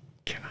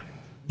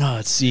 No,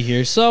 let's see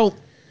here. So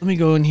let me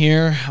go in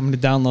here. I'm going to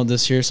download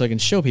this here so I can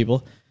show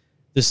people.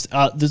 This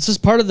is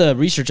part of the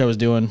research I was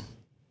doing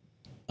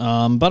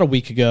about a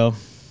week ago.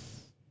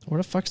 Where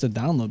the fuck's the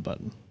download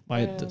button? Why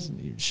it doesn't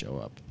even show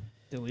up?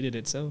 Deleted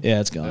itself. Yeah,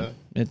 it's gone.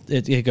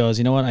 It goes,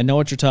 you know what? I know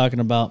what you're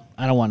talking about.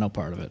 I don't want no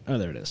part of it. Oh,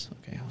 there it is.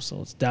 Okay, so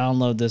let's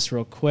download this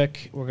real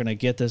quick. We're going to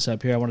get this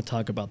up here. I want to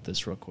talk about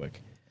this real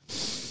quick.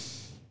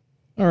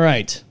 All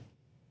right.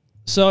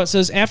 So it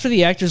says, after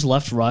the actors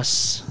left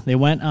Russ, they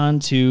went on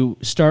to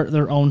start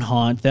their own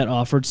haunt that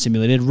offered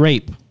simulated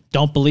rape.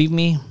 Don't believe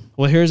me?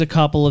 Well, here's a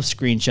couple of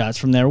screenshots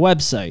from their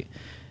website.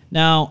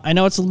 Now, I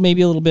know it's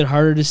maybe a little bit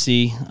harder to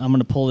see. I'm going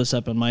to pull this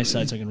up on my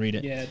side so I can read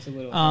it. Yeah, it's a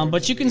little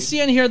but you can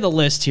see on here the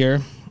list here.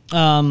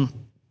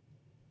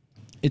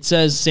 It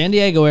says San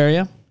Diego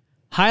area,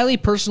 highly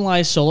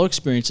personalized solo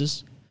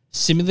experiences,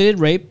 simulated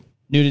rape,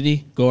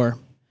 nudity, gore,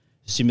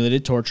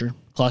 simulated torture,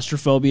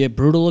 claustrophobia,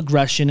 brutal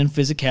aggression and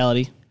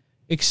physicality,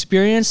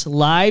 experience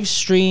live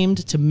streamed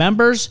to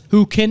members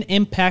who can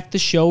impact the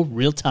show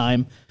real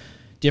time,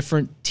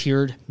 different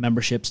tiered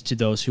memberships to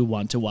those who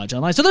want to watch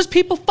online. So there's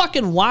people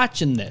fucking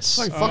watching this.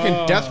 It's like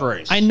fucking Death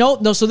Race. I know.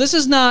 No, so this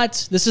is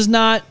not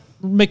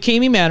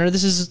McCamey Manor.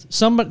 This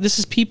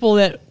is people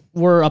that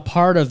were a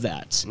part of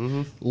that.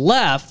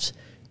 Left,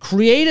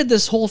 created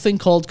this whole thing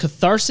called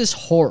Catharsis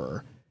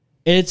Horror.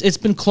 It's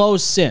been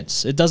closed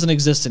since. It doesn't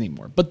exist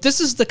anymore. But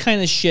this is the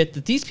kind of shit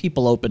that these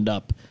people opened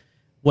up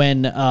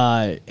when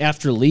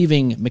after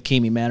leaving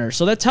McCamey Manor.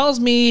 So that tells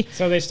me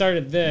So they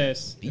started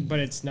this, but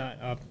it's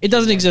not up. it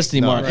doesn't exist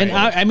anymore. right. And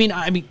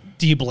I mean,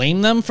 do you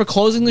blame them for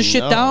closing the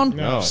shit down?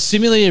 No.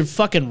 Simulated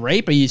fucking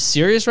rape? Are you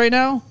serious right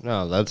now?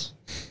 No, that's...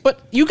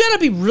 But you gotta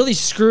be really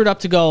screwed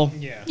up to go.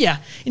 Yeah.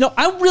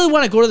 I really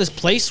want to go to this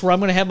place where I'm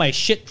gonna have my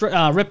shit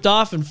ripped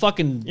off and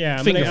fucking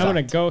I'm finger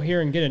gonna fucked. go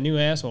here and get a new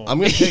asshole. I'm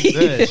going to take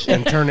this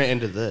and turn it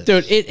into this.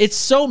 Dude, it's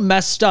so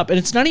messed up, and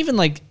it's not even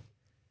like.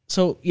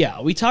 So yeah,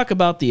 we talk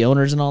about the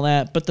owners and all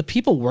that, but the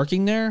people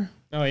working there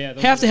oh yeah,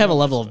 those have are to the have a ones,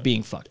 level but- of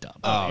being fucked up.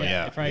 Oh,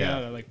 yeah. They probably got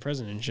out of like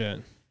prison and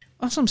shit.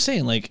 That's what I'm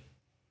saying. Like,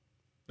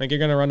 Like you're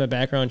gonna run a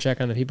background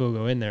check on the people who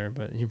go in there,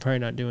 but you're probably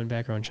not doing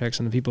background checks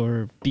on the people who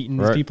are beating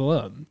these Right. people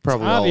up.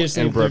 Probably all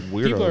Obviously, if inbred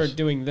people are weirdos.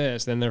 doing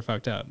this, then they're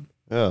fucked up.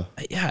 Yeah.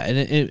 yeah,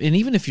 and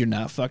even if you're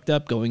not fucked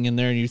up going in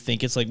there and you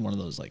think it's like one of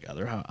those like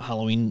other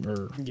Halloween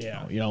or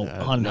Yeah.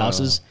 haunted no.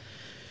 houses,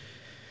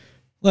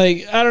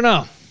 like I don't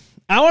know.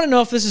 I want to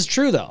know if this is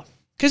true though,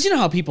 because you know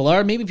how people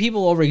are. Maybe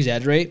people over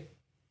exaggerate.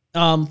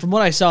 From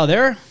what I saw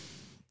there,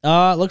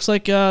 it looks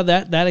like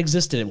that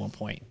existed at one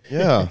point,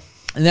 Yeah.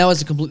 and that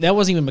was that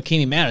wasn't even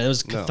McCamey Manor. That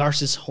was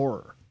Catharsis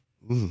Horror.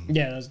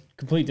 Yeah, that's a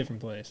complete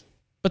different place.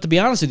 But to be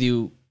honest with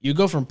you, you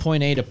go from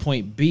point A to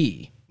point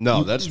B.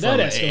 No, that's That from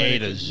A escalated.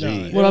 to Z.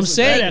 No, What I'm that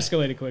saying-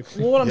 escalated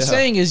quickly. Well, what I'm Yeah.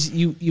 saying is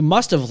you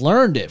must have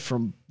learned it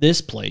from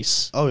this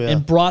place. Oh, yeah.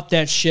 And brought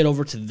that shit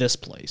over to this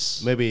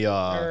place. Maybe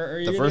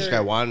Or the first either-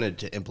 guy wanted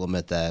to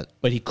implement that,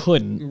 But he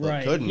couldn't.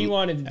 Right. couldn't. He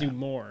wanted to do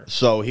more.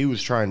 so he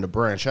was trying to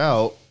branch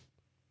out,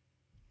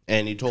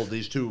 and he told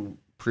these two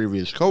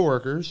previous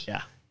coworkers,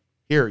 Yeah.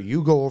 "Here,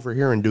 you go over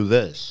here and do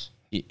this."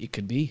 It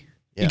could be.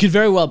 Yeah. It could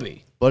very well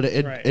be. But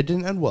it Right. it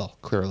didn't end well,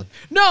 clearly,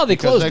 No, they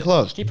because closed they it.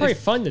 closed. He probably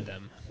funded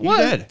them.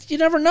 Well, did. you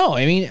never know.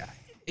 I mean,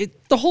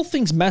 the whole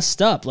thing's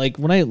messed up. Like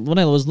when I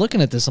was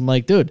looking at this, I'm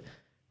like, dude,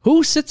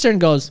 who sits there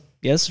and goes,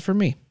 "Yeah, this is for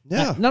me."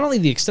 Yeah. Not only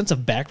the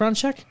extensive background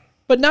check,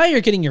 but now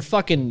you're getting your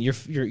fucking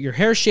your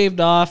hair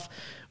shaved off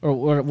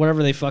or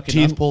whatever they fucking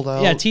Teeth pulled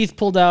out. Yeah, teeth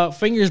pulled out,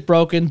 fingers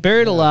broken,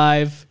 buried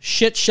alive,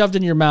 shit shoved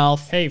in your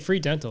mouth. Hey, free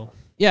dental.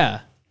 Yeah.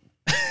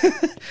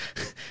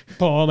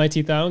 Pull all my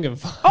teeth out. I don't give a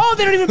fuck. Oh,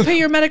 they don't even pay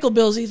your medical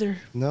bills either.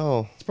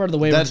 No, It's part of the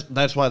waiver.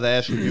 that's why they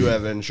ask if you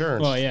have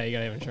insurance. Well, yeah, you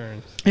gotta have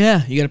insurance.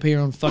 Yeah, you got to pay your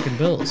own fucking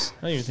bills.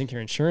 I don't even think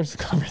your insurance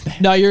will cover that.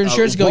 No, your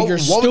insurance go. what, You're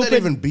what stupid. would that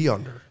even be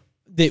under?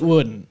 They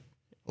wouldn't.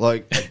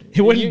 Like,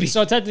 It wouldn't be.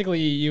 So technically,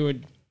 you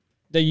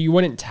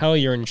wouldn't tell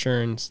your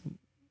insurance,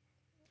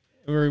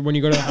 or when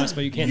you go to the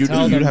hospital, you can't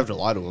tell them. you'd have to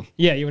lie to them.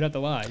 Yeah, you would have to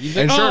lie. You'd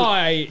be like, Insurance- oh,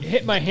 I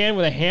hit my hand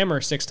with a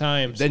hammer 6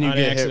 times. Then you on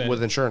get accident. hit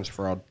with insurance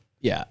fraud.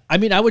 Yeah, I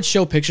mean, I would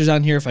show pictures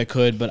on here if I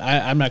could, but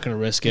I'm not going to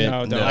risk it.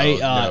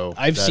 No,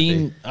 I've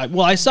seen.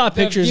 I saw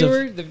pictures of.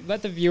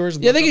 Let the viewers.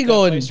 Yeah, they look can up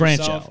go that and place branch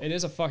yourself. out. It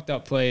is a fucked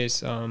up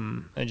place.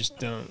 I just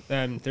don't.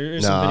 There are No,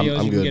 some videos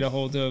I'm you can good. get a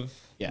hold of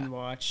Yeah. and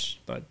watch,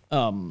 but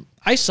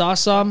I saw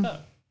some,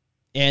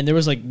 and there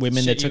was like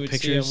women that shit you took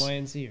would see pictures. on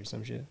YNC or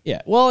some shit.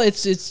 Yeah, well,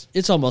 it's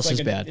almost It's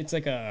as like bad. It's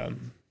like a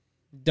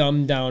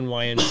dumbed down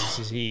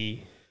YNC.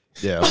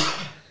 Yeah.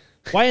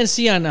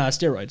 YNC on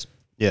steroids.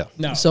 Yeah.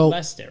 No, So-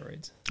 less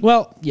steroids.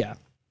 Well, yeah.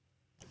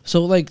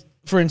 So, like,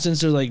 for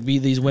instance, there's like be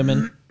these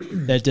women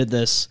that did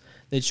this.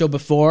 They'd show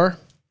before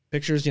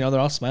pictures, they're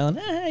all smiling,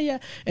 yeah,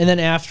 and then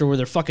after, where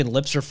their fucking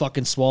lips are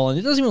fucking swollen.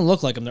 It doesn't even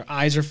look like them. Their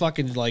eyes are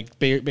fucking like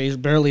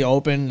barely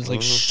open. It's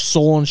like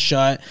swollen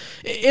shut.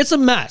 It's a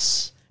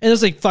mess, and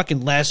there's like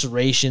fucking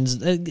lacerations.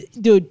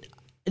 Dude,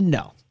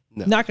 no,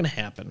 not gonna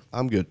happen.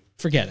 I'm good.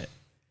 Forget it.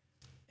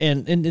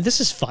 And this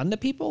is fun to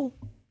people.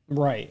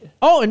 Right.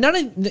 Oh,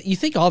 and you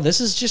think all this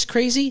is just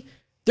crazy?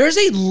 There's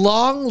a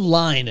long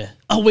line,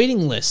 a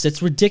waiting list.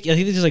 That's ridiculous.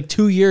 I think there's like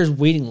 2 years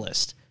waiting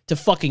list to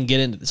fucking get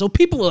into this. So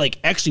people are like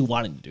actually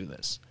wanting to do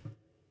this.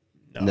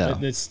 No.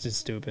 That's just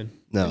stupid.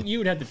 No. You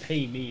would have to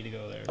pay me to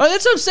go there. Oh,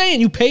 that's what I'm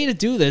saying. You pay to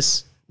do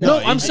this. No,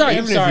 I'm sorry.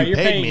 I'm sorry. You're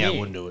paid paying me, I me.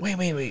 wouldn't do it.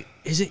 Wait.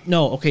 Is it?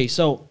 No. Okay.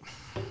 So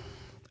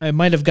I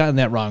might have gotten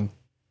that wrong.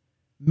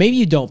 Maybe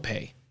you don't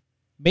pay.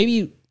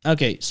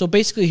 Okay. So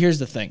basically, here's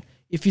the thing.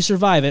 If you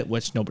survive it,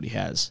 which nobody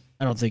has,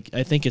 I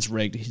think it's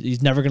rigged.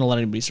 He's never going to let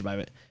anybody survive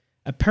it.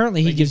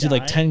 Apparently, he Like you gives you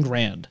like die? 10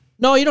 grand.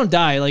 No, you don't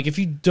die. Like if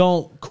you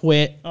don't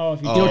quit, Oh,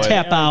 if you you'll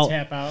tap out.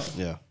 Tap out.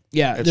 Yeah.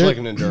 Yeah, It's like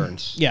an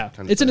endurance. yeah,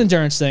 kind of it's an thing.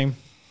 endurance thing.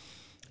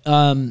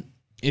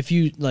 If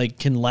you like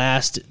can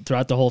last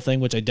throughout the whole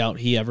thing, which I doubt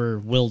he ever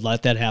will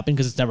let that happen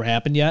because it's never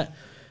happened yet.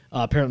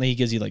 Apparently, he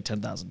gives you like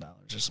 $10,000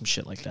 or some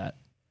shit like that.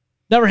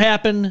 Never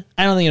happened.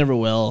 I don't think it ever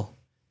will.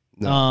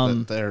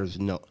 No, there's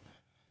no.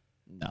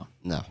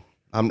 No.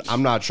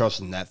 I'm not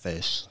trusting that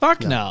face.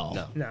 Fuck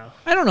no. No.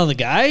 I don't know the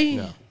guy.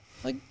 No.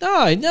 Like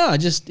no.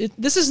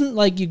 This isn't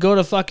like you go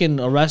to fucking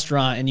a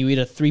restaurant and you eat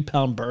a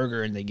 3-pound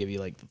burger and they give you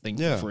like the thing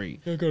Yeah. for free.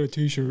 I got a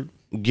T-shirt.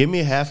 Give me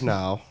half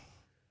now.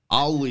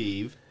 I'll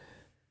leave.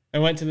 I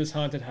went to this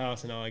haunted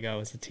house and all I got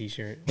was a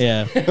T-shirt.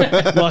 Yeah.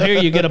 Well, here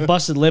you get a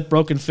busted lip,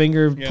 broken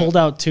finger, Yeah. pulled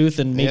out tooth,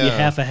 and maybe Yeah.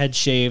 half a head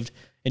shaved.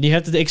 And you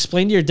have to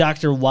explain to your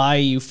doctor why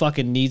you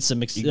fucking need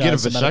some. You get a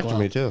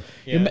vasectomy too.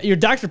 Yeah. Your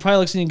doctor probably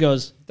looks at you and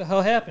goes, What the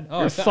hell happened? Oh,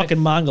 "You're a fucking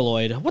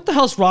mongoloid. What the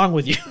hell's wrong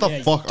with you?" What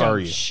the fuck dumb are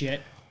you?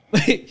 Shit.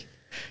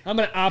 I'm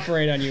gonna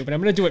operate on you, but I'm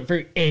gonna do it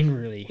very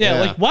angrily. Yeah, Yeah.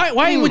 like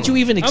why would you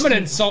even? I'm gonna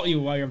insult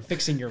you while I'm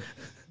fixing your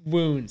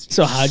wounds.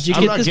 So how'd you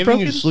I'm get not this giving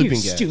broken? you sleeping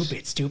You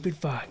gas. stupid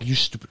fuck. You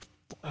stupid.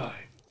 Oh,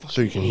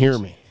 So you can hear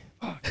me.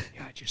 fuck.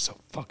 God, you're so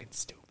fucking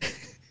stupid.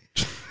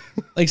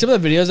 Like some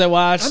of the videos I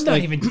watched. I'm not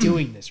like, even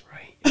doing this right.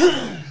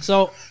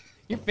 So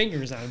Your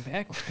fingers on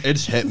backwards.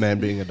 It's Hitman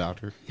being a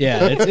doctor.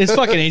 yeah, it's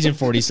fucking Agent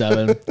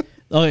 47.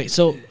 Okay,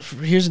 so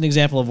here's an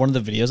example of one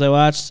of the videos I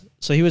watched.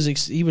 So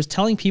he was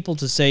telling people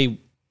to say,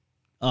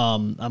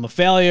 I'm a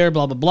failure,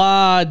 blah blah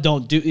blah.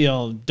 Don't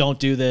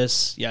do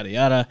this, yada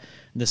yada.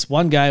 And this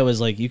one guy was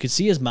like, you could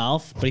see his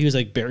mouth, but he was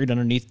like buried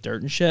underneath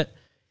dirt and shit.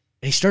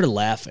 And he started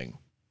laughing,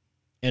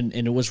 and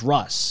it was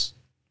Russ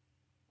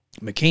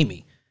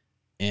McCamey,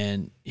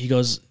 and he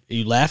goes, "Are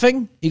you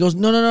laughing?" He goes,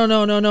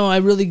 No. I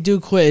really do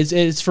quit.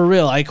 It's for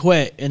real. I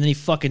quit." And then he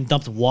fucking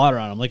dumped water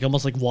on him, like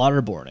almost like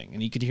waterboarding,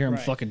 and you could hear him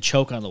Right. fucking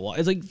choke on the water.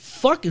 It's like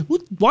fucking who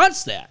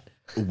wants that?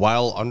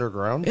 While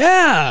underground?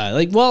 Yeah,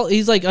 like well,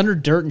 he's like under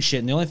dirt and shit,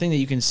 and the only thing that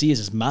you can see is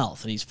his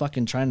mouth, and he's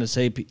fucking trying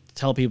to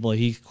tell people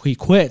he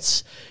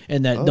quits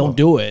and that don't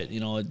do it.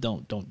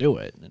 Don't do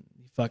it. And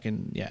he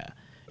fucking yeah.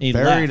 And he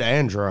Buried laughed.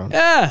 and drowned.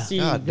 Yeah. See,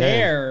 God damn.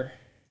 there.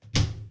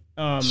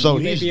 So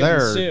you may he's be able to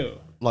there, sue.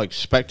 like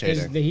Because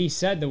spectating. he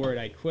said the word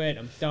 "I quit."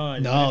 I'm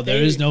done. No, If there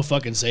they- is no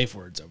fucking safe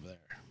words over there.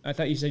 I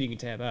thought you said you can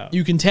tap out.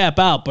 You can tap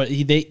out, but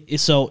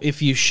so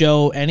if you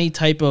show any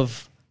type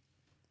of,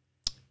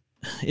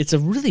 it's a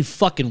really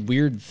fucking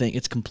weird thing.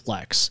 It's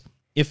complex.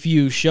 If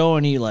you show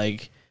any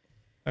like,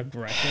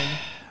 Aggression.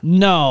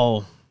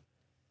 no,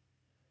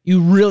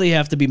 you really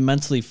have to be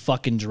mentally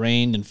fucking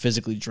drained and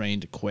physically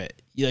drained to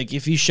quit. Like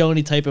if you show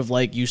any type of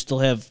like you still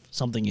have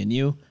something in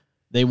you,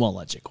 they won't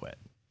let you quit.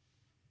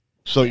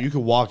 So you could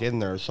walk in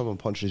there, someone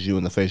punches you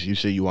in the face, you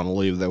say you want to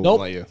leave, they Nope.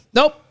 won't let you.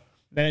 Nope.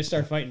 Then I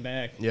start fighting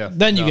back. Yeah.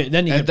 Then you No. get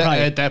at, probably,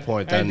 at that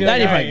point, I'd then be Then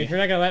like, you "All right, probably- if you're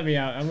not gonna let me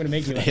out, I'm gonna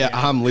make you let yeah, me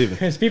out. I'm leaving.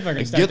 Because people are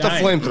gonna start Get the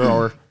dying.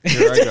 flamethrower.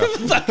 Here I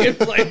go. fucking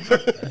flavor.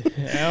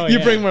 Hell You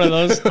yeah. bring one of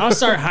those. I'll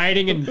start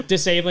hiding and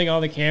disabling all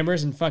the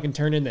cameras and fucking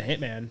turn into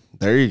Hitman.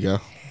 There you go.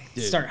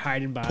 Start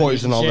hiding bodies.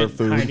 Poison and all their shit,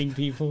 food. Hiding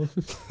people.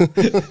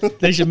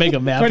 They should make a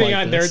map Putting like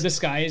on their this.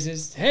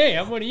 disguises. Hey,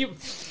 I'm one of you.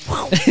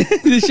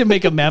 They should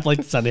make a map like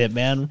this on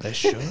Hitman. They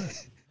should.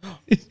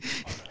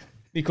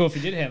 Be cool if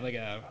you did have like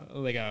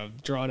a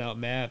drawn out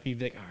map. You'd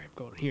be like, all right, I'm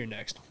going here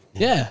next.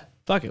 Yeah.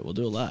 Fuck it. We'll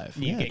do it live.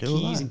 You get do it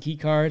keys live. and key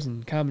cards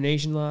and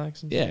combination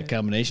locks. And Yeah, shit.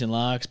 combination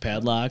locks,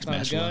 padlocks, Found a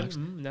master gun, locks.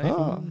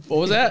 knife. What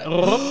was that?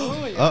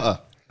 Oh, yeah.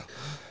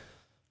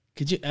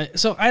 Could you?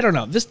 So I don't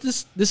know.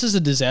 This is a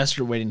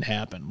disaster waiting to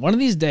happen. One of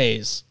these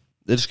days,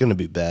 It's gonna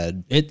be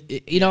bad.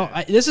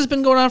 This has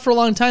been going on for a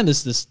long time.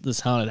 This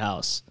haunted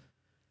house.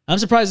 I'm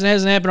surprised it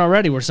hasn't happened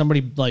already, where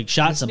somebody like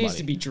shot somebody. Needs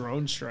to be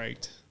drone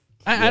striked.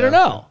 I don't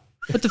know.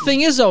 But the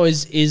thing is, though,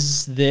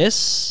 is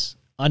this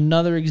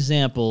another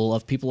example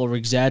of people over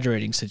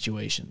exaggerating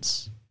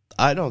situations?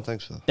 I don't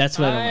think so. That's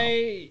what I don't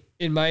know.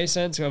 In my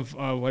sense of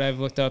what I've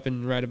looked up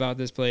and read about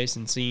this place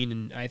and seen,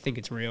 and I think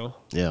it's real.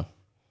 Yeah.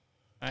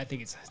 I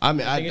think it's. I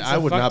mean, think it's I a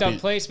would fucked not up be.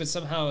 place, but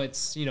somehow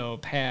it's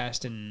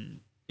passed,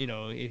 and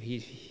if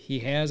he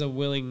has a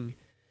willing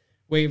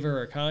waiver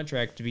or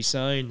contract to be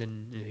signed,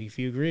 and if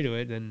you agree to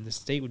it, then the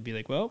state would be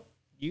like, well,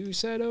 you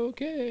said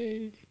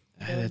okay.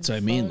 That's what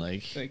I mean.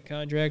 Like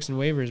contracts and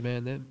waivers,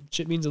 man. That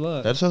shit means a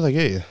lot. That's how they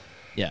get you.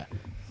 yeah.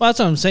 Well, that's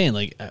what I'm saying.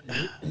 Like,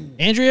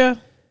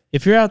 Andrea,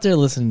 if you're out there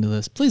listening to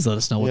this, please let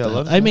us know what Yeah, the.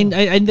 let us I mean,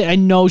 I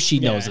know she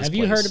knows this. Have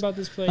you heard about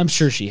this place? I'm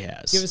sure she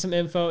has. Give us some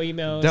info,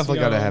 email. Definitely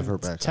gotta have her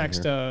back on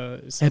Text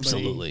somebody.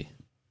 Absolutely.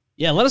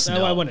 Yeah, let us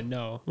know. I want to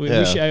know. We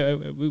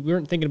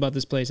weren't thinking about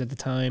this place at the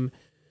time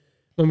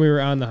when we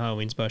were on the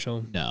Halloween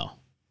special. No.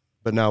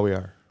 But now we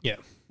are. Yeah.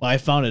 Well, I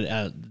found it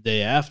the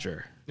day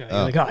after. You're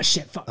like, oh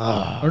shit, fuck.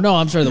 Or no,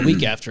 I'm sorry, the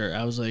week after.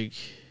 I was like,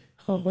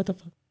 Oh, what the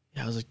fuck?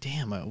 yeah, I was like,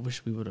 damn, I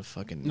wish we would have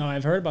fucking. No,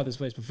 I've heard about this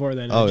place before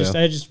then. Oh,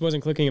 I just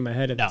wasn't clicking in my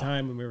head at No. the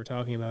time when we were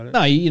talking about it.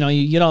 No,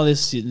 you get all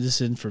this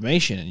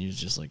information and you're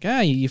just like,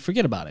 you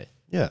forget about it,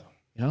 Yeah.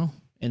 and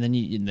then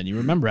you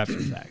remember after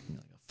the fact. And you're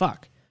like,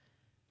 fuck.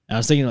 And I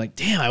was thinking like,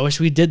 damn, I wish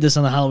we did this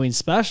on the Halloween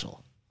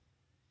special.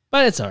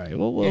 But it's all right.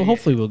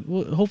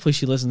 Hopefully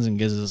she listens and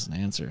gives us an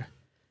answer.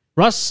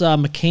 Russ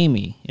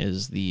McCamey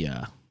is the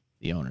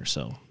owner,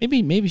 so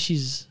maybe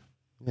she's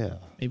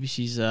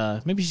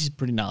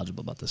pretty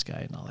knowledgeable about this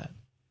guy and all that.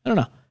 I don't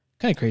know,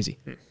 kind of crazy.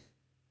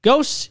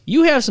 Ghosts,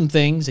 you have some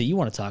things that you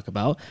want to talk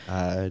about.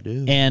 I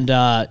do. And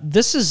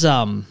this is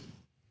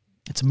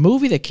it's a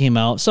movie that came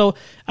out. So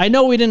I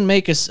know we didn't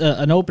make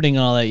an opening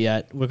and all that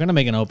yet. We're gonna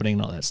make an opening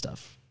and all that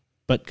stuff.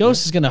 But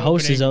Ghost is gonna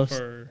host his own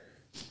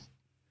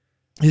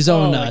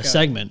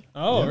segment.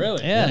 Oh,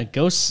 really? Yeah,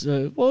 Ghost.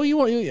 Well,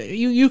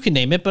 you can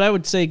name it, but I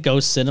would say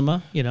Ghost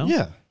Cinema.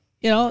 Yeah.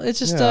 It's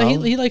just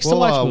he likes to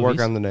watch movies.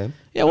 Work on the name.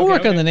 Yeah, we'll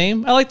work on the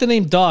name. I like the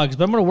name Dogs,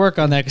 but I'm going to work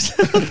on that.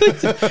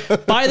 'Cause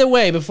by the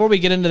way, before we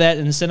get into that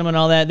and the cinema and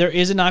all that, there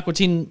is an Aqua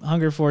Teen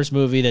Hunger Force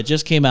movie that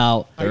just came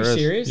out. Are you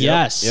serious?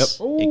 Yes.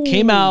 Yep. It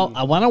came out.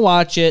 I want to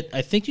watch it.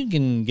 I think you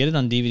can get it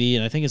on DVD,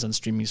 and I think it's on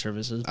streaming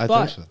services. I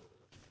think so.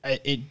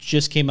 It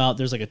just came out.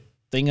 There's like a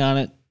thing on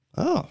it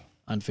Oh.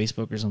 on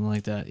Facebook or something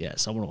like that. Yeah,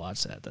 so I'm going to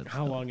watch that.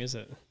 How long is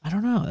it? I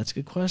don't know. That's a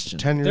good question.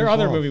 10 years Their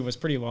other long. movie was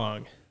pretty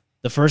long.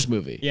 The first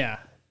movie. Yeah.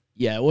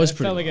 Yeah, it was I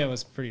pretty felt like long. it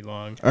was pretty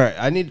long. All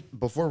right.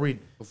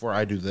 Before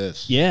I do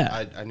this.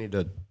 Yeah. I need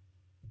to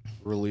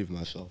relieve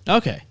myself.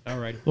 Okay. All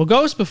right. Well,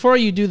 Ghost, before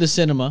you do the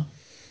cinema,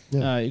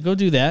 Yeah. go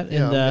do that.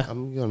 Yeah. And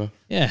I'm gonna.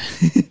 yeah,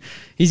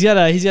 he's got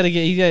to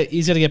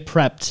get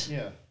prepped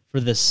Yeah. for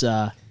this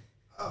whole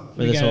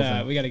We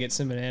thing. got to get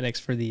Cinematics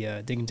for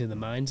the Dig Into the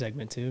Mind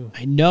segment, too.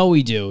 I know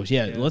we do.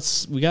 Yeah, Yeah.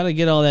 we got to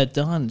get all that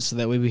done so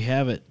that way we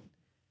have it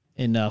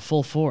in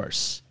full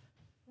force.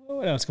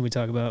 What else can we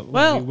talk about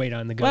while we wait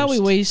on the Ghost? While we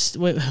waste.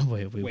 Wait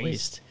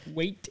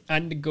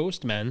on the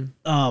Ghost, man.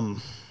 Let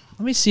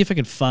me see if I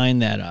can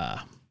find that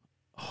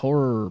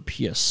horror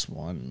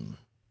PS1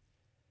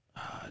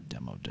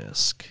 demo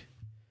disc.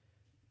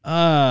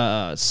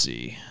 Let's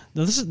see.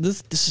 Now, this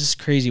is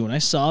crazy. When I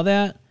saw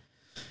that,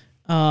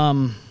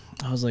 I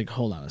was like,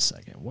 hold on a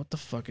second. What the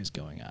fuck is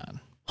going on?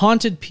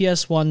 Haunted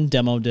PS1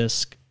 demo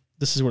disc.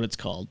 This is what it's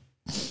called.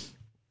 It's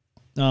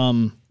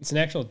an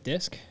actual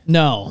disc?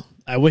 No,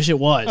 I wish it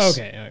was.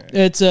 Okay, all right.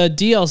 It's a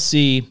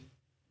DLC.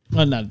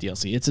 Well, not a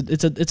DLC.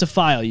 It's a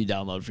file you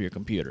download for your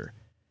computer,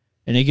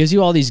 and it gives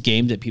you all these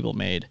games that people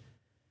made.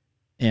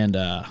 And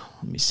let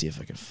me see if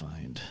I can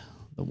find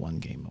the one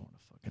game I want to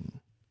fucking.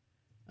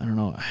 I don't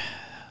know.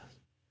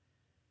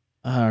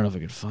 I don't know if I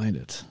could find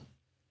it,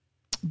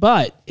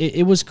 but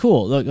it was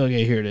cool. Look,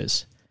 okay, here it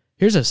is.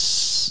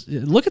 Here's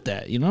look at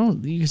that. You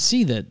can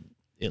see that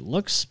it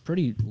looks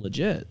pretty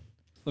legit.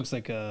 Looks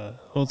like a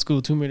old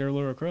school Tomb Raider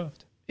Lara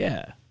Croft.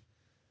 Yeah.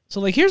 So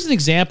like here's an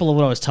example of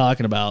what I was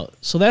talking about.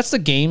 So that's the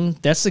game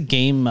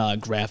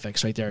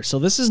graphics right there. So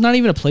this is not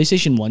even a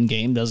PlayStation 1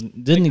 game,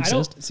 didn't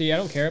exist. I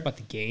don't care about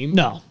the game.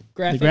 No.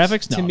 Graphics. The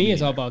graphics? To No, me me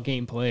it's all neither. about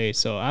gameplay.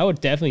 So I would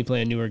definitely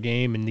play a newer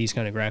game in these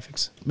kind of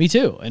graphics. Me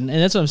too. And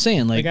that's what I'm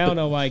saying. Like I don't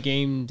know why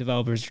game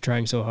developers are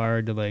trying so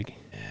hard to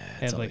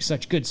have like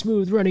such good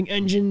smooth running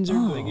engines or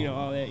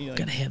all that.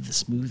 Gotta have the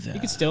smooth you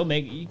could still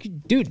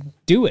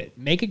do it.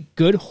 Make a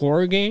good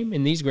horror game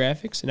in these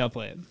graphics and I'll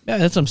play it. Yeah,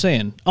 that's what I'm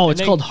saying. Oh,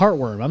 it's called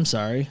Heartworm. I'm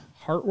sorry.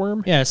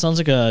 Heartworm? Yeah, it sounds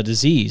like a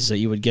disease that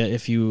you would get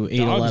if you ate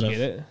a lot of. Get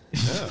it.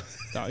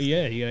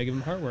 Yeah, you gotta give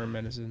them heartworm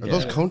medicine. Are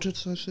those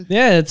contents I see?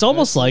 Yeah, it's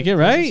almost like it,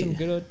 right?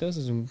 Those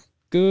are some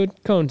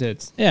good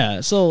contents. Yeah.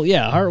 So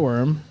yeah,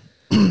 Heartworm.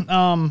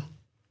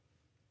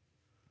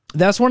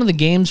 That's one of the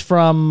games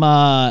from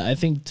I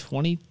think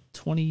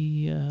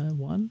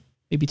 2021,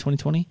 maybe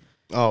 2020.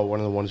 Oh, one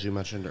of the ones you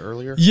mentioned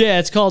earlier. Yeah,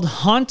 it's called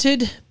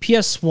Haunted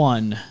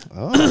PS1.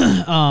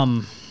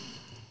 Oh.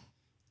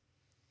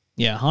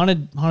 Yeah,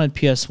 Haunted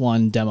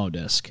PS1 demo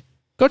disc.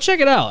 Go check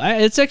it out.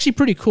 It's actually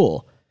pretty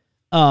cool.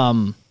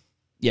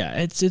 Yeah,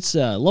 it's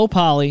low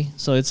poly,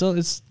 so it's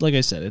like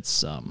I said,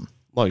 it's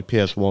Like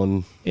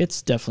PS1.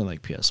 it's definitely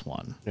like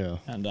PS1. Yeah.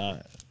 And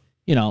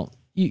you know,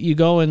 you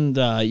go and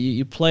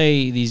you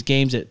play these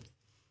games that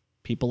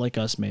people like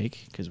us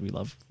make because we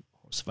love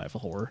survival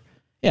horror.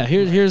 Yeah,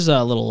 here's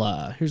a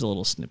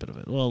little snippet of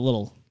it. Well, a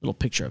little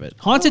picture of it.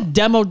 Haunted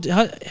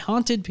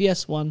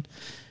PS1.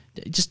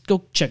 Just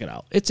go check it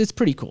out. It's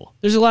pretty cool.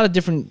 There's a lot of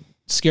different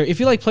scary. If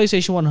you like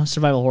PlayStation 1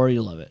 survival horror,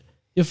 you'll love it.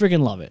 You'll freaking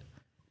love it.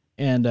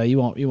 And you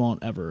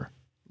won't ever,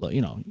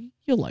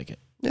 you'll like it.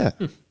 Yeah.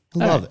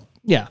 Love it.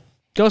 Yeah,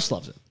 Ghost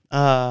loves it.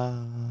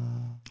 Well,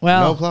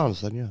 no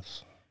clowns, then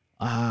yes.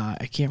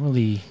 I can't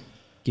really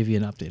give you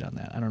an update on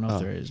that. I don't know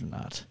if there is or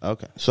not.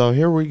 Okay, so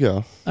here we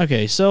go.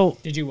 Okay, so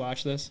Did you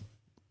watch this?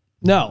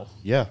 no.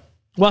 Yeah.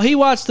 Well, he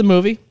watched the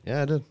movie.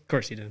 Yeah, I did. Of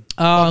course you did.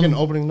 Fucking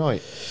opening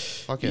night.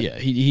 Fuck it. Yeah,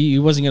 he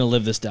wasn't gonna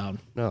live this down.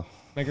 No.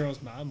 My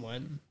girl's mom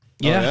went.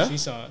 Yeah. yeah? She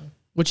saw it.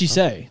 What'd she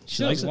say?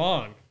 She was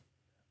long.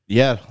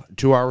 Yeah,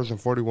 2 hours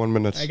and 41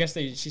 minutes. I guess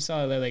she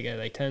saw it at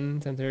like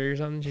 10:30 or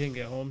something. She didn't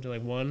get home till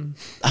like 1.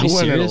 I you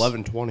went serious? at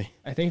 11:20.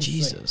 I think it's like-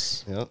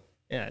 Jesus. Yep.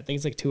 yeah, I think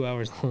it's like 2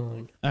 hours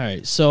long. All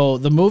right, so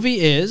the movie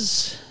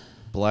is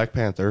Black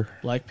Panther,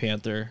 Black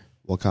Panther,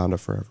 Wakanda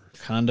Forever.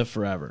 Wakanda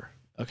Forever.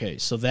 Okay,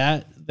 so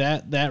that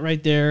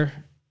right there,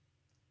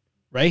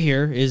 right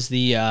here is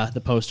the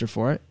poster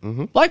for it.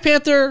 Mm-hmm. Black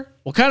Panther,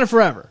 Wakanda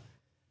Forever.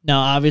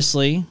 Now,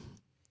 obviously,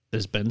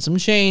 there's been some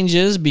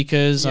changes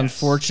because Yes.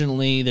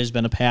 unfortunately there's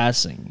been a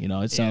passing. You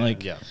know, it's not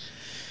like Yeah.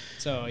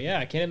 So yeah,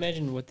 I can't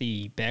imagine what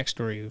the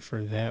backstory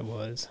for that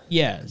was.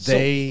 yeah. So,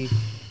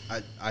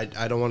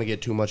 I don't want to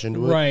get too much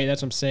into it. Right,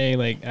 that's what I'm saying.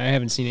 Like I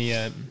haven't seen it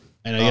yet.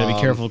 I know you gotta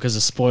be careful because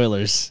of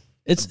spoilers.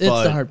 It's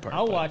but the hard part.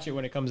 I'll but- watch it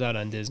when it comes out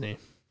on Disney.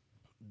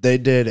 They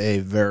did a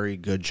very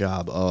good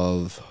job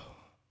of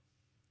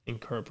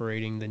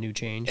Incorporating the new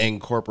change.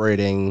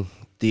 incorporating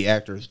the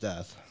actor's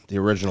death, the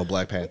original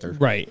Black Panther,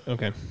 Right.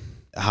 Okay.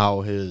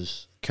 how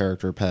his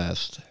character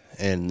passed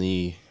in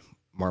the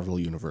Marvel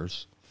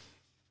Universe,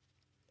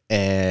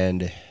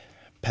 and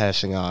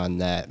passing on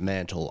that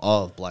mantle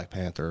of Black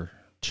Panther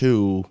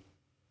to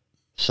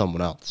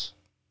someone else.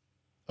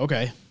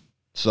 Okay.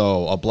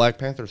 So a Black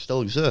Panther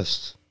still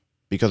exists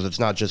because it's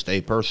not just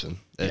a person.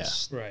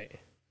 It's, Right.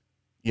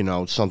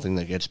 Something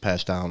that gets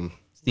passed down.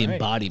 It's the Right.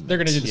 embodiment. They're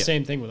gonna do the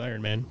same thing with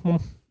Iron Man.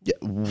 Yeah.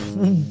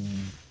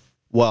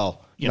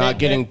 Well, not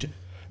getting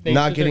they're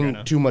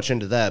gonna. too much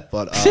into that,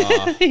 but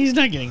He's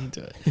not getting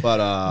into it.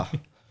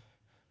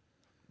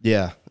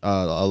 yeah,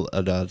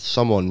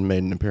 someone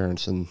made an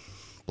appearance in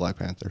Black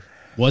Panther.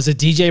 Was it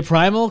DJ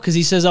Primal? Because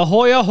he says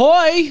ahoy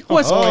ahoy.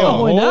 What's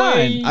going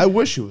on? I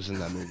wish he was in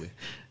that movie.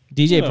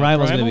 DJ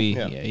Primal's gonna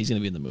Primal? be Yeah. he's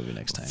gonna be in the movie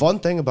next time. Fun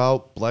thing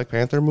about Black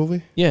Panther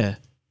movie, Yeah.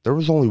 there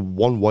was only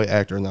one white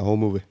actor in that whole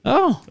movie.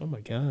 Oh, Oh my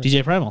god.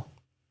 DJ Primal.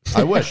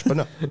 I wish, but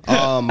no.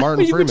 Martin What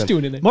are you Freeman.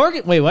 doing in there?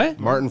 Morgan. Wait, what?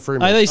 Martin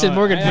Freeman. I thought you said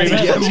Morgan I- I-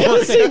 Freeman. yeah, I was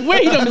gonna say,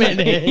 wait a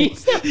minute.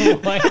 He's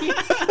not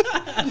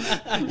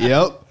white.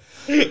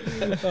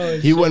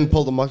 Yep. He went and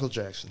pulled a Michael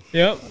Jackson.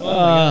 Yep.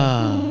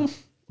 I'll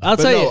But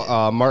tell you.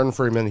 no, Martin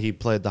Freeman, he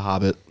played the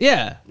Hobbit.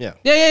 Yeah. Yeah.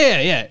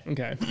 Yeah.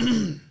 Okay.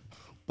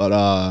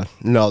 But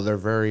no, they're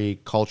very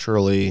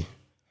culturally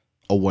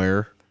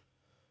aware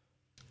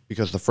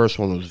because the first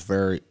one was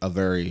very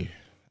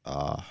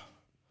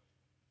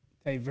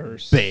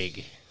Diverse.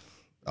 big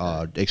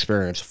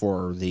experience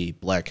for the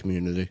black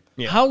community.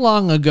 Yeah. How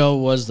long ago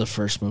was the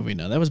first movie?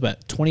 Now that was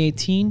about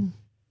 2018.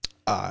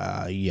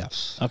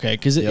 Yes. Okay,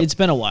 because it's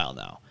been a while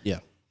now, Yeah.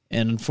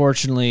 and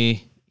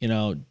unfortunately,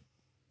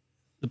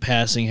 the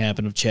passing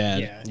happened of Chad.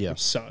 Yeah. Yeah. It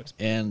sucks.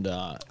 And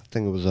I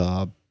think it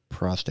was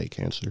prostate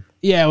cancer.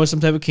 yeah, it was some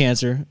type of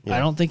cancer. Yeah. I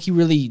don't think he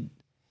really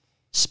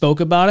spoke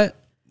about it,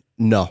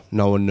 No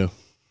one knew.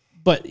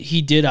 but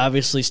he did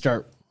obviously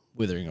start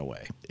withering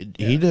away.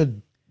 He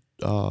did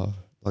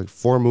like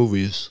 4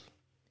 movies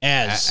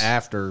As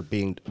after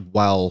being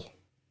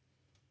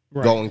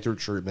Right. going through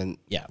treatment.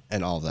 Yeah.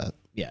 And all that.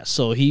 yeah,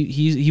 so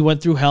he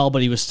went through hell,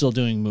 but he was still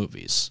doing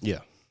movies. Yeah.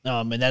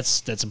 And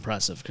that's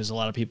impressive because a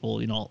lot of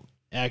people,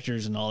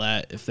 actors and all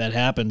that, if that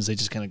happens, they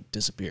just kind of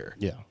disappear.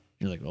 Yeah.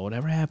 You're like, well,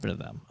 whatever happened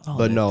to them? Oh,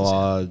 But this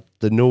happened. no,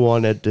 the new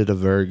one, it did a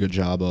very good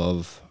job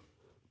of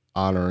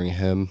honoring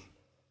him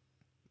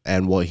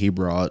and what he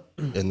brought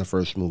in the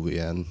first movie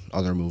and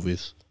other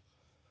movies.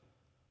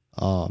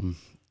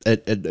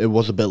 It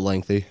was a bit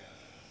lengthy,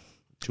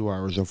 2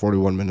 hours and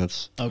 41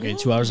 minutes. Okay,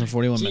 2 hours and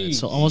 41 minutes.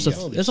 So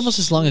that's almost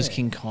as long as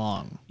King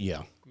Kong.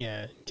 Yeah,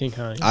 Yeah. King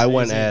Kong. I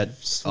went It's a at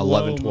slow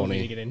 11:20.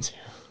 movie to get into.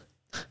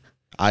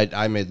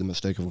 I made the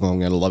mistake of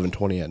going at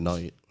 11:20 at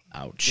night.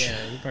 Ouch. Yeah.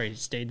 You probably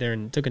stayed there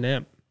and took a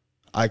nap.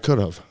 I could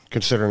have,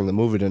 considering the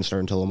movie didn't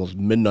start until almost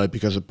midnight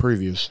because of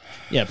previews.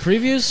 Yeah,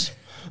 previews,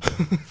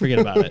 forget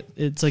about it.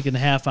 It's like a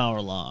half hour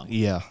long.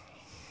 Yeah,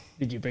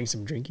 Did you bring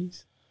some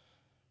drinkies?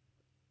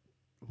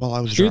 Well,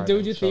 I was Do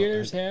driving. your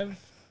theaters have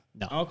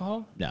No.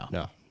 alcohol? No.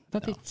 No. I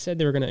thought they said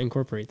they were going to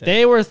incorporate that.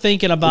 They were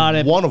thinking about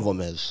it. One of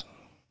them is.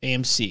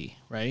 AMC,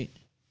 right?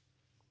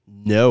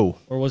 No.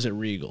 Or was it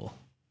Regal?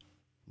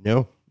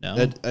 No. No?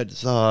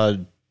 It's I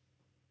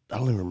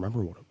don't even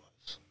remember what it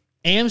was.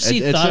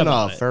 AMC It's thought in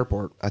about it.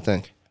 Fairport, I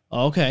think.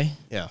 Oh, okay.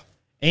 Yeah.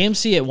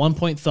 AMC at one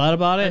point thought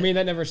about it. I mean,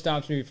 that never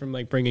stops me from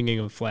like bringing in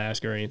a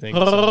flask or anything.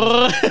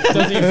 So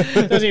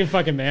it doesn't even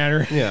fucking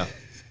matter. Yeah.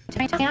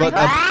 But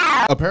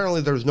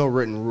apparently there's no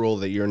written rule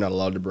that you're not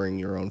allowed to bring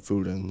your own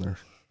food in there.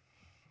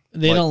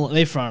 they don't.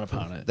 They frown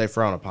upon it. They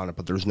frown upon it,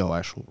 but there's no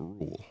actual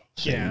rule.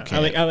 saying you Yeah,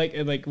 can't. I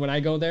like when I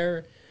go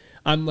there,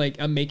 I'm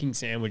making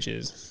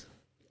sandwiches.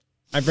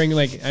 I bring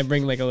like a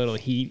little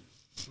heat,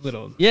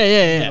 little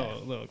Yeah.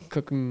 little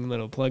cooking,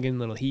 little plug-in,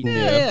 little heat.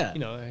 Yeah. You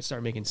know, I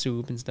start making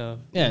soup and stuff.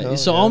 Yeah.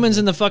 So Omen's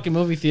in the fucking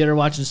movie theater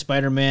watching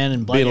Spider-Man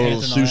and Black Being a Panther.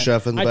 little and all sous that.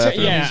 chef in the I'm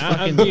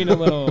bathroom. being a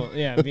little,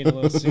 being a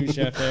little sous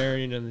chef there.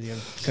 You know,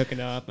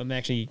 cooking up. I'm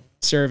actually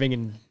serving,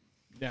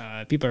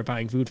 and people are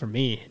buying food from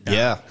me.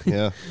 Yeah.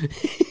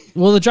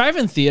 Well, the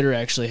drive-in theater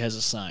actually has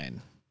a sign.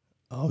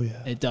 Oh,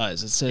 yeah. It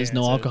does. It says Yeah,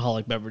 no it's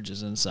alcoholic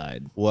beverages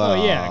inside. Wow.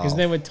 Oh yeah, because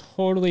they would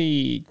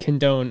totally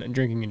condone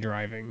drinking and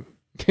driving.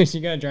 Because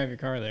you gotta drive your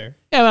car there.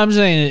 Yeah, but I'm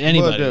saying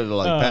anybody.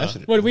 Pass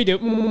it. What do we do?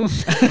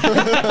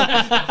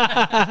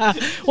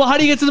 Well, how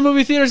do you get to the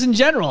movie theaters in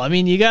general? I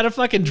mean, you got to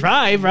fucking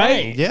drive,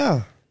 right? Right.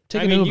 Yeah.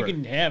 Take I an mean, Uber. you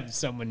can have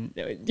someone.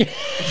 fucking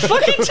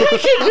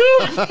take an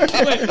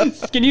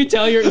Uber. Can you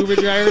tell your Uber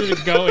driver to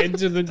go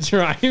into the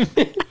drive-in?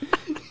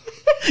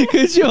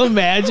 Could you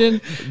imagine?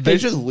 They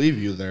just leave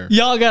you there.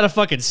 Y'all got to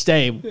fucking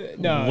stay.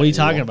 No. What are you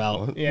talking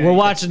about? Yeah, We're you-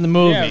 watching the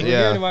movie. Yeah, we're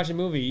Yeah. here to watch a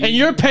movie. And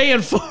you're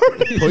paying for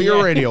it. Put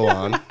your radio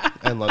on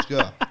and let's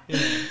go.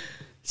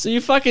 So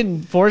you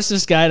fucking force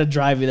this guy to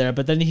drive you there,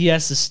 but then he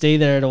has to stay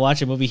there to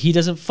watch a movie he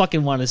doesn't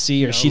fucking want to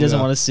see or she doesn't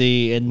Yeah. want to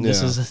see. And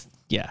this Yeah. is,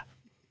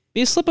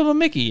 be a slip of a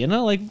Mickey, you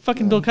know, like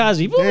fucking Bill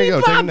Cosby. There you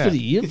go, take a nap.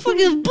 You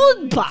fucking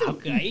blood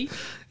pop, guy.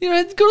 You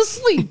know, go to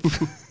sleep.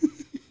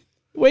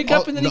 Wake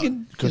up and then you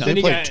can. Because Then they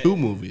you play got- 2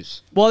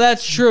 movies. Well,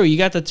 that's true. You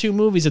got the 2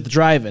 movies at the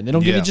drive-in. They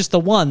don't give you Yeah. just the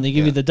one. They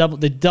give you Yeah.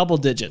 the double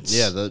digits.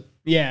 Yeah.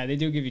 Yeah, they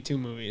do give you 2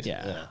 movies.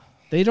 Yeah.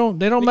 They don't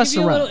They mess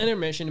give you a little around.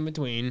 intermission in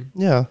between.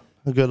 Yeah.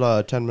 A good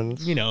 10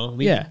 minutes. You know,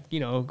 Yeah.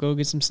 Go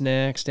get some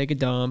snacks, take a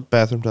dump,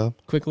 Bathroom tub.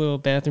 quick little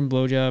bathroom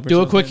blowjob. Or Do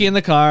a something. quickie in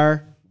the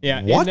car.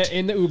 Yeah, What?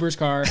 in the Uber's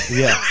car.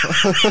 Yeah.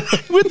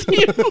 with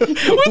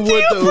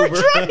the Uber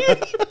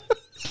driver.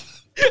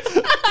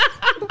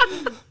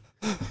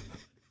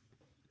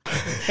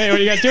 Hey, what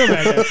do you guys doing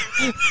back there?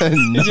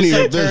 None of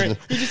your business.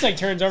 He just like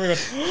turns over and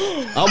goes,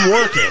 I'm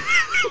working.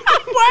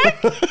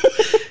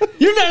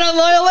 You're not on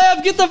Loyal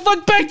Lab. Get the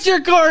fuck back to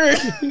your corner.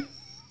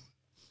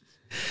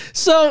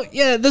 So,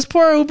 yeah, this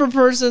poor Uber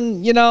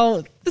person, you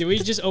know. "Did we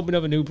just open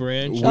up a new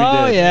branch? We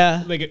Oh, did.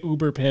 yeah. Like an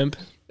Uber pimp."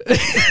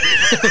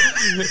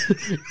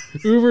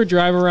 Uber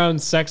drive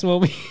around sex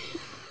movie.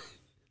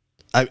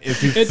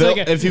 If you It's like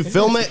a- if you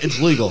film it, it's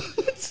legal.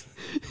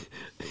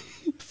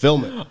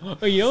 Film it.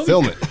 Oh, you know,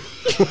 Film it.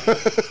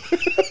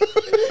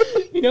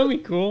 you know, what'd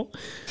be cool.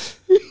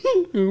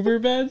 Uber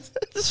beds.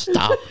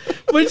 Stop.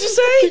 What did you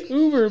say?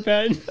 Uber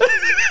bed.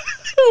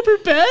 Uber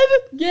bed?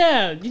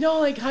 Yeah, you know,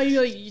 like how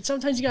you like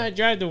sometimes you gotta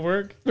drive to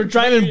work We're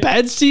driving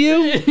beds to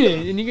you?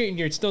 and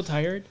you're still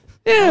tired.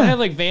 I Yeah. have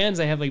like vans.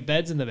 I have like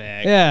beds in the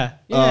back. Yeah.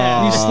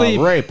 Yeah. You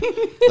sleep. Rape.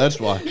 That's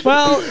why.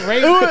 Well,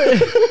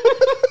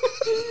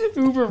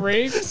 Uber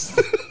rapes.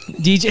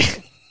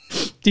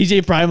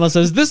 DJ Primal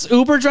says, this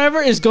Uber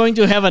driver is going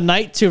to have a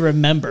night to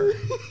remember.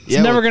 It's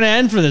Yeah, never with- going to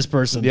end for this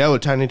person. Yeah,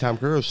 with Tiny Tom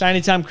Cruise.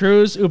 Tiny Tom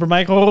Cruise, Uber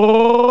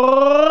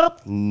Michael.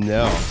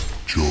 No.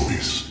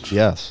 Joyce,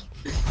 Yes.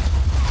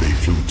 they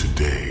flew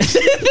today.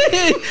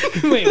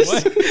 Wait,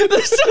 what?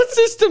 The sound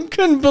system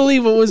couldn't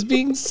believe what was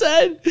being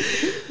said.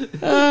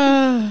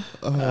 Oh,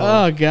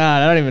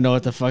 God. I don't even know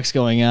what the fuck's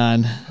going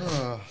on.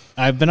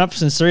 I've been up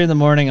since 3 in the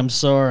morning. I'm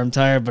sore. I'm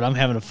tired, but I'm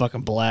having a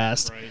fucking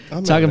blast.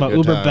 I'm Talking having a about good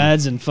Uber time.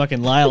 beds and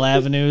fucking Lyle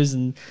Avenues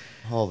and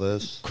All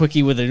this.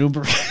 Quickie with an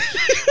Uber.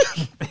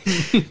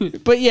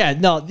 But yeah,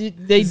 no,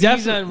 they Z's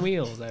definitely. on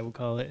wheels, I would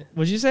call it.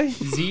 What'd you say?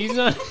 Z's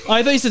on Oh,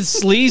 I thought you said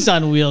sleaze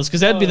on wheels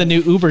because that'd be the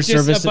new Uber just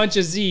service. a bunch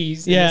of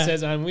Z's. Yeah. And it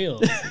says on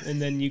wheels,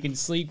 and then you can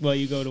sleep while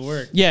you go to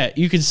work. Yeah,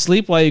 you can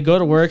sleep while you go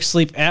to work,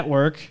 sleep at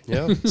work,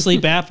 Yeah.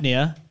 sleep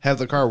apnea. Have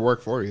the car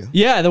work for you.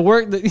 Yeah, the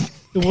work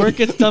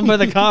gets done by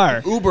the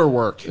car. Uber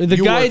work. The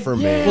you guy, work for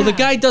me. well, the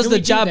guy does Can the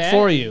we do job that?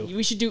 for you.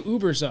 We should do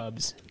Uber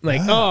subs.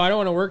 Like, oh, I don't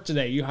want to work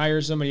today. You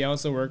hire somebody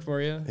else to work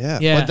for you. Yeah.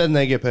 Yeah. But then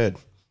they get paid.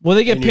 Well,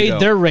 they get And you paid don't.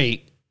 their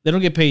rate. They don't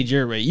get paid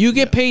your rate. You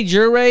get paid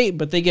your rate,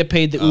 but they get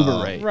paid the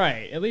Uber rate.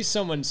 Right. At least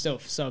someone's still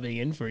subbing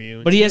in for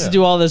you. But he has to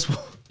do all this.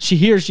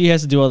 He or she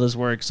has to do all this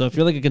work. So if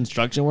you're like a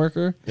construction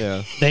worker,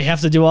 Yeah. they have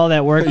to do all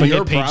that work, but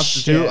You're a get paid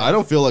prostitute. shit. I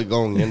don't feel like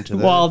going into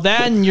that. Well,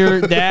 then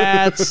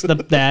that's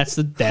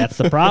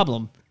the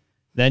problem.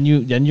 Then you're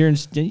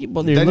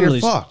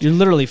literally fucked. You're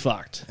literally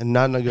fucked and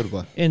not in a good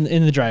way. in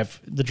the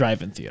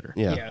drive-in theater.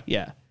 Yeah. Yeah.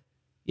 Yeah.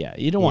 Yeah,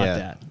 you don't want Yeah.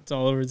 that. It's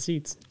all over the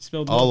seats.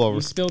 Spilled All milk. over.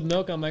 You spilled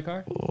milk on my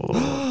car.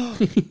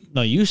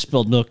 No, you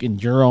spilled milk in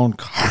your own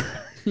car.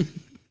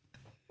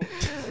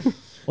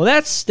 Well,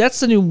 that's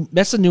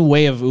the new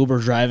way of Uber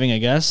driving, I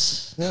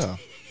guess. Yeah.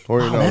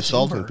 Or you know, that's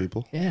assaulting Uber.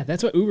 people. Yeah,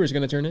 that's what Uber's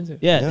going to turn into.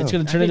 Yeah, it's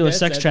going to turn I think into a that's-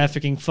 sex that's-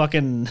 trafficking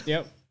fucking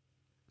Yep.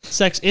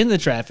 sex in the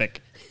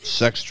traffic.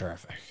 Sex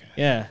traffic.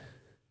 Yeah.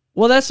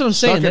 Well, that's what I'm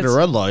Stuck saying. at a That's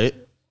red light.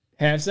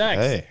 Have sex.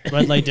 Hey.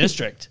 red light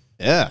district.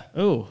 Yeah.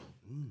 Ooh.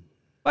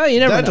 Well, you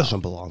never That know. doesn't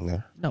belong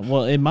there. No,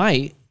 well, it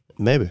might.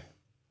 Maybe.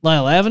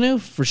 Lyle Avenue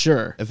for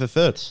sure. If it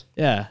fits.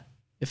 Yeah.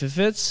 If it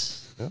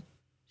fits, Yeah.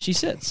 she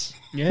sits.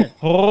 Yeah.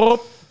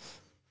 Oh.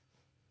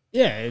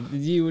 Yeah,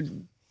 you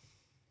would.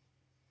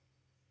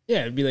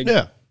 Yeah, it'd be like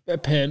Yeah. a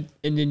pimp,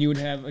 and then you would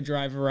have a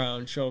drive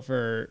around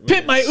chauffeur. with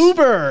Pimp my his-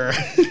 Uber.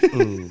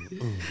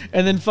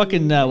 And then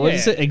fucking what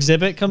is Yeah. it?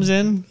 Exhibit comes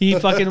in. He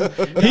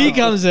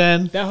comes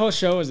in. That whole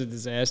show was a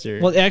disaster.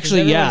 Well, 'Cause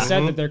actually, everyone yeah.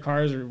 said that their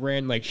cars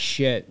ran like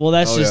shit. Well,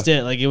 that's Oh, just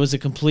it. Like it was a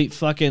complete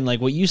fucking like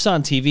what you saw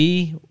on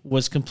TV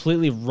was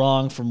completely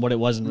wrong from what it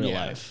was in real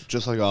Yeah. life.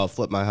 Just like I'll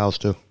flip my house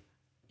too.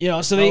 You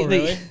know, so they, Oh,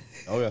 really? they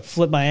Oh yeah.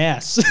 flip my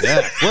ass.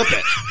 Yeah. Flip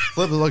it.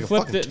 Flip it like a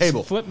Flip fucking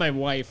table. Flip my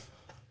wife.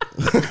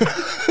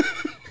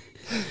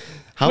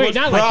 How Wait, much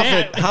not like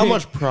profit? that. How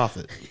much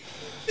profit?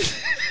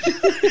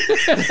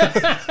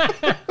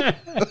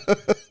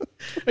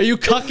 Are you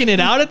cucking it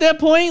out at that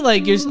point?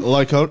 Like you're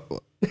Like how?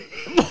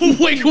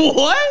 wait,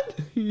 what?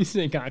 You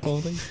say cock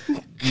holding?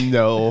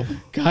 No.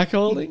 Cock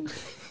holding?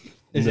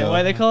 Is that No.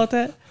 why they call it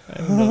that?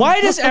 Why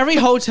does every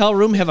hotel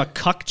room have a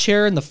cuck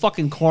chair in the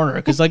fucking corner?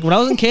 Because like when I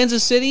was in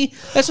Kansas City,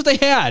 that's what they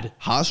had.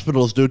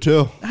 Hospitals do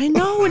too. I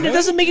know, and it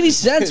doesn't make any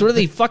sense. What are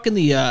they fucking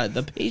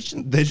the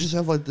patient? They just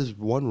have like this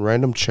one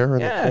random chair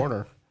in Yeah. the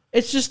corner,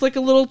 It's just like a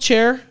little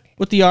chair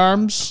with the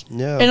arms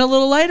Yeah. and a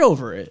little light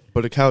over it.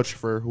 but a couch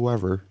for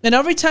whoever. And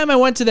every time I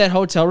went to that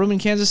hotel room in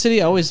Kansas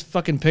City, I always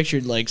fucking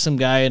pictured like some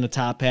guy in a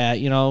top hat,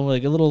 you know,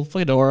 like a little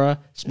fedora,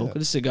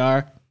 smoking a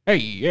cigar. Hey,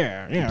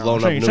 yeah,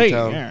 Blowing up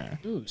Newtown. yeah,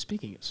 Ooh,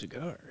 speaking of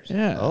cigars.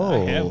 yeah. I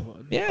have Oh.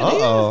 one. Yeah, Uh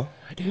oh.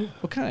 I do.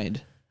 what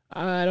kind?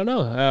 I don't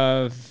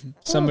know.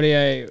 Somebody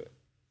I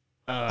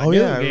Oh, knew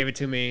yeah. gave it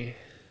to me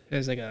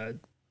as like a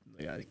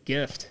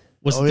gift.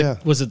 Was Oh, it yeah.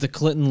 was it the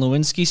Clinton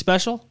Lewinsky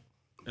special?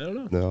 I don't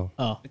know. No.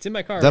 Oh, It's in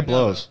my car. That right now.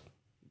 blows.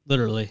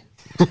 literally.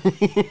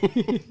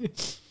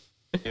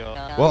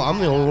 Well, I'm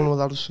the only one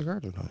without a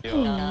cigar tonight.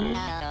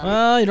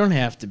 Well, you don't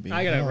have to be.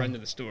 I gotta run to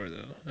the store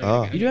though.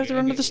 Oh. You do have to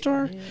run to the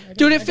store,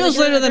 dude. It feels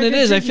later than it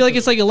is. I feel like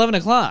it's like 11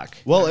 o'clock.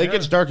 Well, it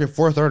gets dark at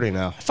 4:30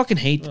 now. I fucking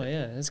hate Oh that.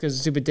 yeah, that's because of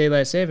stupid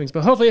daylight savings.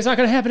 But hopefully it's not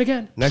gonna happen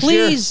again. Next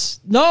year,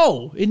 Please,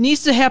 no. It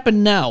needs to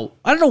happen now.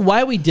 I don't know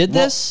why we did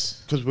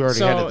this. because we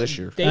already had it this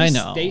year. I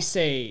know. They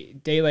say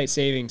daylight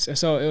savings.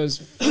 So it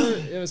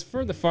was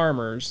for the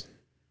farmers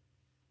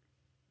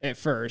at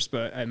first,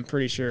 but I'm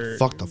pretty sure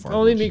Fuck the farmers.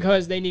 only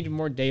because they needed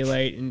more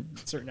daylight in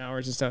certain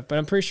hours and stuff. But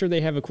I'm pretty sure they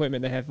have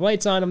equipment that have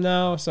lights on them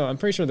now, so I'm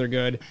pretty sure they're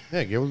good.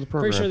 Yeah, get with the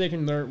program. Pretty sure they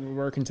can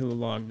work into the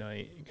long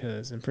night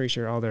because I'm pretty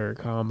sure all their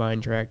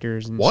combine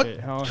tractors and What?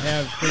 shit all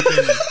have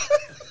freaking.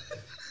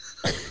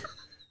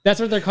 That's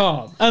what they're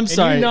called. I'm And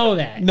sorry. You know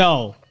that.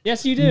 No,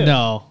 Yes, you do.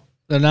 no,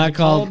 they're not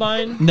called.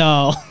 Combine.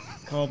 No.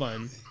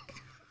 Combine.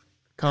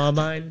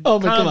 Combine. Oh,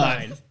 but come on.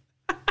 Combine.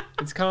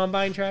 It's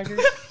combine tractors.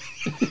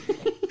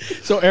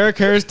 So Eric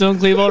Harris doing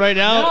Clevo right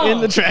now No.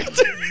 in the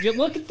tractor. You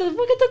look at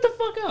the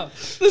fuck up.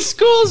 The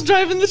school's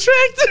driving the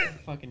tractor.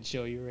 Fucking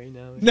show you right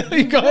now. No,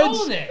 you go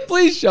know ahead. this.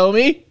 Please show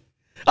me.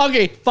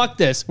 Okay, fuck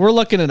this. We're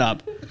looking it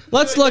up.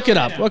 Let's look it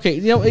up. Okay,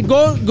 you know,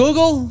 go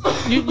Google.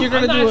 You're I'm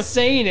gonna do not a.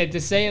 saying it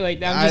to say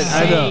like I'm just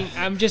I know. saying.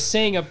 I'm just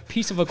saying a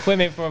piece of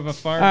equipment for a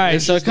farm. All right,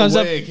 It's so it just the comes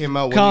up. way it came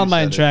out when you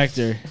Combine said it.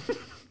 tractor.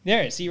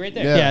 There, see right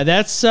there. Yeah. Yeah,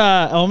 that's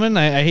Omen.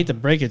 I hate to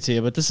break it to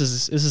you, but this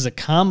is a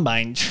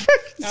combine tractor.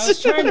 I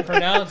was trying to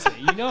pronounce it.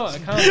 You know, a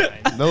combine.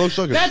 That looks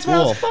like a That's what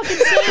I spool. was fucking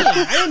saying.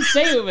 I didn't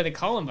say it with a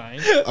columbine.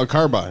 A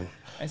carbine.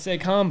 I said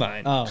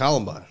combine. Oh,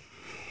 Columbine.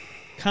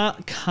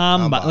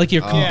 combine. Like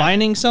you're Oh.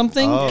 combining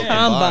something. Oh,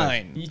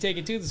 Combine. You take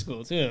it to the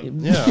school too.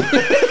 Yeah.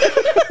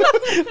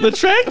 The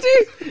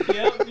tractor.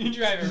 Yep, you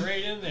drive it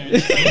right in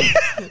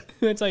there.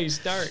 That's how you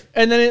start.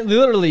 And then it,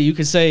 literally, you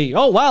could say,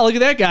 "Oh wow, look at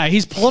that guy!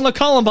 He's pulling a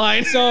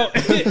Columbine." So,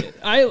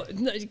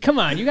 come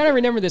on, you got to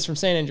remember this from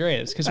San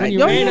Andreas because when I you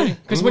know, ran, yeah.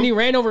 because when you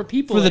ran over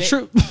people for the and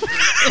troop.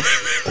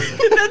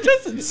 That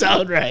doesn't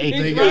sound right.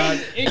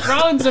 it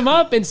rounds them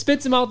up and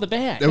spits them out the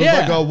back. It was Yeah.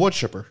 like a wood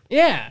chipper.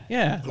 Yeah,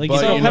 Yeah, like But,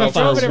 So you when know, you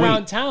drove for it weight.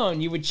 around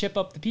town, you would chip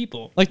up the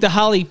people. like the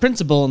Holly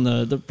principal and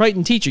the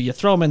Brighton teacher. You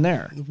throw them in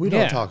there. We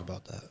don't Yeah. talk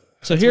about that.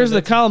 So here's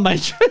the Columbine.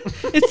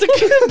 It's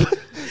the.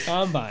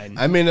 Combine.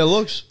 I mean, it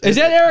looks. Is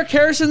that Eric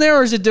Harrison there,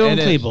 or is it Dylan It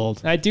is.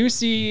 Klebold? I do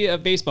see a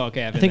baseball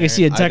cap. I think I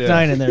see a Tech do.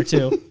 9 in there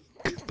too.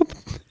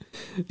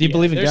 Do you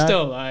believe in They're God?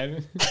 still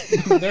alive.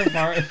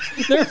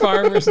 They're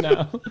farmers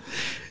now.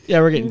 Yeah,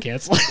 we're getting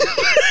canceled.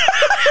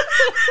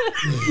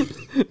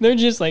 They're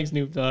just like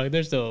Snoop Dogg.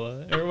 They're still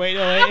alive. Or wait,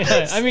 no,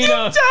 wait. I mean,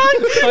 Dogg?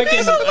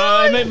 fucking,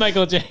 I meant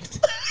Michael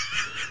Jackson.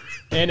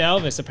 And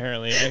Elvis,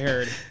 apparently, I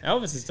heard.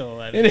 Elvis is still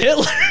alive. And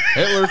Hitler.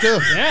 Hitler too.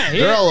 Yeah,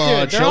 They're all dude,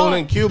 they're chilling all-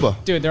 in Cuba.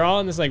 Dude, they're all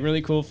on this like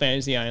really cool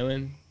fantasy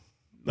island.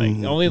 Like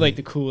only like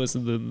the coolest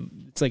of the.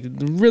 It's like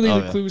the really Oh,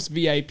 yeah. recluse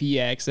VIP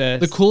access.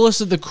 The coolest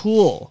of the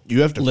cool.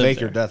 You have to Live fake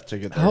there. your death to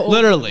get there. How old-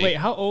 Literally. Wait,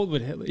 how old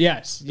would Hitler?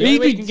 Yes, the He'd only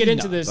way be- you can get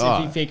into no. this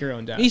if you fake your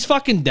own death. He's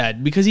fucking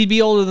dead because he'd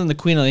be older than the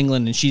Queen of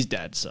England and she's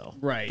dead. So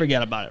Right.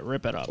 forget about it.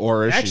 Rip it up.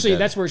 Or is she Actually, dead?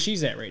 that's where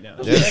she's at right now.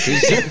 Yeah,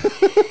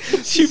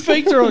 she's She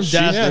faked her own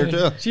death. there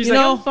too. She's You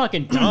like, know- I'm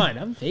fucking done.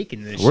 I'm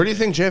faking this. Where do you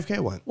think JFK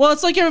went? Well,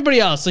 it's like everybody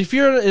else. If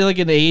you're like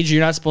an age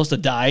you're not supposed to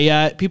die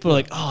yet, people are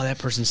like, "Oh, that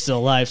person's still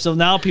alive." So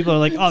now people are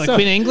like, "Oh, the So-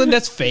 Queen of England,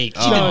 that's fake.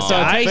 She didn't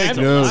die." fake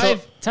every- news.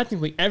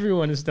 technically,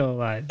 everyone is still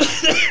alive.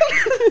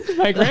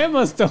 My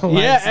grandma's still alive.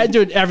 Yeah,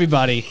 dude,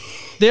 everybody.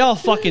 They all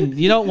fucking.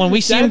 You know, when we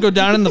see them go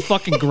down in the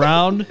fucking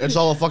ground, It's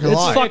all a fucking It's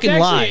lie. fucking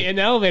it's actually lie. an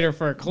elevator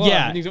for a club.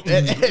 Yeah. And you go,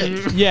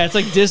 yeah, it's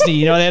like Disney.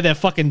 You know, they have that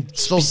fucking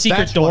so secret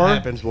that's door. what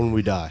happens when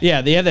we die.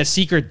 Yeah, they have that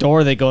secret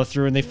door they go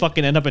through, and they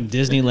fucking end up in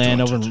Disneyland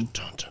over,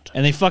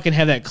 and they fucking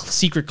have that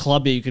secret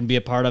club that you can be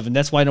a part of, and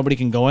that's why nobody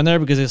can go in there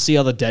because they see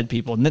all the dead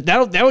people, and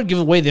that would give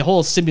away the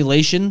whole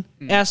simulation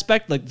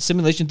aspect, like the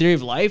simulation theory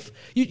of life.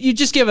 You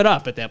just give it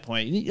up at that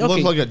point. It Okay.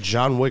 looks like a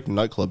John Wick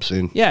nightclub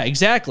scene. Yeah,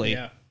 exactly.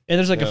 Yeah. And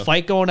there's like a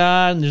fight going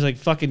on, and there's like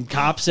fucking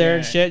cops there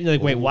and Yeah. shit. And you're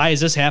like, wait, why is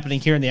this happening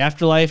here in the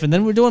afterlife? And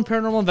then we're doing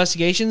paranormal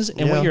investigations,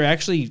 and Yeah. what you're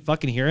actually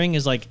fucking hearing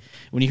is like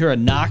when you hear a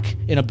knock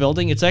in a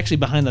building, it's actually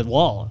behind the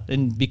wall,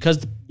 and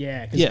because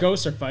yeah, because Yeah.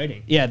 ghosts are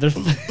fighting. yeah, they're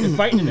They're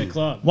fighting in a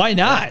club. why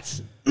not?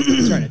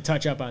 Trying to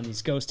touch up on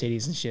these ghost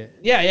titties and shit.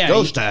 Yeah.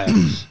 Ghost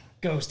ass.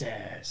 Ghost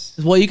ass.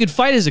 Well, you could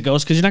fight as a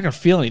ghost because you're not gonna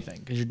feel anything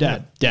because you're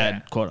dead, Yeah.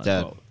 quote Dead.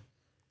 unquote.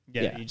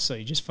 Yeah, Yeah. so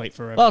you just fight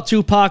forever. Well,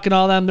 Tupac and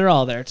all them, they're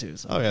all there too.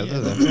 So. Oh yeah, they're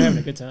They're there. having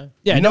a good time.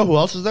 Yeah, You know who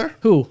else is there?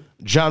 who?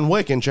 John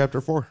Wick in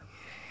Chapter 4.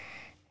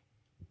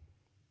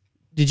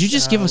 Did you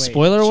just give a Wait,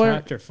 spoiler alert?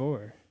 Chapter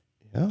 4.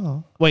 Yeah.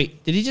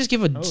 Wait, did he just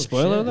give a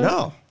spoiler shit. alert?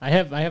 No. I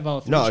have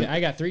all three. No. I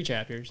got 3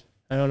 chapters.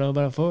 I don't know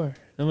about 4.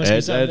 That must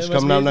It's that must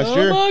coming out next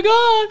year. Oh my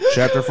god!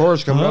 Chapter 4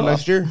 is coming out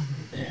next year.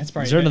 That's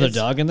probably Is there another it's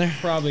dog in there?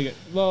 Probably good.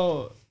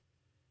 Well,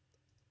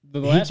 the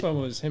last one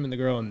was him and the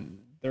girl and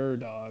their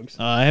dogs.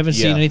 I haven't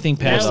seen Yeah. anything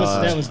past.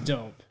 that was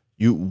dope.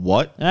 You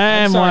what? I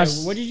haven't sorry,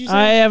 watched. what did you say?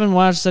 I haven't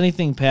watched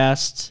anything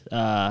past.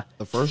 The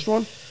first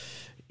one?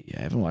 Yeah,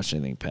 I haven't watched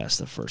anything past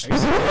the first one.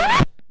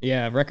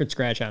 Yeah, record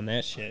scratch on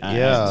that shit.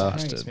 Yeah.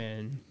 Christ,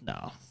 man.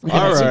 No. We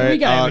All gotta, right, we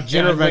gotta have a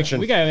John intervention.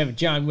 Wick. We gotta have a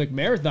John Wick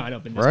marathon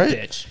up in this Right?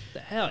 bitch. The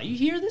hell, you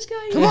hear this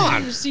guy? Come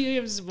on. You see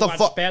him The watch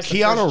fuck? past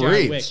the Keanu first John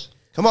Reeves. Wick.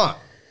 Come on.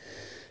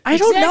 I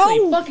don't Exactly,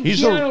 know. Fucking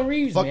He's Keanu a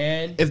Reeves, fuck-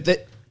 man.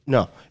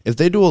 If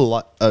they do a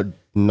lot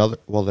another,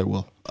 well, they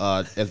will.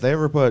 If they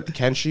ever put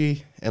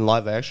Kenshi in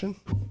live action,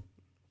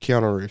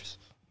 Keanu Reeves.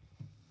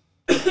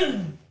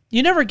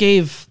 You never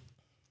gave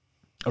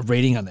a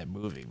rating on that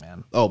movie,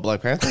 man. Oh,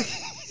 Black Panther.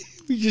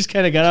 You just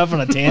kind of got off on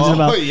a tangent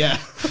yeah.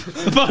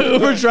 about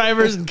Uber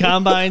drivers and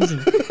combines.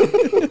 And,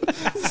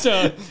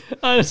 So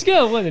on a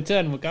scale of 1 to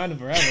 10, Wakanda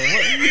Forever.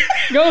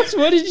 Ghost,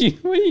 what did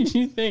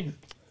you think?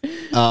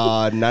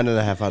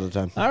 9.5 out of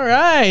 10. all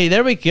right,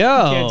 there we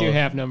go. Can't do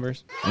half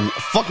numbers.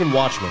 Fucking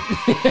watch me.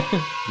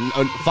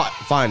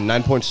 Fine,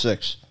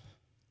 9.6.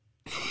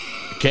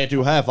 Can't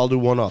do half. I'll do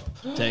one up.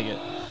 Take it.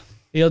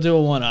 He'll do a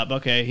 1-up.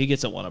 Okay, he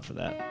gets a 1-up for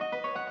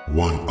that.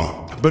 1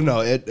 up. But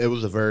no, it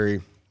was a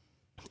very.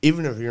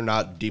 Even if you're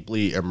not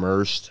deeply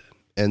immersed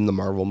in the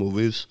Marvel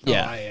movies,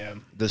 Yeah. I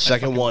am. the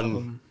second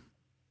one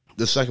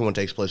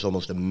takes place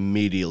almost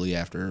immediately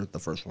after the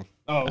first one.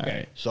 Oh, okay.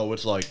 right. So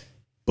it's like,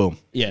 boom.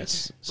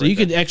 Yes. So you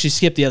could actually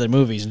skip the other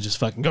movies and just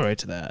fucking go right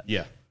to that.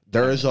 Yeah.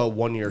 There is a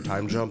 1-year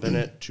time jump in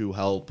it to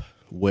help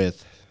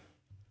with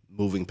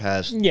moving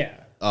past Yeah.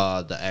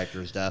 the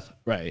actor's death.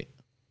 Right.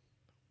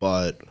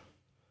 But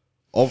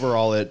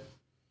overall, it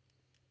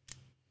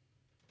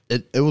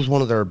was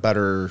one of their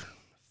better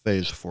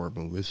Phase 4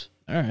 movies.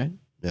 All right.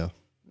 Yeah.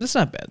 That's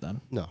not bad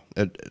then. No.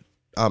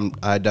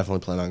 I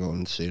definitely plan on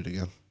going to see it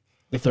again.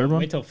 The third one?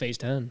 Wait till Phase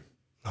 10.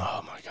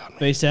 Oh my god.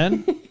 Phase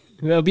 10?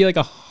 There'll be like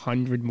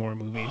 100 more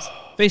movies.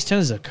 Phase 10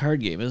 is a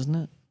card game, isn't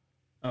it?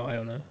 Oh, I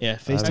don't know. Yeah,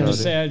 Phase I 10 know.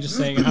 is I'm just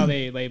saying how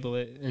they label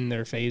it in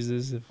their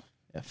phases of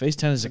yeah, Phase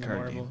 10 is a the card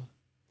Marvel. game.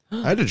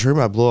 I had a dream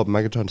I blew up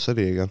Megaton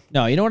City again.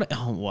 No, you know what?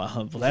 Oh wow,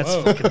 well that's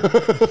Whoa. fucking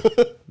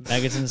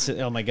Megaton.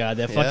 Oh my god,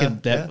 that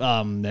fucking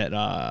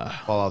yeah.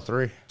 Fallout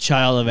 3.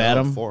 Child of Fallout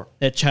Adam, 4.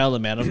 that Child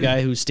of Adam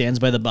guy who stands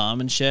by the bomb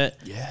and shit.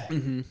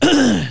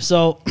 Yeah.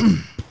 So,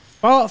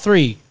 Fallout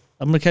 3.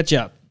 I'm gonna catch you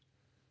up.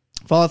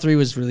 Fallout 3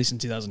 was released in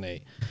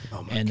 2008,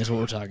 and that's what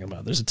we're talking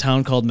about. There's a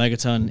town called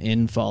Megaton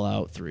in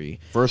Fallout 3.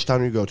 First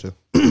town you go to.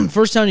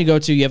 First town you go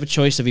to, you have a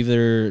choice of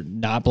either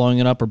not blowing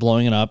it up or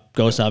blowing it up.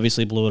 Ghost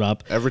obviously blew it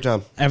up Every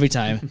time. every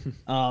time.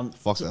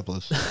 Fuck that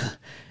place.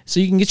 So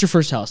you can get your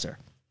first house there.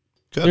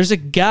 Good. There's a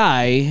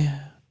guy.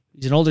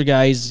 He's an older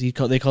guy. They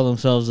call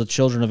themselves the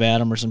Children of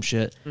Adam or some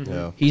shit.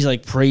 Yeah. He's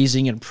like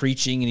praising and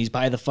preaching, and he's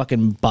by the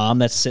fucking bomb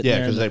that's sitting Yeah,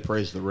 there. because they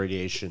praise the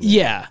radiation.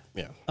 Yeah.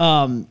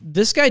 Yeah.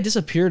 This guy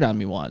disappeared on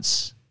me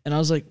once, and I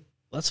was like,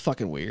 "That's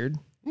fucking weird."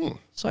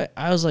 So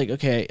I was like,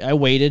 okay, I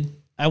waited.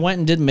 I went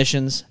and did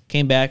missions,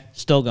 came back,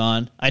 still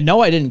gone. I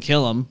know I didn't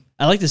kill him.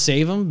 I like to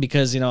save him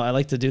because, I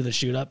like to do the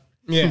shoot up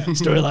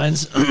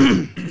storylines.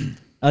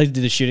 I like to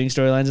do the shooting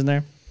storylines in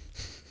there.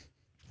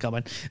 Come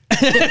on.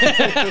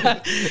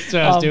 That's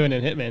what I was doing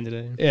in Hitman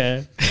today.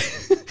 Yeah.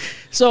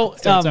 So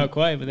Starts out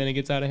quiet, but then it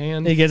gets out of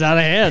hand. It gets out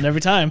of hand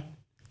every time.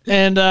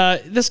 And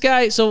this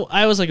guy, so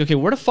I was like, okay,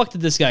 where the fuck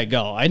did this guy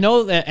go? I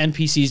know that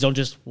NPCs don't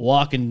just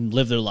walk and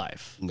live their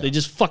life. No. They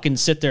just fucking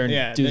sit there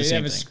and do the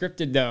same thing.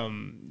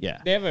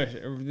 They have a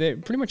scripted, they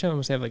pretty much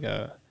almost have like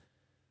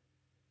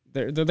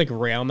they're like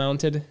rail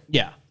mounted.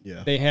 Yeah.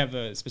 Yeah. They have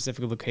a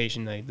specific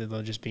location that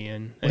they'll just be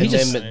in. And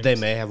they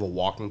may have a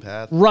walking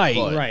path. Right.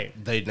 Right.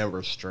 They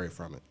never stray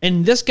from it.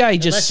 And this guy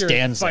Unless just you're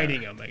stands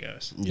fighting there. them, I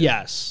guess. Yeah.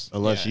 Yes.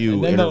 Unless you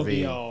and then intervene. they'll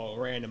be all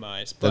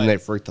randomized. Then they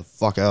freak the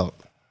fuck out.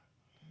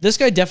 This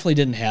guy definitely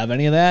didn't have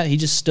any of that. He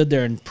just stood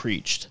there and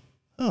preached.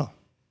 Oh.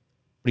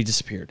 But he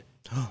disappeared.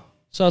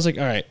 So I was like,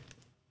 all right.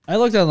 I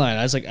looked online.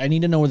 I was like, I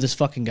need to know where this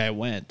fucking guy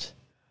went.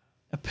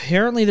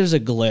 Apparently there's a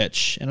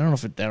glitch, and I don't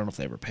know if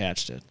they ever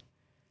patched it.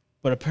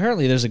 But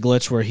apparently there's a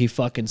glitch where he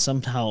fucking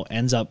somehow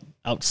ends up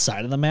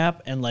outside of the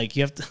map, and like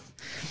you have to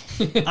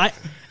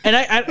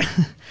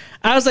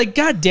I was like,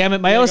 God damn it,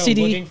 my OCD.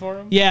 Looking for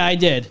him? Yeah, I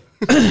did.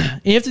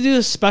 You have to do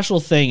this special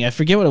thing. I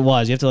forget what it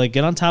was. You have to like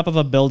get on top of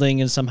a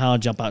building and somehow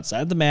jump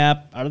outside the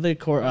map, out of the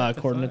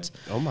coordinates.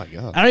 Oh my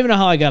god. I don't even know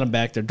how I got him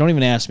back there. Don't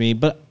even ask me.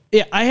 But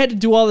yeah, I had to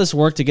do all this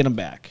work to get him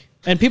back.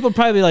 And people would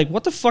probably be like,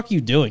 "What the fuck are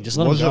you doing? Just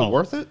let him go." Was it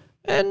worth it?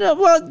 And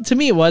well, to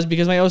me it was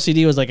because my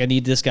OCD was like, I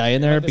need this guy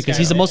in there because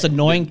he's the most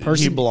annoying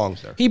person. He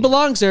belongs there. He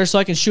belongs there, so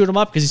I can shoot him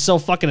up because he's so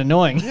fucking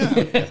annoying.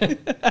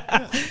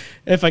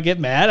 If I get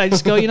mad, I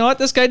just go, you know what?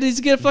 This guy needs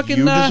to get a fucking.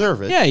 You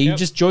deserve it. Yeah, you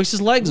just joist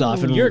his legs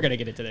off, and You're gonna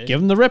get it today. give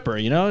him the ripper,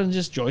 and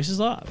just joist his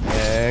off.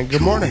 And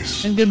good morning.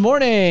 And good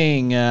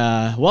morning.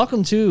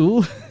 Welcome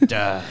to.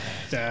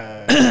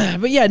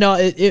 But yeah, no,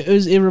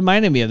 it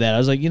reminded me of that. I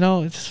was like,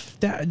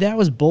 that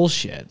was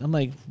bullshit. I'm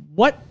like,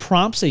 what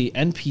prompts a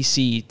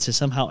NPC to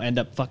somehow end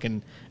up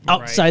fucking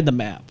outside the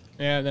map?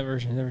 Yeah, I've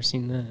never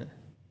seen that.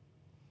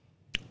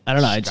 I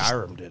don't know.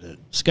 Skyrim did it.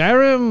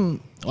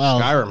 Skyrim.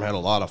 Well, Skyrim had a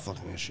lot of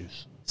fucking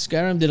issues.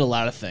 Skyrim did a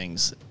lot of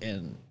things,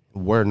 and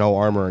Wear no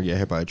armor and get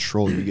hit by a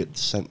troll, you get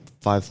sent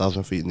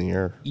 5,000 feet in the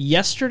air.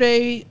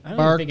 yesterday I don't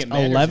marked think it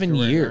matters if 11 you're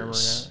wearing armor or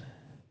years.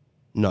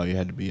 not. No, you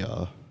had to be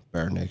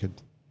bare naked.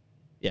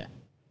 Yeah.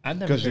 I've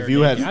never 'Cause if bare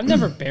you naked. had- I'm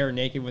never bare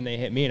naked when they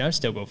hit me, and I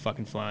still go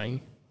fucking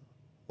flying.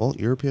 Well,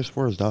 your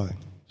PS4 is dying.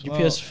 Your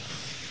Well, PS,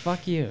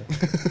 Fuck you.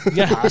 you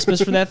got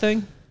hospice for that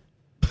thing?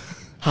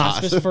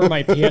 Hospice for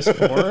my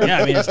PS4. Yeah,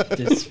 I mean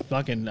it's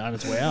fucking on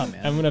its way out,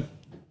 man. I'm gonna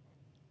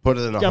Put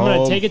it in a I'm home.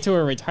 gonna take it to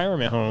a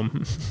retirement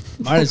home.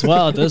 Might as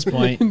well at this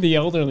point. The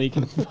elderly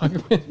can fuck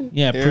with it.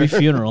 Yeah,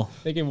 pre-funeral.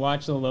 They can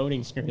watch the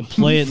loading screen.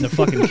 Play it in the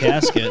fucking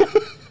casket.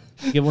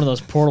 Get one of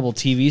those portable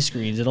TV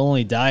screens. It'll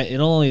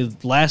only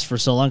last for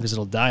so long because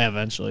it'll die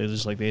eventually,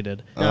 just like they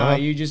did. No,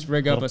 you just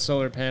rig up a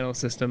solar panel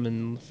system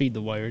and feed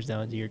the wires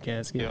down to your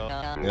casket.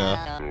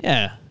 Yeah.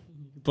 Yeah.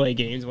 Play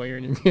games while you're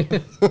in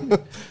it.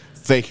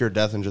 Fake your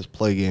death and just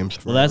play games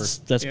forever. Well,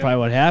 that's probably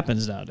what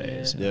happens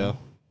nowadays. you know? Yeah.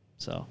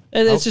 So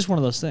it's just one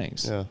of those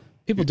things. Yeah.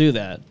 People do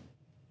that.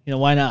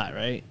 Why not,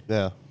 right?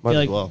 Yeah. Might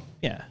You're as like, well.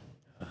 Yeah.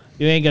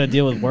 You ain't got to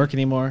deal with work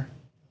anymore.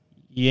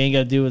 You ain't got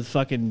to deal with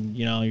fucking,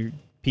 your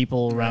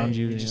people around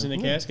you. You're just in a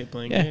casket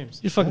playing yeah, games.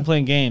 you're fucking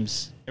playing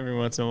games. Every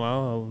once in a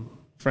while,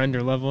 a friend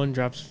or loved one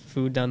drops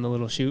food down the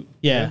little chute.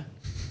 Yeah.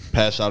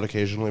 Pass out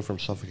occasionally from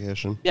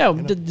suffocation. Yeah,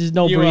 there's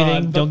no You,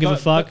 breathing. but- Don't give a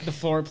but fuck. The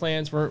floor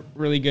plans weren't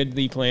really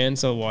goodly planned,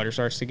 so water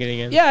starts to getting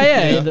in.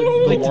 Yeah. The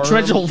worms.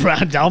 torrential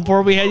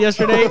downpour we had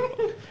yesterday.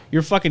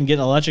 You're fucking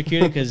getting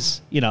electrocuted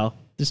because,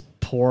 this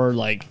poor,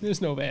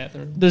 There's no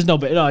bathroom. there's no,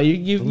 no,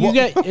 you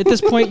get, at this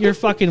point, you're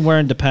fucking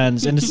wearing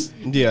Depends. And it's,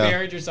 Yeah.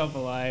 Buried yourself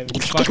alive.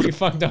 You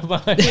fucked up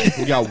behind it.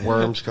 You got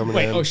worms coming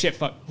Wait, in. oh shit,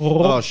 fuck.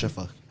 Oh, shit,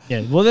 fuck.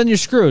 yeah, well, then you're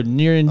screwed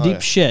and you're in deep yeah.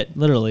 shit,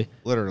 literally,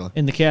 Literally.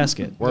 in the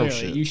casket. Worm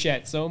Literally, shit. you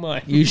shat so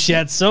much. You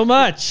shat so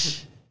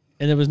much,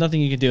 and there was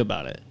nothing you could do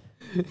about it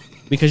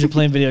because you're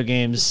playing video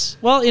games.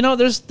 Well,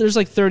 there's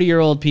like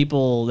 30-year-old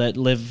people that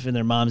live in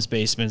their mom's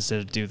basements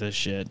that do this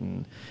shit,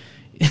 and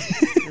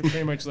You're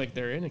pretty much like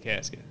they're in a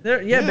casket. they're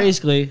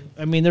basically.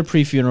 I mean, they're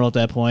pre-funeral at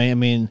that point. I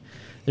mean,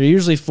 they're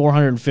usually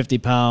 450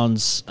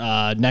 pounds,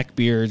 neck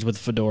beards with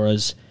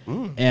fedoras,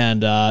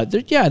 and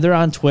they're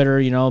on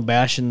Twitter,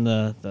 bashing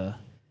the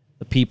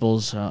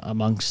peoples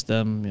amongst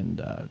them,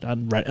 and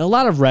on Reddit, a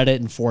lot of Reddit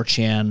and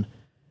 4chan.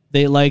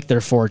 They like their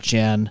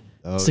 4chan.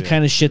 It's the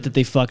kind of shit that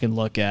they fucking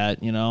look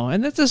at,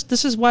 and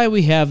this is why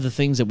we have the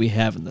things that we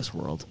have in this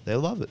world. They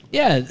love it.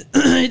 Yeah,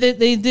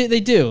 they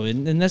do,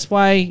 and that's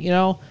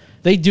why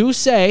they do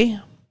say,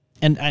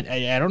 and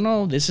I don't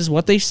know, this is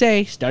what they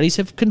say. Studies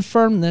have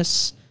confirmed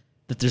this,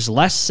 that there's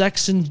less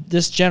sex in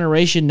this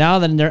generation now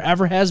than there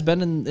ever has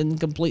been in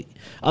complete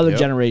other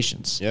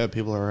generations. Yeah,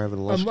 people are having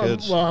less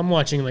kids. Well, I'm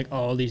watching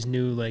all these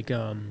new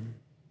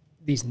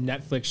these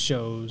Netflix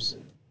shows,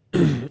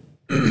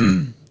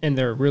 and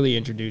they're really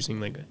introducing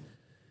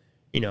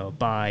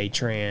bi,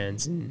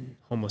 trans, and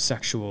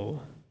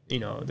homosexual.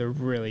 They're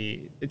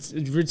really it's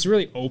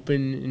really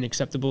open and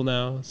acceptable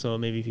now. So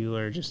maybe people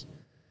are just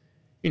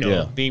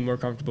being more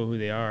comfortable who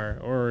they are,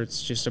 or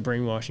it's just a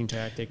brainwashing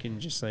tactic and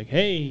just like,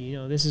 hey,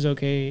 this is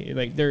okay.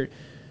 Like they're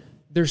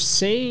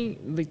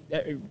saying, like,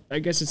 I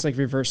guess it's like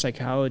reverse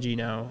psychology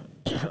now.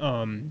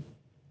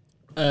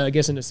 I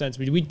guess in a sense,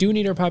 we do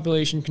need our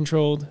population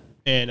controlled,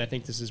 and I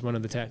think this is one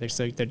of the tactics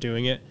that they're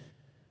doing it.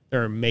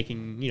 They're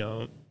making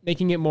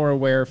it more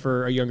aware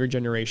for a younger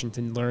generation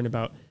to learn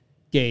about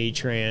gay,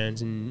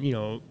 trans,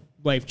 and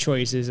life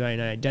choices and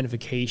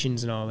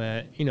identifications and all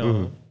that.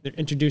 They're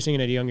introducing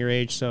it at a younger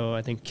age, so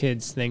I think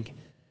kids think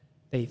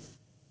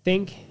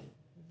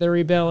they're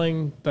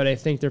rebelling, but I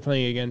think they're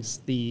playing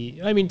against the.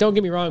 I mean, don't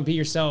get me wrong, be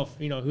yourself,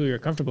 who you're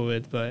comfortable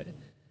with, but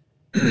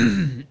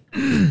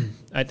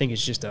I think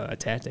it's just a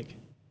tactic.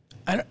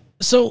 I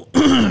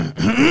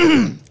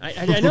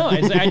know.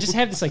 I just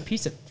have this like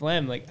piece of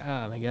phlegm. Like,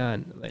 oh my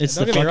god! Like, It's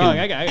don't the get me wrong.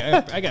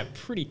 fucking- I got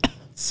pretty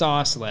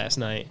sauce last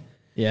night.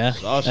 Yeah,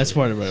 Sausage. that's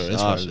part of it.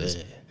 That's what it Sausage.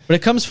 is. But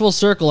it comes full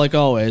circle, like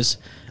always.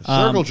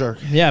 Circle jerk.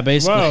 Yeah,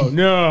 basically. Whoa,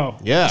 no!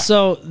 Yeah.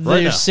 So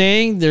they're now.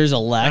 saying there's a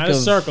lack Not of a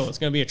circle. It's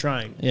gonna be a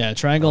triangle. Yeah,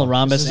 triangle,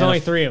 rhombus, There's and only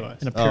a, 3 of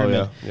us. and a Oh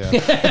pyramid.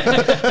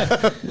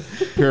 yeah.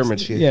 Pyramid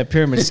scheme. Yeah,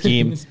 pyramid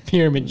scheme.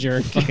 Pyramid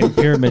jerk. Fucking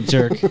pyramid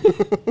jerk.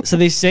 So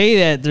they say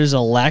that there's a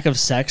lack of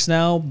sex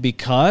now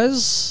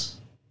because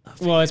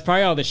Well, it's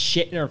probably all the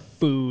shit in our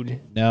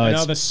food. No, and it's-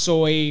 all the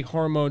soy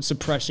hormone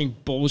suppressing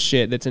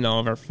bullshit that's in all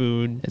of our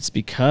food. it's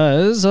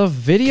because of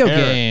video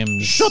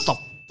games. Shut the.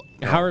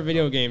 How are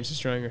video games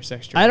destroying our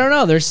sex drive? I don't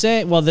know. They're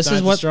saying, well, this It's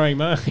is not what. destroying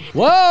mine.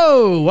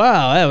 Whoa!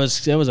 Wow, that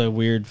was a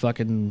weird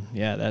fucking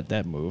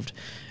that moved.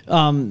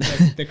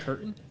 The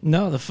curtain.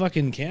 No, the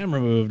fucking camera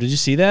moved. Did you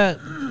see that?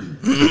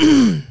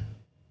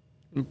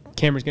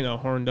 Camera's getting all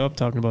horned up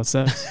talking about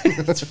sex.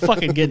 It's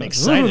fucking getting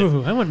excited.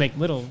 Ooh, I want to make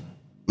little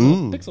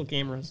pixel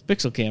cameras.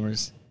 Pixel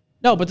cameras.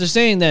 No, but they're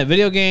saying that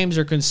video games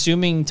are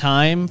consuming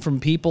time from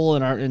people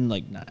in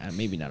like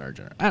maybe not our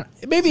generation.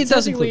 Maybe it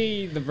doesn't.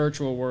 Technically, the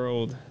virtual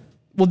world.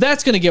 Well,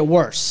 that's gonna get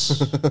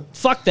worse.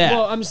 Fuck that.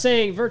 Well, I'm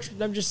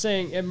just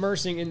saying,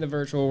 immersing in the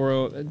virtual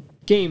world.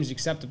 Games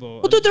acceptable.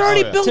 Well, dude, they're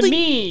already building. To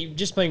me,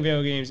 just playing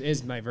video games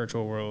is my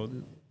virtual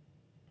world.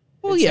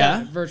 Well, It's yeah.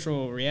 not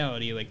virtual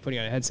reality, like putting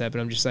on a headset,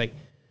 but I'm just like,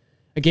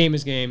 a game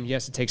is game.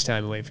 Yes, it takes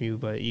time away from you,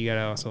 but you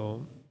gotta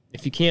also,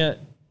 if you can't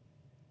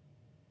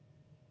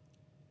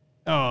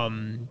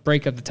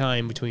break up the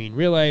time between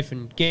real life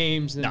and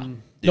games,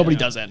 then Nobody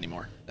does that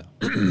anymore.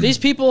 These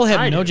people have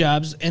I no do.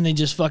 jobs, and they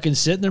just fucking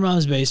sit in their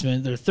mom's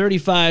basement. They're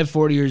 35,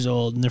 40 years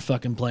old, and they're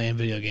fucking playing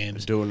video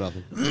games. Doing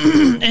nothing.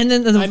 And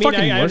then the I mean, fucking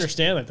I worst.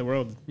 understand that the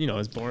world,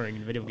 is boring,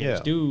 and video games Yeah.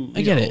 do.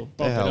 I get know, it. Bump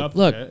They it help. up.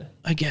 Look, a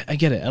bit. I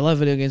get it. I love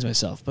video games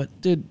myself,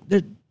 but dude,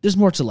 there's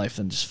more to life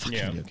than just fucking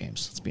Yeah. video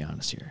games. Let's be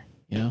honest here.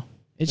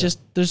 It's just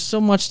there's so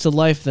much to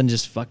life than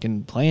just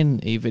fucking playing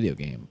a video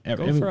game.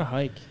 Go for a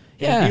hike.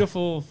 Yeah. In a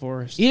beautiful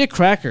forest. Eat a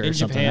cracker or In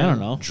something. Japan. I don't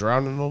know.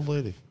 Drown an old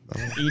lady.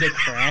 Eat a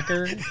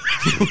cracker.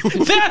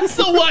 That's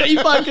the one he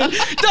fucking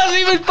doesn't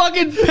even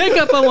fucking pick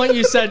up on what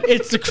you said.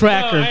 It's the Oh,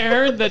 cracker. I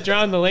heard that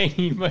drown the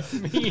lady must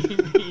mean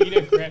eat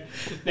a cracker.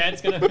 That's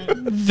gonna.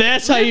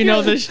 That's how you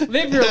know this.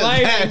 Live your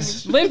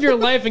life. Live your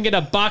life and get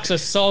a box of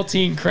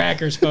saltine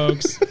crackers,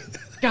 folks.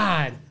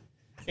 God,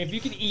 if you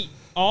can eat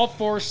all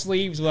 4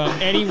 sleeves without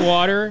any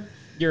water,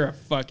 you're a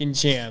fucking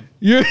champ.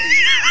 You're,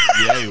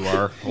 Yeah, you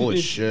are.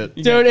 Holy shit.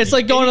 dude, it's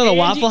like going to the And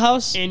Waffle you-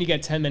 House. and you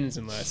got 10 minutes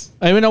and less.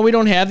 I know we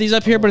don't have these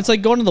up here, but it's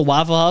like going to the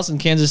Waffle House in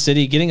Kansas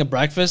City, getting a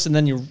breakfast, and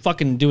then you're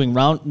fucking doing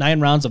 9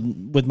 rounds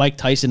with Mike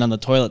Tyson on the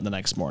toilet the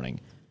next morning.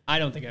 I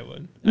don't think I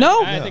would.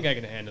 No? I think I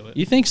can handle it.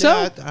 You think so?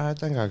 Yeah, I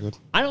think I could.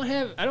 I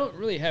don't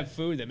really have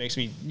food that makes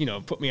me,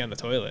 put me on the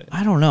toilet.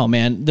 I don't know,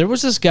 man. There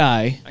was this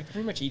guy. I can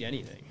pretty much eat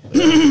anything.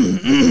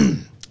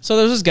 So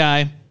there's this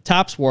guy,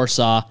 Tops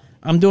Warsaw.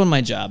 I'm doing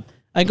my job.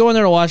 I go in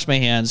there to wash my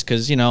hands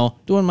because,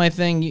 doing my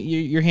thing,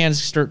 your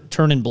hands start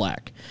turning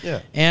black.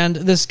 Yeah. And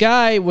this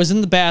guy was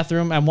in the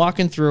bathroom. I'm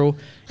walking through,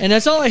 and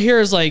that's all I hear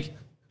is like,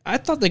 I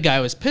thought the guy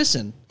was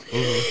pissing.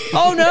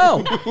 Oh,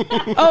 no.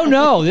 Oh,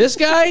 no. This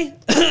guy,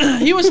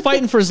 he was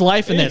fighting for his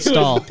life in that He was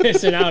stall.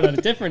 pissing out on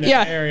a different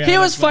Yeah, area. he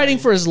of was his fighting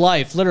body. for his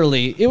life,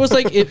 literally. It was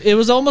like it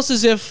was almost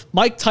as if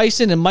Mike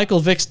Tyson and Michael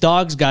Vick's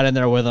dogs got in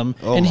there with him,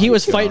 and he my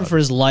was fighting God. for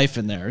his life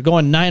in there,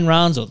 going 9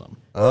 rounds with him.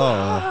 Oh.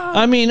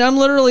 I mean, I'm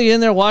literally in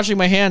there washing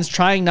my hands,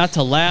 trying not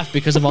to laugh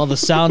because of all the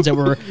sounds that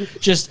were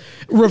just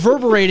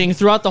reverberating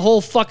throughout the whole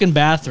fucking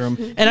bathroom.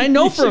 And I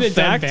know for a Should've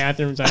done fact,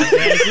 bathrooms on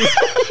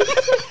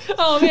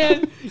Oh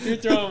man, you're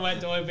throwing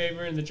wet toilet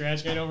paper in the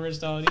trash can over his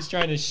stall, and he's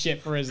trying to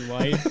shit for his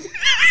life.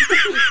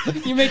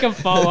 You make him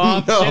fall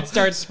off, No. shit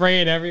starts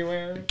spraying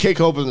everywhere. Kick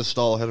open the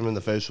stall, hit him in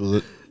the face with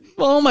it.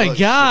 oh my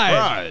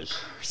God. Surprise.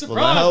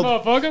 Surprise,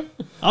 help? motherfucker!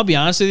 I'll be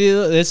honest with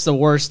you, it's the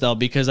worst though,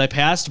 because I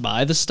passed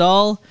by the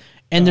stall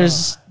and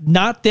there's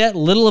not that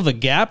little of a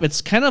gap.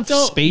 It's kind of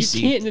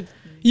spacey. You can't.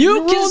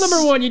 You Rule can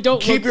number 1: you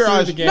don't keep look your through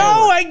eyes- the gap.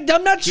 No,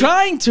 I'm not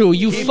trying to.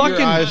 You Keep fucking.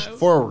 your eyes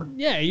forward.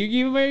 Yeah,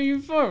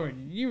 you forward.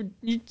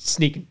 you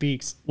sneaking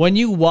peeks. When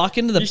you walk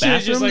into the You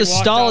should've just, bathroom, like, the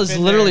walked stall up is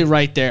in literally there.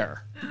 right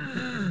there.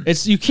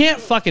 You can't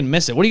fucking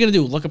miss it. What are you gonna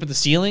do? Look up at the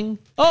ceiling?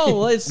 Oh,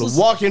 well, it's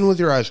Walk in with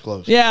your eyes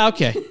closed. yeah,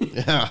 okay.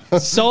 Yeah.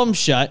 Sew them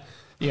shut.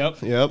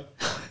 Yep. Yep.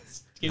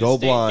 Go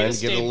blind,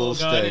 get a little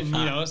steak.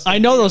 I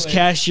know those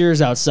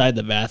cashiers outside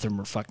the bathroom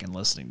were fucking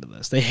listening to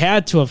this. They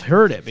had to have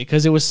heard it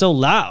because it was so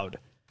loud.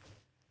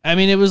 I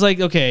mean, it was like,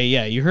 okay,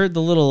 yeah, you heard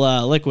the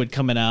little liquid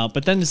coming out,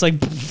 but then it's like,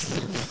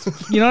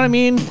 you know what I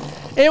mean?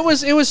 It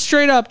was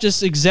straight up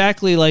just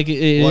exactly like it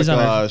is Like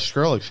on a our,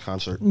 Skrillex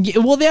concert.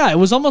 well, yeah, it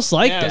was almost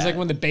like Yeah, that. it was like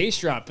when the bass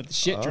dropped, but the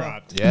shit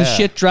dropped. Yeah. The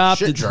shit dropped.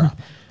 Shit drop.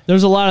 There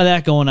was a lot of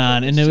that going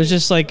on, and it was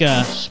just like,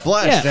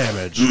 Splash Yeah.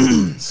 damage.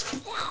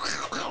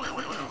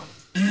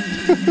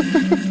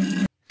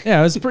 yeah,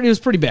 it was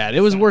pretty bad.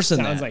 It was worse than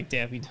Sounds that. like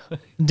Daffy Duck.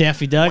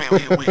 Daffy Duck.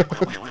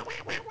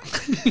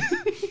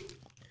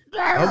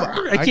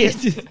 I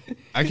can't.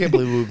 I can't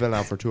believe we've been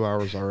out for 2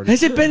 hours already.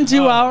 Has it been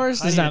 2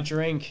 hours? I Does need a not.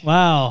 drink.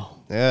 Wow.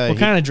 Yeah. What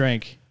kind of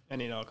drink? I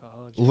need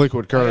alcohol.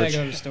 Liquid I gotta courage.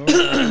 go to the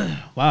store.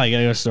 Wow, you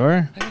gotta go to the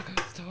store.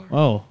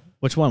 Whoa,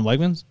 which one?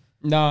 Wegmans?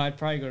 No, I'd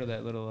probably go to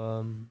that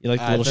little You like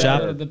the little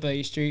shop? the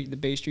Bay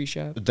Street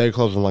shop. They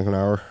close in like an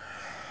hour.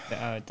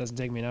 It doesn't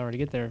take me an hour to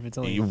get there if it's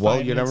only Well,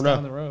 5 you minutes never know.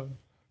 down the road.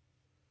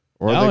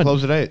 Or That they would-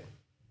 close at 8.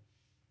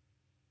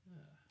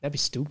 That'd be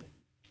stupid.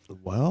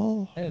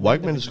 Well, Yeah,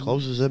 Wegmans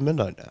closes at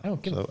midnight now. I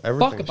don't give so a fuck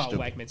everything's about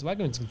stupid. Wegmans.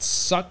 Wegmans can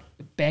suck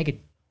a bag of.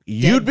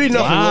 You'd be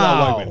nothing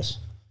Wow. without Wegmans.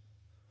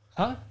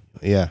 Huh?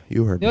 Yeah,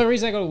 you heard The me. only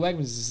reason I go to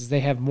Wegmans is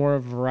they have more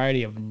of a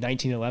variety of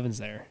 1911s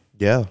there.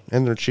 Yeah,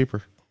 and they're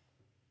cheaper.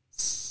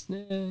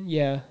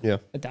 Yeah. Yeah,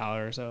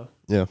 $1 or so.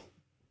 yeah.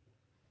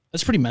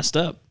 That's pretty messed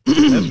up.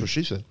 That's what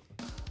she said.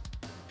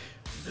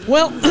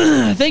 Well,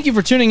 thank you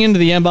for tuning into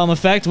the M-Bomb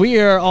Effect. We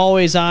are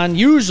always on,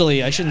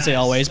 usually, I shouldn't say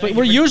always, but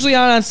we're usually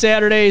on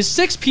Saturdays,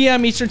 6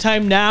 p.m. Eastern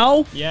Time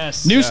now.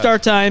 Yes. New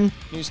start time.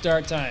 New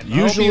start time.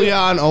 Usually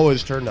on,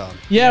 always turned on.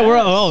 Yeah, Yes. we're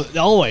always.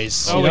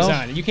 Always you know?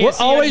 on. You can't We're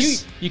see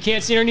always. you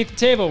can't see underneath the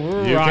table.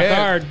 We're You rock can't.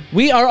 hard.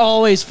 We are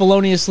always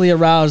feloniously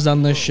aroused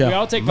on this We show.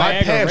 all take My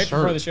Viagra pants right before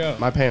hurt. the show.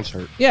 My pants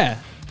hurt. Yeah.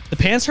 The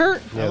pants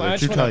hurt? Yeah, I they're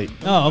just too wanna- tight.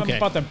 Oh, okay. I'm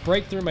about to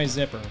break through my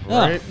zipper.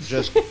 Right?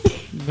 Just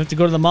We have to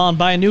go to the mall and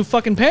buy a new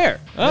fucking pair.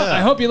 Well, Yeah. I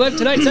hope you liked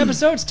tonight's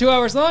episode. It's 2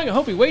 hours long. I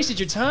hope we wasted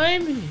your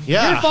time.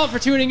 Yeah. Your fault for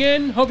tuning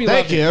in. Hope you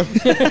thank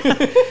loved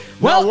it. you.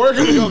 Well, we're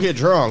gonna go get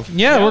drunk.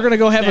 Yeah, we're gonna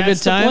go have a good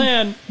That's the time.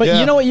 plan. But Yeah.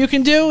 you know what you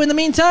can do in the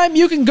meantime?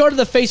 You can go to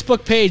the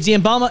Facebook page, the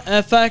Obama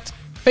Effect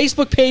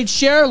Facebook page,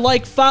 share,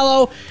 like,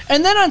 follow,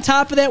 and then on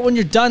top of that, when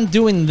you're done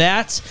doing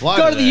that, Fly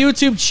go to to the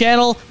YouTube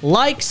channel,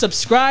 like,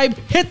 subscribe,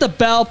 hit the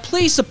bell.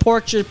 Please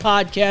support your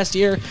podcast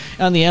here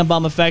on the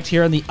M-Bomb Effect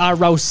here on the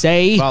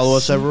ROC. Follow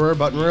us everywhere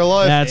but in real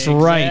life. That's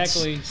right.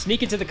 Exactly.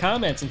 Sneak into the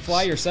comments and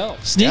fly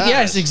yourself. Sneak, yes,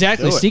 Yes,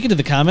 exactly. do it. Sneak into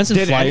the comments and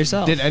fly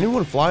yourself. Did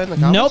anyone fly in the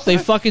comments? Nope, they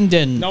tonight? fucking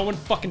didn't. No one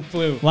fucking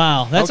flew.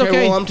 Wow, that's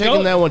okay. Well, I'm taking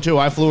Go- that one too.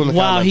 I flew in the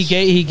Wow, comments.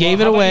 he gave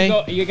it Well, how away.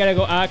 about You gotta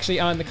go actually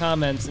on the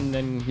comments, and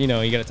then you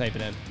gotta type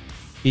it in.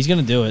 He's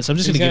gonna do it, so I'm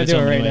just He's gonna give it to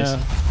gonna him do it anyways.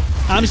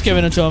 right I'm just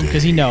giving it to him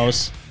because he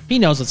knows. He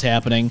knows what's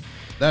happening.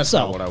 That's So-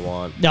 not what I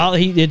want. No,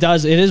 it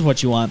does. It is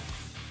what you want.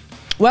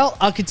 Well,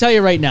 I can tell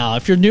you right now,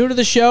 if you're new to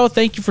the show,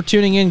 thank you for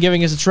tuning in,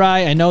 giving us a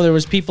try. I know there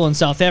was people in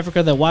South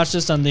Africa that watched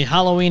us on the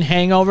Halloween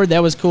Hangover.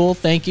 That was cool.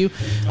 Thank you.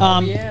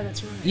 Yeah,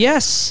 that's right.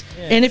 Yes.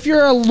 And if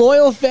you're a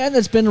loyal fan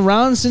that's been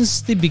around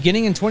since the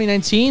beginning in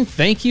 2019,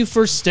 thank you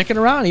for sticking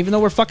around, even though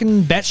we're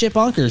fucking batshit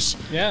bonkers.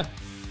 Yeah.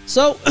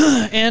 So,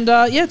 and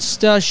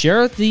just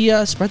share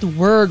the, spread the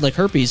word like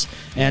herpes,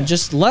 and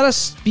just let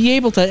us be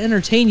able to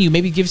entertain you.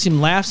 Maybe give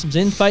some laughs, some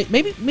insight.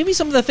 Maybe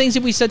some of the things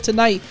that we said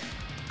tonight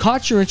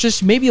caught your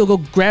interest. Maybe you'll go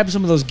grab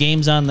some of those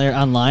games on there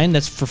online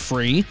that's for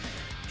free.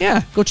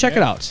 Yeah, go check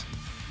it out.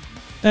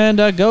 And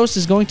Ghost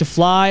is going to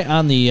fly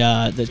on the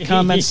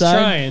comment He's side.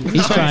 trying.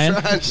 He's trying.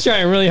 He's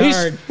trying really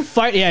hard.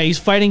 He's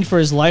fighting for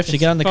his life to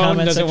get on the Phone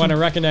comment doesn't section. want to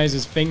recognize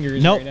his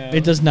fingers. Nope, right now.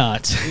 it does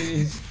not.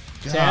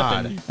 It's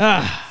happening.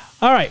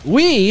 All right,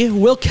 we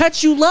will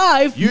catch you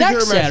live Use next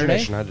your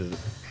Saturday. imagination. I did it.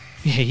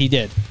 Yeah, he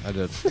did. I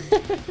did.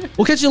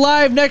 We'll catch you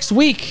live next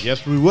week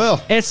Yes, we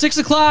will. at 6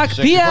 o'clock 6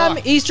 p.m.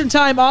 o'clock. Eastern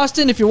Time.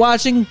 Austin, if you're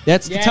watching,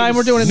 that's the Yeah, time you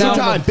we're doing it son now.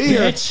 of a time, be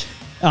here. bitch.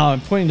 Oh,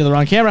 I'm pointing to the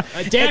wrong camera.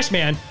 Dash,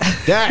 man.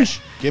 Dash.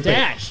 Get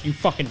back. Dash. You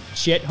fucking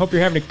shit. Hope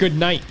you're having a good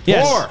night.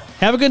 Yes. 4.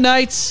 Have a good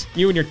night.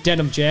 You and your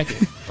denim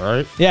jacket. All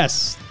right.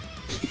 Yes.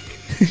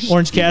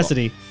 Orange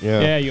Cassidy.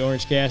 Yeah. Yeah, you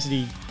Orange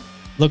Cassidy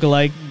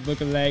Look-alike.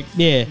 looking like.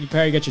 Yeah. You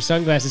probably got your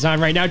sunglasses on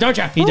right now, don't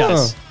you? He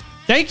does.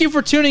 Thank you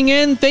for tuning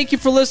in. Thank you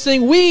for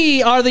listening.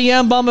 We are the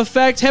M-Bomb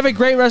Effect. Have a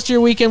great rest of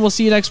your weekend. We'll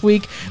see you next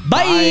week.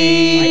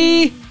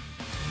 Bye.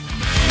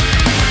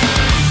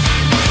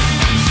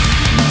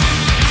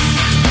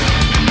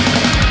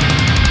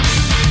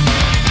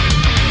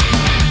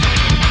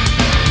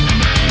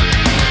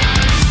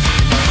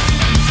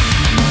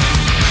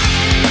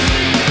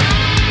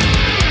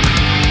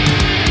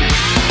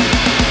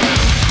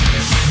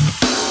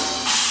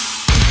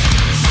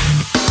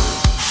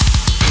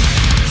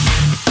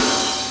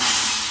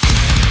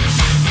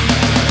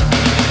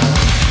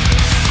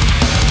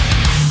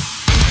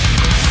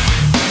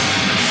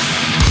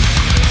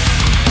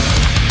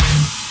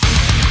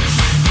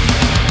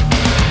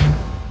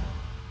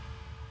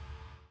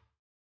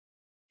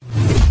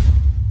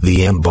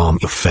 the M-bomb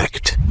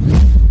effect.